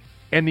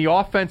and the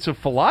offensive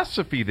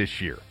philosophy this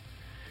year.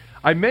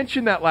 I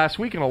mentioned that last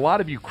week, and a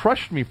lot of you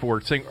crushed me for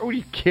it, saying, "Oh, are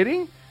you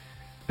kidding?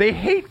 They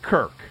hate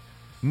Kirk."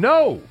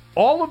 No.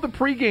 All of the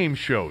pregame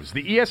shows,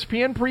 the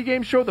ESPN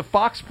pregame show, the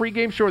Fox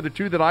pregame show, the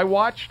two that I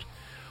watched,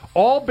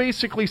 all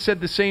basically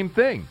said the same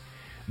thing.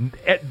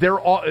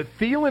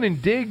 Thielen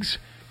and Diggs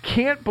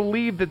can't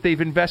believe that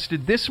they've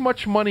invested this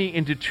much money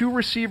into 2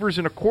 receivers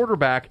and a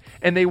quarterback,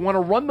 and they want to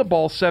run the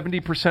ball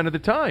 70% of the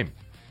time.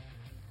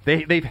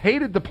 They've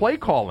hated the play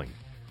calling.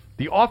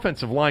 The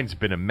offensive line's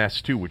been a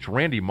mess too, which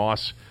Randy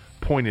Moss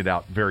pointed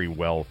out very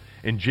well,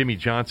 and Jimmy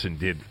Johnson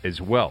did as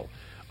well.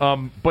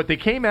 But they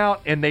came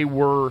out and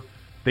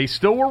they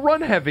still were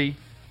run heavy,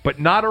 but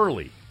not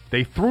early.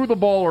 They threw the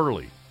ball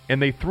early,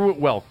 and they threw it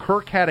well.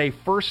 Kirk had a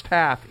first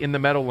half in the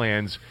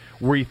Meadowlands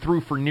where he threw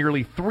for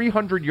nearly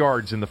 300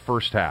 yards in the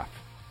first half.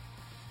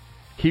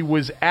 He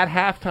was at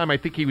halftime, I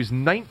think he was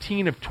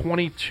 19 of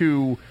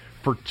 22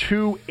 for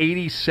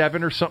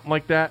 287 or something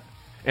like that,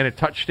 and a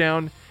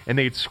touchdown. And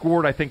they had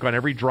scored, I think, on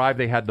every drive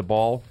they had the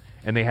ball,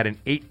 and they had an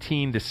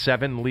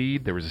 18-7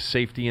 lead. There was a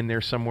safety in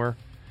there somewhere.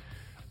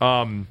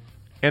 And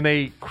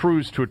they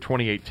cruised to a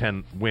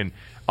 28-10 win.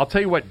 I'll tell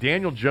you what,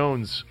 Daniel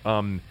Jones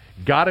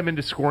got him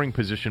into scoring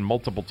position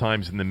multiple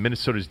times, and the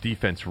Minnesota's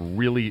defense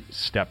really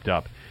stepped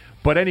up.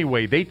 But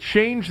anyway, they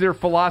changed their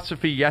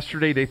philosophy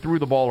yesterday. They threw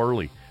the ball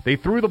early. They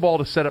threw the ball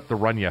to set up the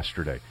run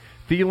yesterday.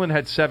 Thielen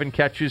had 7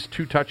 catches,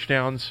 2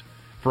 touchdowns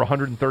for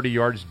 130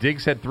 yards.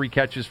 Diggs had 3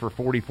 catches for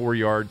 44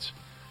 yards.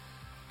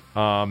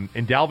 And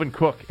Dalvin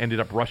Cook ended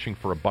up rushing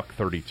for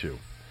 $132.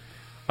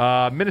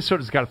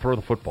 Minnesota's got to throw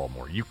the football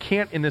more. You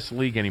can't in this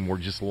league anymore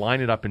just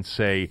line it up and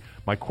say,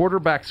 my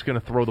quarterback's going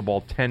to throw the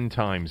ball 10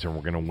 times and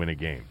we're going to win a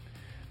game.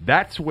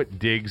 That's what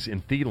Diggs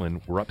and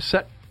Thielen were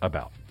upset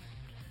about.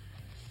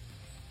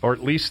 Or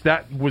at least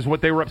that was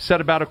what they were upset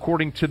about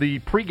according to the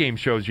pregame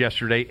shows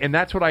yesterday, and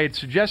that's what I had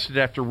suggested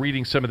after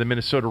reading some of the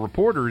Minnesota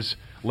reporters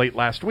late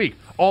last week.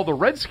 All the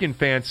Redskin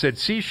fans said,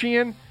 see,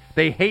 Sheehan,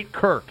 they hate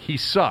Kirk. He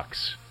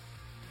sucks.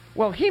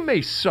 Well, he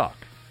may suck,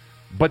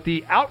 but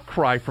the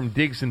outcry from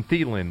Diggs and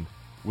Thielen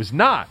was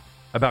not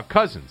about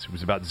Cousins. It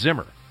was about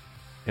Zimmer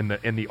and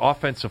the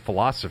offensive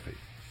philosophy.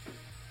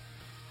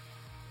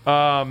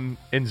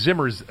 And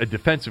Zimmer's a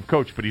defensive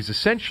coach, but he's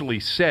essentially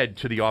said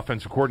to the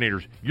offensive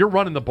coordinators, you're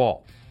running the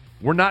ball.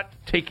 We're not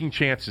taking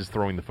chances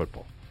throwing the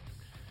football.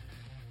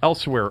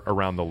 Elsewhere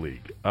around the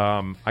league,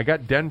 I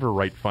got Denver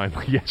right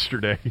finally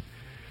yesterday.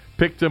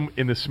 Picked them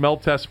in the smell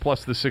test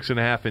plus the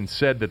 6.5 and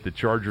said that the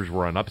Chargers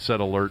were on upset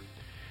alert.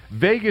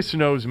 Vegas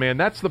knows, man.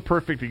 That's the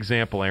perfect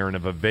example, Aaron,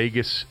 of a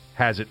Vegas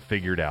has it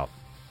figured out.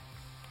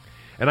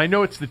 And I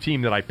know it's the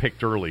team that I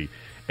picked early,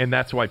 and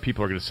that's why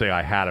people are going to say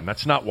I had them.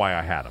 That's not why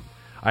I had them.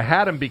 I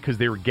had them because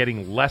they were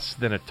getting less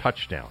than a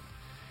touchdown.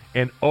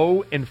 An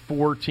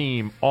 0-4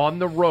 team on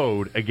the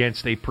road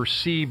against a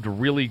perceived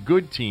really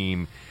good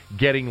team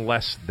getting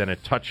less than a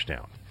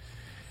touchdown.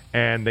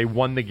 And they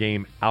won the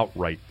game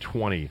outright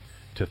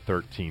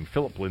 20-13.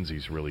 Philip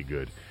Lindsay's really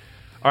good.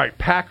 All right,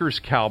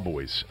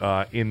 Packers-Cowboys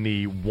in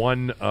the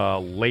one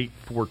late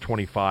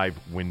 4:25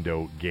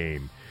 window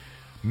game.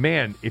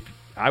 Man, if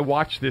I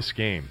watched this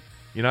game,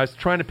 I was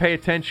trying to pay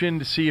attention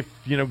to see if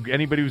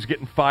anybody was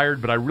getting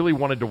fired, but I really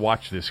wanted to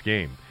watch this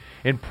game.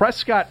 And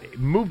Prescott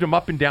moved them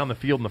up and down the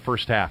field in the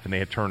first half, and they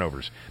had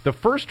turnovers. The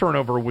first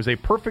turnover was a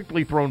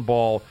perfectly thrown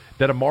ball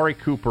that Amari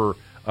Cooper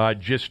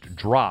just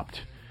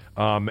dropped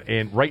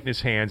and right in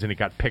his hands, and it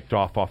got picked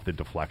off the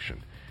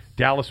deflection.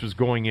 Dallas was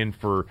going in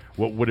for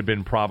what would have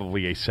been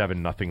probably a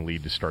 7-0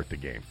 lead to start the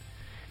game.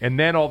 And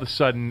then all of a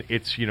sudden,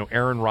 it's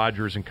Aaron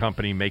Rodgers and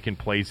company making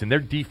plays, and their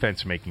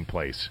defense making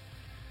plays.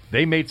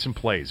 They made some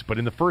plays. But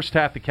in the first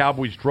half, the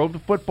Cowboys drove the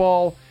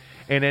football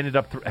and ended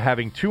up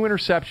having 2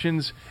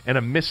 interceptions and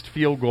a missed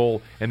field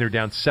goal, and they're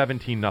down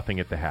 17-0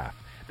 at the half.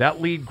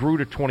 That lead grew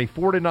to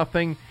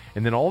 24-0,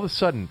 and then all of a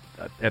sudden,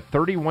 at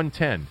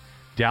 31-10,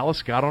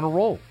 Dallas got on a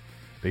roll.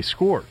 They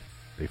scored.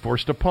 They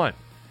forced a punt.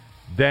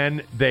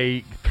 Then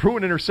they threw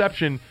an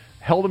interception,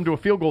 held them to a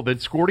field goal, then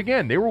scored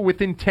again. They were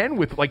within 10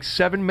 with like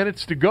 7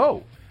 minutes to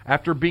go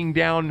after being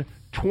down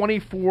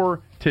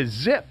 24-0.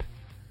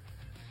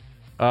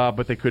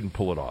 But they couldn't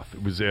pull it off.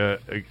 It was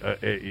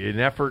an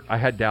effort. I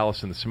had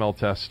Dallas in the smell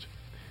test.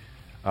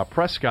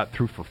 Prescott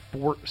threw for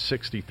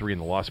 463 in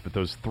the loss, but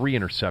those 3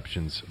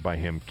 interceptions by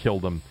him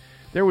killed him.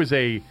 There was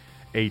a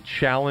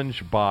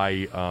challenge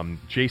by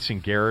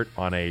Jason Garrett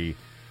on a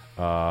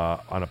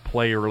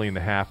play early in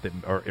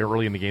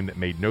the game that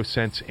made no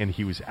sense, and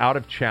he was out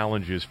of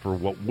challenges for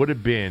what would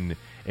have been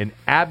an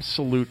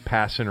absolute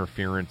pass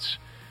interference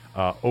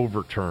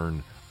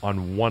overturn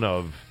on one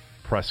of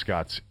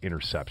Prescott's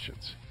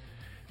interceptions.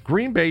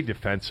 Green Bay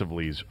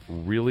defensively is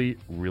really,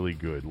 really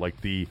good. Like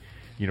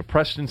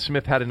Preston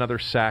Smith had another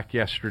sack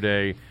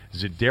yesterday.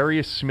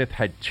 Zadarius Smith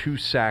had 2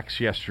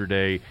 sacks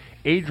yesterday.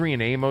 Adrian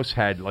Amos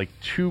had like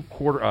 2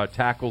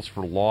 tackles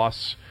for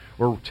loss,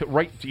 or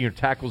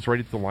tackles right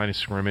at the line of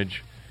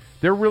scrimmage.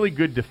 They're really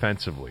good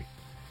defensively,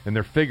 and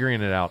they're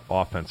figuring it out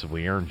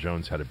offensively. Aaron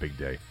Jones had a big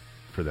day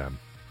for them.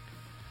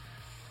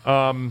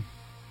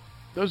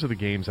 Those are the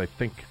games I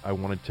think I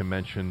wanted to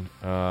mention.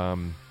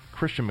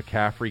 Christian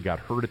McCaffrey got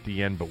hurt at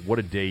the end, but what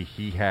a day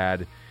he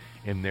had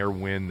in their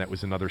win. That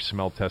was another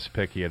smell test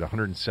pick. He had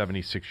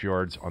 176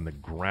 yards on the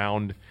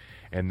ground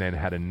and then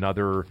had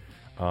another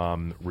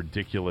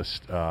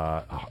ridiculous,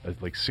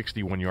 like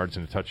 61 yards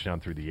and a touchdown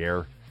through the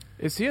air.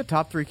 Is he a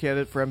top 3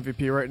 candidate for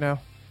MVP right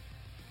now?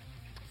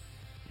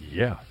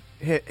 Yeah.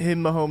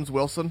 Him, Mahomes,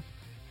 Wilson?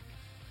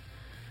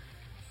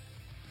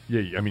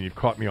 Yeah, I mean, you've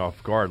caught me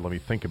off guard. Let me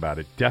think about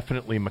it.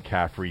 Definitely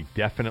McCaffrey.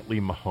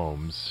 Definitely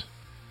Mahomes.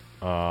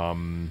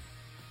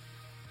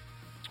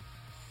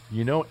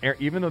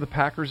 Even though the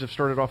Packers have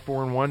started off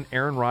 4-1,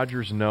 Aaron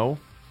Rodgers, no.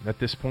 At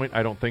this point,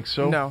 I don't think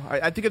so. No,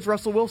 I think it's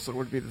Russell Wilson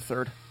would be the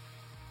third.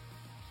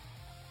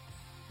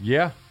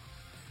 Yeah.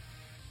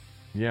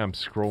 Yeah, I'm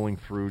scrolling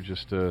through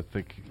just to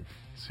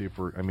see if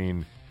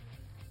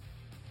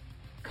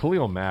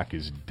Khalil Mack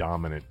is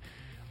dominant.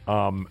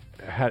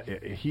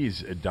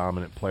 He's a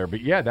dominant player.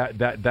 But yeah,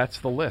 that's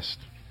the list.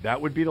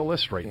 That would be the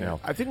list right now.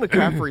 I think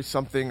McCaffrey's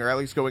something, or at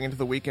least going into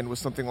the weekend, was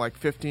something like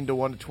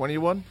 15-1 to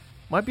 21.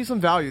 Might be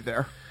some value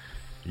there.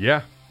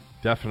 Yeah,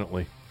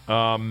 definitely.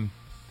 All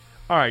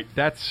right,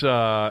 that's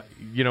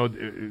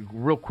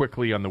real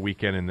quickly on the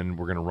weekend, and then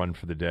we're going to run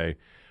for the day.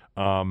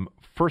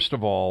 First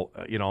of all,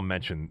 I'll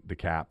mention the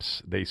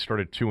Caps. They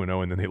started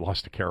 2-0, and then they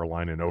lost to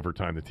Carolina in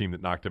overtime, the team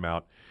that knocked them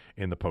out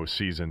in the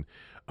postseason.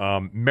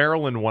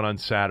 Maryland won on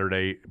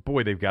Saturday.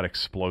 Boy, they've got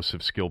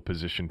explosive skill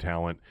position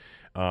talent.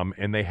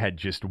 And they had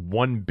just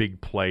one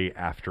big play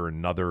after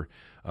another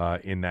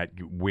in that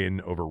win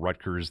over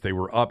Rutgers. They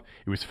were up.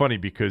 It was funny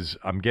because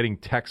I'm getting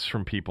texts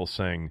from people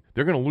saying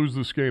they're going to lose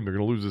this game. They're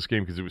going to lose this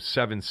game because it was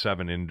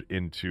 7-7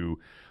 into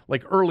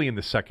like early in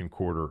the second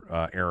quarter,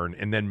 Aaron,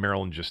 and then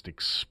Maryland just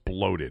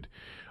exploded.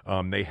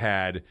 They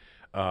had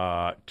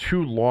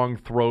two long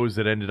throws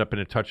that ended up in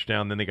a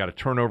touchdown. Then they got a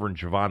turnover, and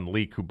Javon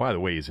Leak, who, by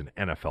the way, is an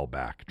NFL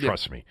back.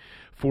 Trust me.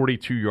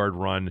 42-yard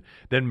run.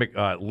 Then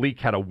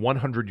Leak had a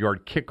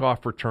 100-yard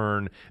kickoff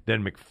return.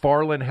 Then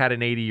McFarland had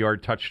an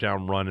 80-yard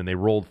touchdown run, and they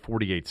rolled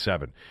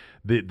 48-7.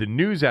 The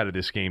news out of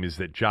this game is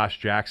that Josh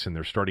Jackson,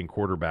 their starting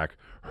quarterback,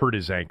 hurt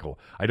his ankle.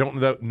 I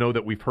don't know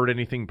that we've heard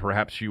anything.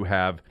 Perhaps you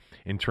have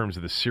in terms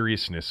of the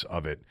seriousness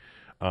of it.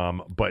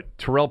 But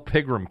Terrell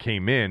Pigram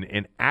came in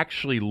and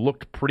actually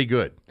looked pretty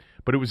good.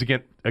 But it was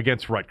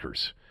against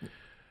Rutgers.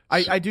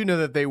 I do know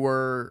that they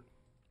were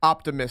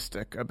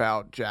optimistic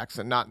about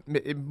Jackson.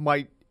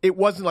 It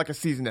wasn't like a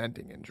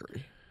season-ending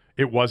injury.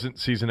 It wasn't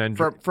season-ending?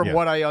 From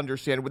what I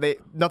understand.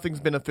 Nothing's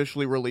been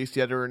officially released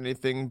yet or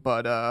anything,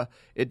 but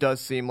it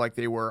does seem like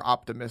they were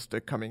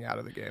optimistic coming out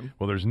of the game.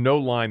 Well, there's no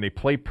line. They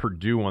play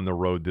Purdue on the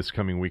road this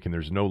coming week, and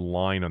there's no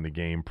line on the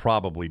game,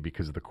 probably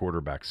because of the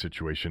quarterback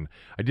situation.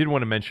 I did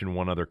want to mention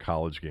one other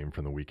college game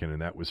from the weekend,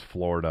 and that was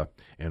Florida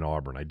and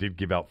Auburn. I did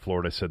give out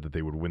Florida, said that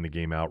they would win the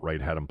game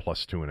outright, had them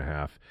plus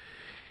 2.5.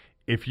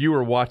 If you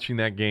were watching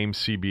that game,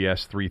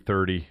 CBS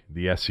 3:30,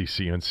 the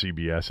SEC on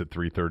CBS at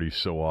 3:30,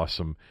 so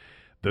awesome.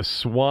 The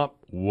Swamp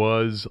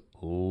was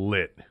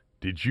lit.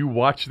 Did you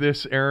watch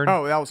this, Aaron?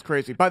 Oh, that was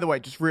crazy. By the way,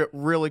 just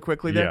really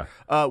quickly there,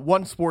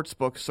 one sports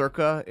book,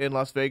 Circa, in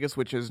Las Vegas,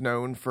 which is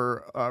known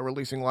for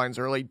releasing lines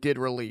early, did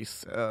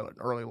release an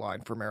early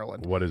line for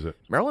Maryland. What is it?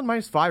 Maryland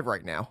 -5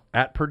 right now.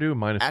 At Purdue,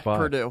 -5. At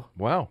Purdue.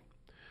 Wow.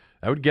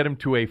 That would get them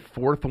to a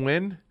fourth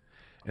win,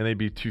 and they'd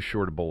be too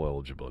short of bowl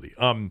eligibility.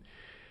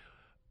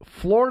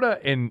 Florida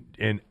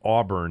and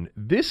Auburn,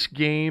 this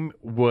game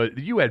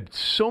you had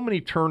so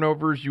many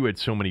turnovers, you had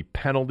so many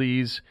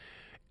penalties,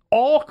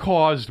 all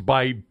caused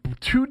by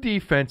two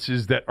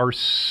defenses that are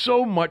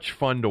so much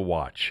fun to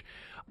watch.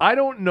 I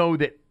don't know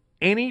that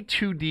any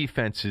two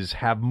defenses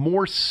have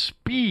more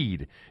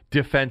speed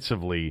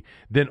defensively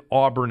than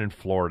Auburn and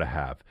Florida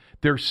have.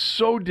 They're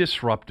so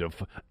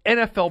disruptive.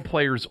 NFL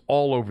players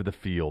all over the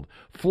field.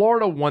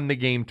 Florida won the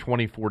game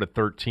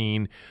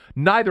 24-13.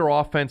 Neither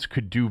offense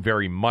could do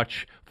very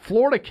much.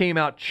 Florida came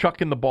out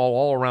chucking the ball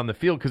all around the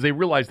field because they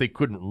realized they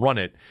couldn't run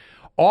it.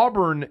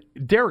 Auburn,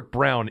 Derek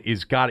Brown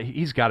he's got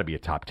to be a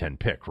top 10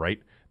 pick,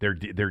 right? Their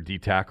D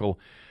tackle.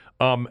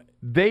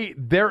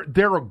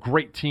 They're a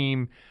great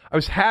team. I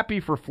was happy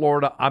for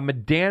Florida. I'm a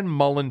Dan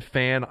Mullen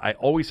fan. I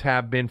always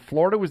have been.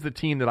 Florida was the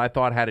team that I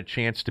thought had a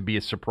chance to be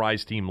a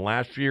surprise team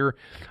last year.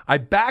 I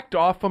backed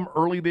off them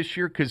early this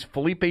year because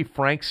Felipe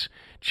Franks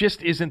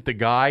just isn't the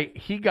guy.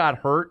 He got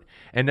hurt,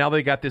 and now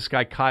they got this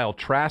guy Kyle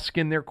Trask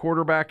in their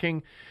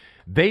quarterbacking.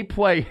 They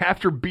play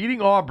after beating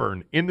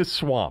Auburn in the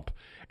Swamp,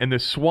 and the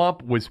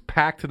Swamp was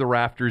packed to the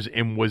rafters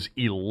and was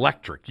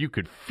electric. You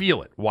could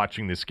feel it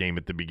watching this game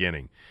at the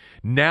beginning.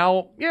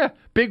 Now,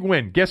 big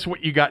win. Guess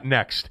what you got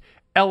next?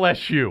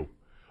 LSU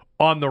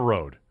on the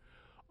road.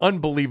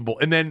 Unbelievable.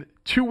 And then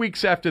 2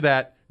 weeks after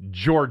that,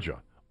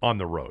 Georgia on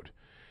the road.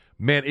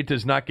 Man, it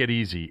does not get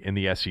easy in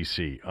the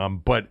SEC.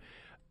 But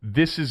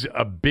this is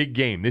a big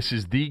game. This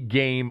is the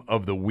game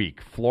of the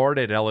week.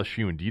 Florida at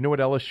LSU. And do you know what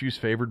LSU's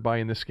favored by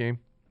in this game?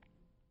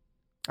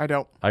 I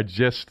don't. I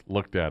just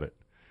looked at it.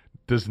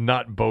 Does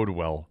not bode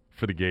well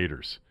for the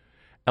Gators.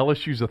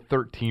 LSU's a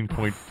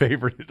 13-point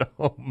favorite at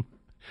home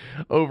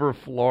over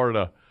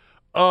Florida.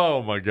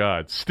 Oh, my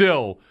God.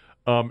 Still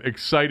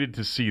excited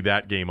to see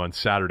that game on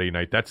Saturday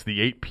night. That's the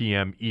 8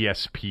 p.m.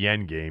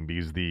 ESPN game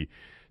because the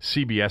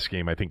CBS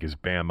game, I think, is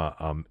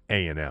Bama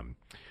A&M.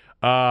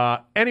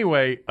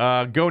 Anyway,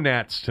 go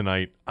Nats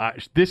tonight.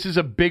 This is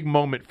a big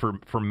moment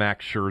for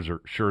Max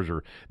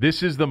Scherzer.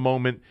 This is the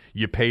moment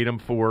you paid him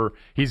for.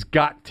 He's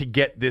got to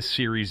get this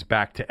series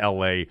back to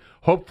L.A.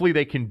 Hopefully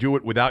they can do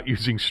it without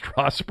using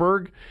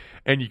Strasburg,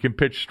 and you can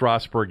pitch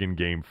Strasburg in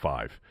Game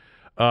 5.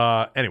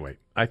 Anyway,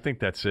 I think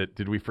that's it.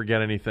 Did we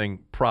forget anything?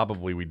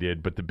 Probably we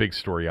did, but the big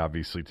story,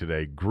 obviously,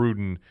 today,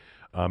 Gruden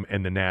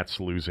and the Nats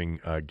losing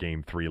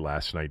Game 3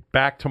 last night.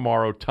 Back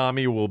tomorrow.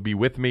 Tommy will be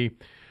with me,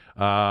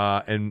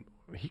 and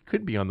he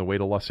could be on the way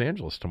to Los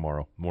Angeles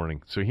tomorrow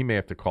morning, so he may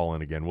have to call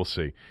in again. We'll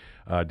see,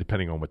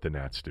 depending on what the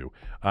Nats do.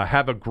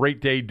 Have a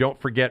great day.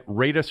 Don't forget,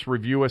 rate us,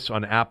 review us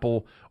on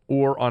Apple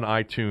or on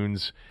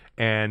iTunes,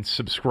 and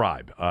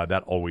subscribe.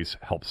 That always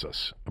helps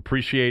us.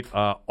 Appreciate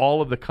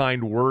all of the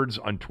kind words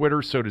on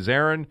Twitter. So does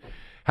Aaron.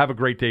 Have a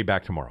great day.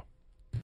 Back tomorrow.